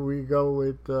 here we go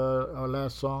with our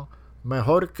last song,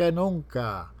 Mejor que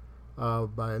Nunca,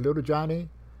 by Little Johnny,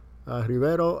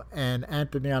 Rivero, and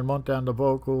Anthony Almonte on the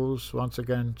vocals. Once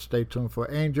again, stay tuned for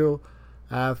Angel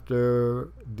after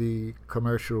the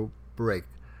commercial break.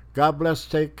 God bless,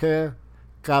 take care.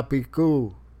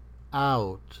 Capicu,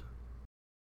 out.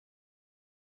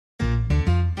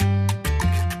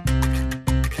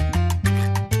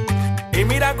 Y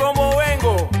mira cómo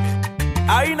vengo,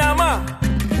 ahí nada más.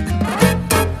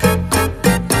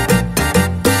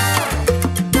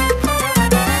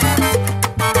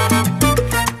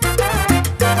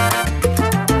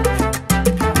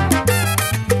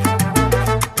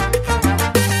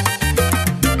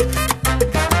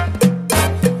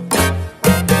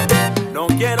 No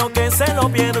quiero que se lo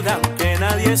pierdan, que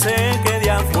nadie se quede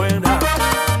afuera.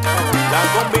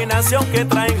 La combinación que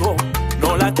traigo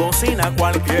no la cocina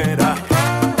cualquiera.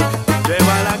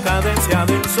 Lleva la cadencia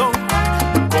del son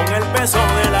con el peso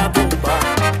de la tumba,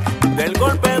 del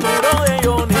golpe duro de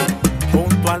Johnny,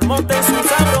 junto al monte su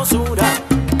sabrosura.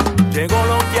 Llegó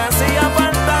lo que hacía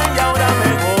falta y ahora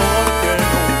mejor que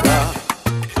nunca.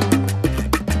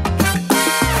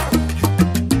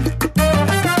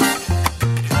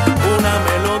 Una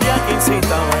melodía que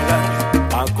incita a bailar,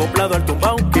 acoplado al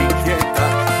tumbao que inquieta.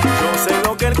 Yo sé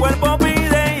lo que el cuerpo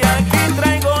pide y aquí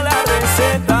traigo la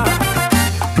receta.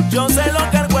 Yo sé lo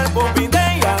que el cuerpo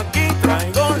pide y aquí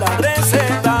traigo la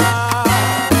receta.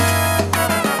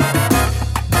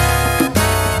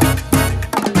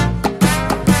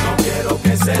 No quiero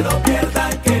que se lo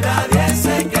pierdan, que nadie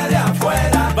se quede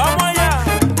afuera. ¡Vamos allá!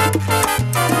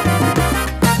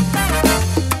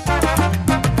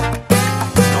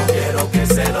 No quiero que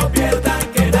se lo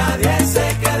pierdan, que nadie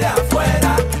se quede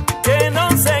afuera. Que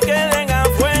no se queden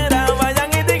afuera, vayan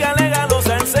y díganle a los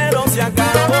salseros si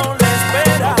acabó la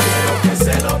espera.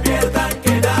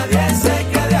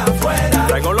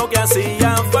 Traigo lo que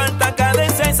hacía falta,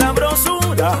 cadencia y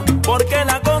sabrosura, porque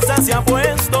la cosa se ha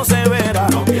puesto severa.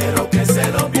 No quiero que se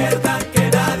lo pierdan,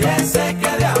 que nadie se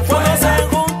quede afuera. Cuando se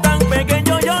juntan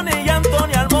pequeño Johnny y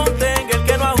Antonio Almonte, el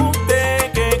que no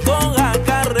ajuste, que coja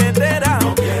carretera.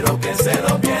 No quiero que se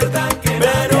lo pierdan, que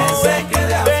nadie se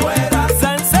quede afuera.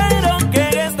 Salsero,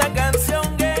 que esta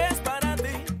canción es para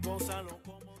ti. Gózalo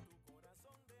como tu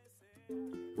corazón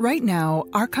desea. Right now,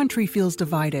 our country feels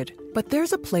divided, but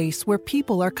there's a place where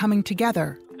people are coming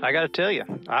together. I gotta tell you,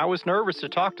 I was nervous to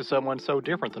talk to someone so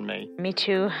different than me. Me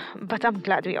too, but I'm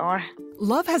glad we are.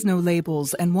 Love Has No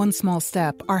Labels and One Small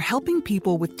Step are helping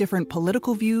people with different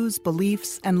political views,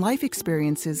 beliefs, and life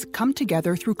experiences come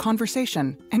together through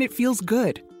conversation, and it feels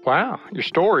good. Wow, your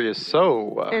story is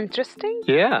so... Interesting?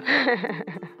 Yeah.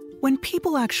 When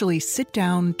people actually sit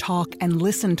down, talk, and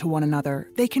listen to one another,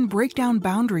 they can break down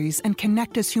boundaries and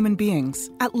connect as human beings.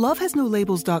 At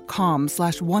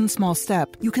lovehasnolabels.com/onesmallstep,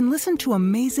 you can listen to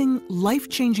amazing,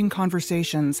 life-changing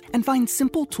conversations and find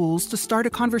simple tools to start a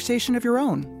conversation of your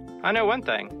own. I know one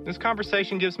thing. This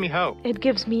conversation gives me hope. It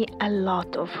gives me a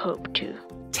lot of hope, too.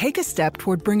 Take a step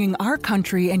toward bringing our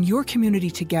country and your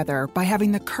community together by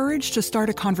having the courage to start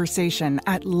a conversation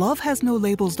at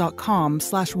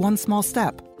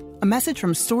lovehasnolabels.com/onesmallstep. A message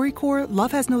from StoryCorps,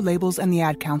 Love Has No Labels, and the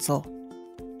Ad Council.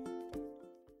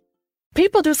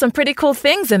 People do some pretty cool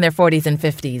things in their 40s and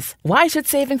 50s. Why should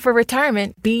saving for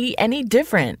retirement be any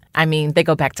different? I mean, they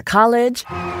go back to college,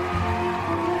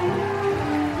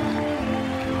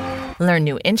 learn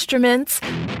new instruments,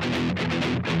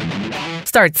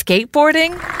 start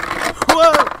skateboarding.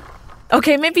 Whoa!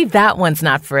 Okay, maybe that one's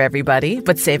not for everybody,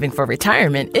 but saving for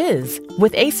retirement is.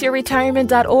 With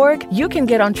aceyourretirement.org, you can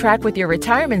get on track with your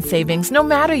retirement savings no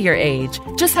matter your age.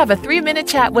 Just have a 3-minute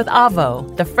chat with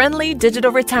Avo, the friendly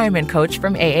digital retirement coach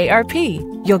from AARP.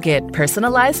 You'll get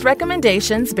personalized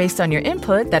recommendations based on your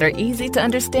input that are easy to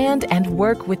understand and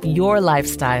work with your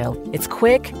lifestyle. It's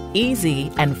quick, easy,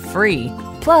 and free.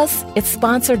 Plus, it's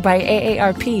sponsored by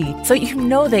AARP, so you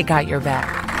know they got your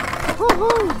back.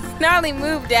 Gnarly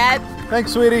move, Dad.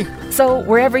 Thanks, sweetie. So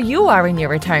wherever you are in your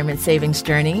retirement savings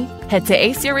journey, head to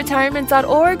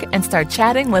aceyourretirement.org and start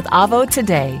chatting with Avo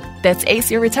today. That's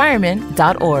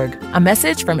aceyourretirement.org. A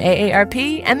message from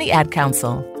AARP and the Ad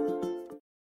Council.